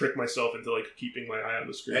to trick myself into keeping my eye on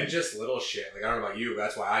the screen. And just little shit. I don't know about you, but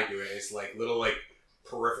that's why I do it. It's little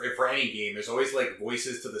peripheral for any game. There's always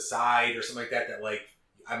voices to the side or something like that. That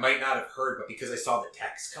I might not have heard, but because I saw the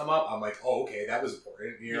text come up, I'm like, oh, okay, that was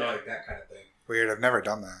important. You know, Yeah. like that kind of thing. Weird. I've never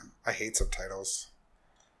done that. I hate subtitles.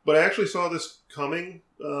 But I actually saw this coming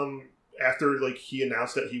after like he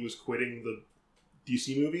announced that he was quitting the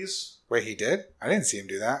DC movies. Wait, he did? I didn't see him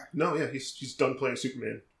do that. No, yeah, he's done playing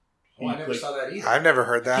Superman. Oh, I never saw that either. I've never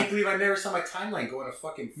heard I can't that. believe I never saw my timeline going to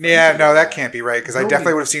fucking. Yeah, no, that can't be right because I Nobody-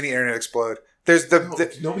 definitely would have seen the internet explode. There's No,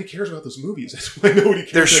 nobody cares about those movies. That's why nobody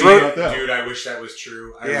They're cares Schroeder- about that. Dude, I wish that was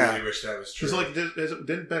true. I Yeah. really wish that was true. Because like,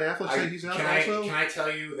 didn't Ben Affleck say he's out also? Can I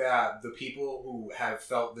tell you that the people who have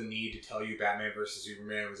felt the need to tell you Batman vs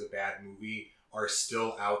Superman was a bad movie are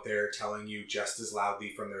still out there telling you just as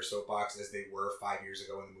loudly from their soapbox as they were 5 years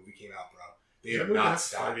ago when the movie came out, bro. They have not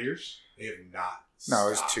stopped. 5 years. They have not. No, it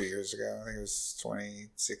was stopped. 2 years ago. I think it was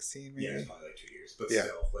 2016, maybe. Yeah, it's probably like 2 years, but Yeah.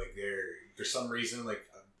 still, like for some reason, like,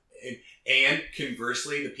 and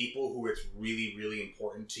conversely, the people who it's really, really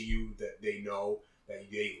important to you that they know that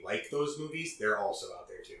they like those movies, they're also out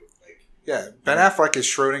there too. Like, Yeah, Ben Affleck is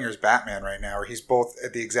Schrodinger's Batman right now, where he's both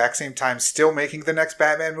at the exact same time still making the next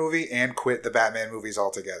Batman movie and quit the Batman movies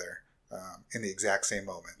altogether in the exact same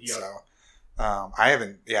moment. Yep. So I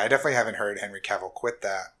definitely haven't heard Henry Cavill quit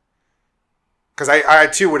that. Because I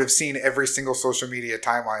too would have seen every single social media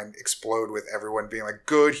timeline explode with everyone being like,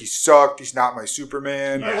 good, he sucked, he's not my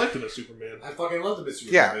Superman. I liked him as Superman. I fucking love the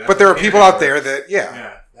Mr. Yeah, but there are people out there that,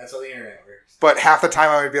 Yeah, that's how the internet works. But half the time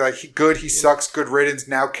I would be like, good, he sucks, good riddance,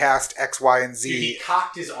 now cast X, Y, and Z. Dude, he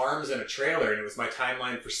cocked his arms in a trailer, and it was my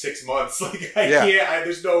timeline for 6 months. Like, I Yeah. can't.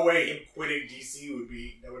 There's no way him quitting DC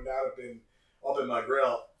would not have been up in my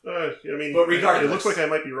grill. I mean, But regardless. it looks like I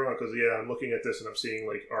might be wrong because I'm looking at this and I'm seeing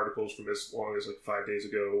like articles from as long as like 5 days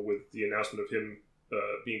ago with the announcement of him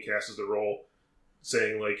being cast as the role,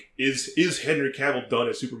 saying like, is Henry Cavill done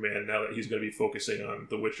as Superman now that he's going to be focusing on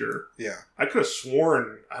The Witcher? Yeah, I could have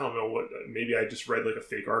sworn, I don't know what, maybe I just read like a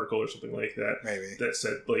fake article or something like that maybe. that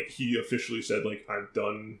said like he officially said like I'm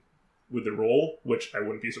done with the role, which I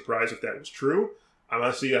wouldn't be surprised if that was true.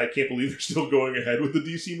 Honestly, I can't believe they're still going ahead with the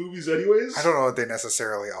DC movies anyways. I don't know what they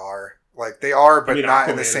necessarily are. Like, they are, but I mean, not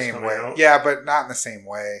in Aquaman the is same coming way. out. Yeah, but not in the same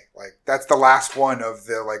way. Like, that's the last one of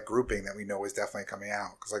the, like, grouping that we know is definitely coming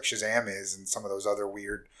out. Because, like, Shazam is and some of those other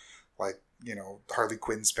weird, like, you know, Harley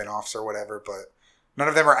Quinn spinoffs or whatever. But none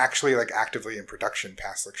of them are actually, like, actively in production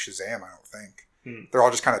past, like, Shazam, I don't think. They're all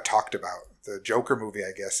just kind of talked about. The Joker movie,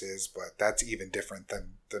 I guess, is, but that's even different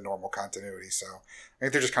than the normal continuity. So I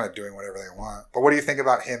think they're just kind of doing whatever they want. But what do you think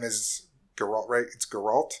about him as Geralt, right? It's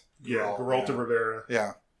Geralt? Yeah, Geralt, Geralta yeah. Rivera.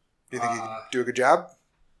 Yeah. Do you think he can do a good job?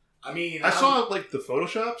 I mean, I saw like the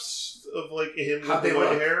photoshops of like him How'd with the they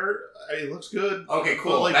white look? hair. It looks good. Okay,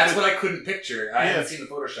 cool. But, like, That's what I couldn't picture. I Yeah. haven't seen the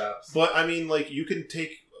photoshops. But I mean, like you can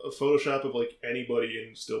take a Photoshop of like anybody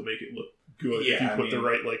and still make it look good if you Yeah, I put the mean-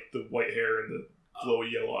 right like the white hair and the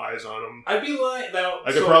glowy yellow eyes on him. I'd be like, though.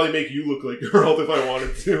 I could probably make you look like Geralt if I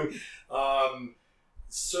wanted to.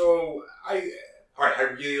 So I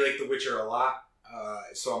really like The Witcher a lot.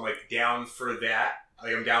 So I'm like down for that.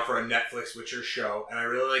 Like I'm down for a Netflix Witcher show, and I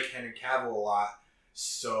really like Henry Cavill a lot.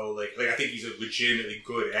 So like I think he's a legitimately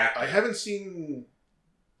good actor. I haven't seen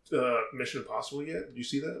Mission Impossible yet. Did you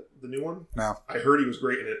see that? The new one? No. I heard he was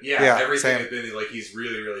great in it. Yeah, everything same. has been like he's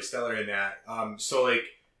really, really stellar in that. So like,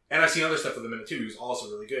 and I've seen other stuff with him in it too. He was also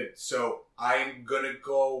really good. So I'm gonna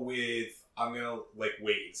like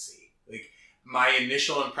wait and see. Like my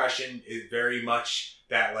initial impression is very much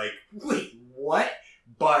that like, wait, what?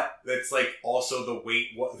 But that's like also the wait.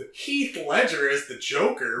 What? Heath Ledger is the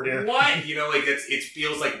Joker. Yeah. What? You know, like it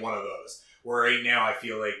feels like one of those. Where right now I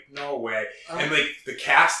feel like no way. And like the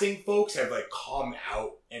casting folks have like come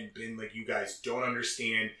out and been like, you guys don't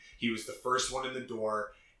understand. He was the first one in the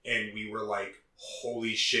door, and we were like,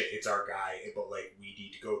 holy shit, it's our guy. But like, we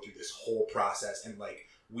need to go through this whole process, and like,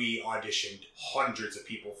 we auditioned hundreds of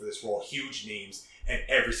people for this role, huge names, and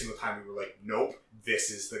every single time we were like, nope, this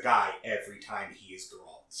is the guy. Every time he is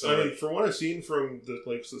Geralt. So I mean, like, from what I've seen from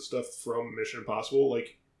the stuff from Mission Impossible,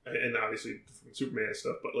 like, and obviously from Superman and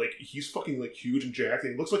stuff, but like he's fucking like huge and jacked.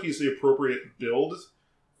 And he looks like he's the appropriate build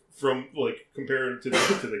from like compared to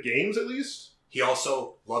the games at least. he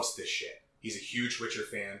also loves this shit. He's a huge Witcher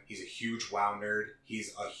fan. He's a huge WoW nerd.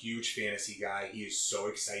 He's a huge fantasy guy. He is so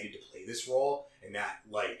excited to play this role, and that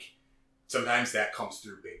like sometimes that comes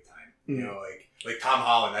through big time. You know, like Tom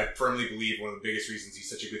Holland. I firmly believe one of the biggest reasons he's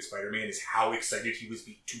such a good Spider-Man is how excited he was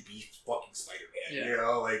to be fucking Spider-Man. Yeah. You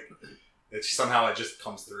know, like it's somehow it just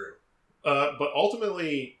comes through. But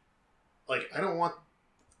ultimately, like I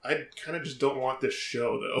kind of just don't want this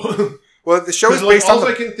show though. Well, the show is Like, based on all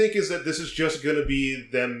I the... can think is that this is just going to be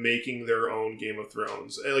them making their own Game of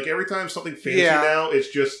Thrones. And, like every time something fancy Yeah. now, it's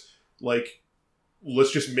just like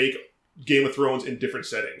let's just make Game of Thrones in different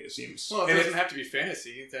setting. It seems. Well, it And doesn't have to be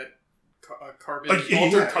fantasy. That carbon, Like,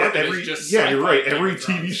 altered carbon every, is just yeah, you're sci-fi right. Game Every of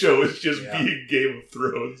TV Thrones. show is just Yeah. being Game of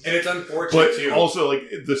Thrones. And it's unfortunate But too. also, like,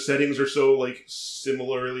 the settings are so, like,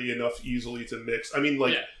 similarly enough easily to mix. I mean,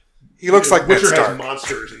 like, Yeah. He looks like Ned Witcher has Stark.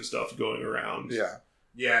 monsters and stuff going around. Yeah.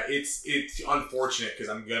 Yeah, it's unfortunate because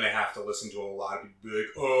I'm gonna have to listen to a lot of people be like,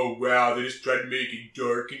 "Oh wow, they just tried to make it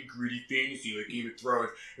dark and gritty fantasy like Game of Thrones."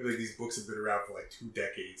 And like these books have been around for like 2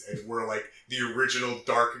 decades, and we're like the original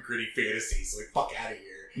dark and gritty fantasy. So like, fuck out of here.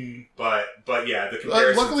 Hmm. But yeah, the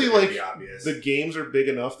comparisons Luckily, are gonna like, be obvious. the games are big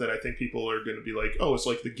enough that I think people are going to be like, oh, it's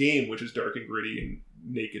like the game, which is dark and gritty and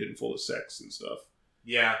naked and full of sex and stuff.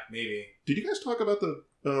 Yeah, maybe. Did you guys talk about the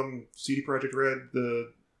CD Projekt Red,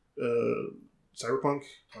 the Cyberpunk?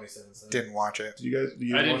 27. Didn't watch it. Did you guys? Did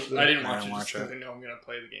you I watch didn't. that? I didn't I watch didn't it watch just because it. I know I'm gonna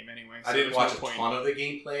play the game anyway. I didn't there's watch no a point. ton of the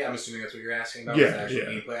gameplay. I'm assuming that's what you're asking about. Yeah, was the actual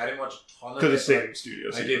yeah. gameplay. I didn't watch a ton of Because it. it's same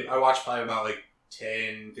studios. I watched probably about like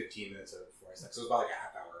 10, 15 minutes of it before I slept. So it was about like a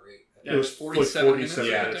half hour, right? Yeah, It was 47 like minutes,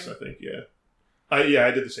 47 yeah. minutes, I think. Yeah.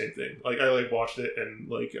 I did the same thing. Like, I like watched it and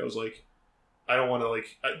like I was like, I don't want to like.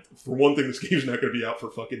 For one thing, this game's not going to be out for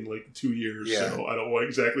fucking like 2 years, Yeah. so I don't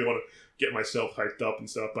exactly want to get myself hyped up and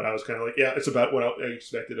stuff. But I was kind of like, yeah, it's about what I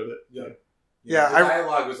expected of it. Yeah. Yeah, the I-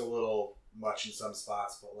 dialogue was a little much in some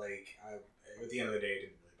spots, but like at the end of the day, it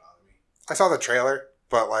didn't really bother me. I saw the trailer,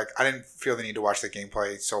 but like I didn't feel the need to watch the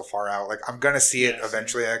gameplay so far out. Like I'm gonna see it Yeah, same.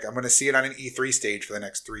 eventually. Like, I'm gonna see it on an E3 stage for the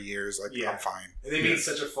next 3 years. Like Yeah. I'm fine. And they Yeah. made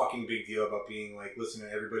such a fucking big deal about being like, listen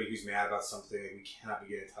to everybody who's mad about something. Like, we cannot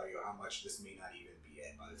begin to tell you how much this may not even be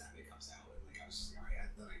it by the time it comes out. And like I was just like,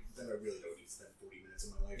 all right, then I really don't need to spend 40 minutes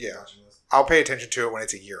of my life Yeah. watching this. I'll pay attention to it when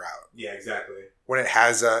it's a year out. Yeah, exactly. When it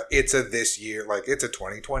has it's a this year, like it's a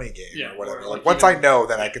 2020 game Yeah, or whatever. or Like like once even, I know,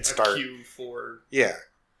 then I like, can a start. Q4. Yeah,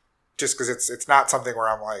 just because it's not something where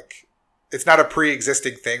I'm like, it's not a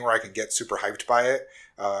pre-existing thing where I can get super hyped by it.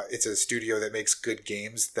 It's a studio that makes good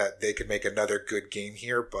games that they could make another good game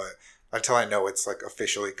here, but until I know it's like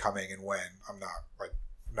officially coming and when, I'm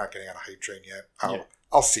not getting on a hype train yet.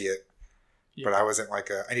 I'll see it, Yeah. but I wasn't like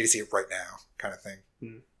I need to see it right now kind of thing.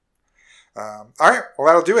 Hmm. All right, well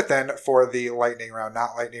that'll do it then for the lightning round,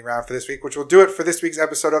 not lightning round for this week, which will do it for this week's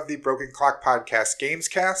episode of the Broken Clock Podcast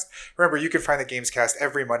Gamescast. Remember, you can find the Gamescast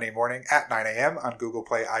every Monday morning at 9 a.m. on Google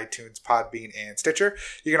Play, iTunes, Podbean, and Stitcher.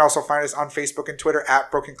 You can also find us on Facebook and Twitter at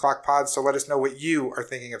Broken Clock Pod, so let us know what you are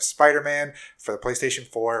thinking of Spider-Man for the PlayStation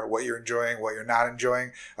 4, what you're enjoying, what you're not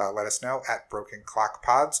enjoying. Let us know at Broken Clock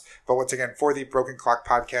Pods. But once again, for the Broken Clock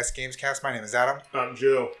Podcast Gamescast, my name is Adam, I'm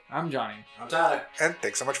Joe. I'm Johnny. I'm Tyler. and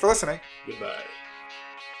thanks so much for listening. Goodbye.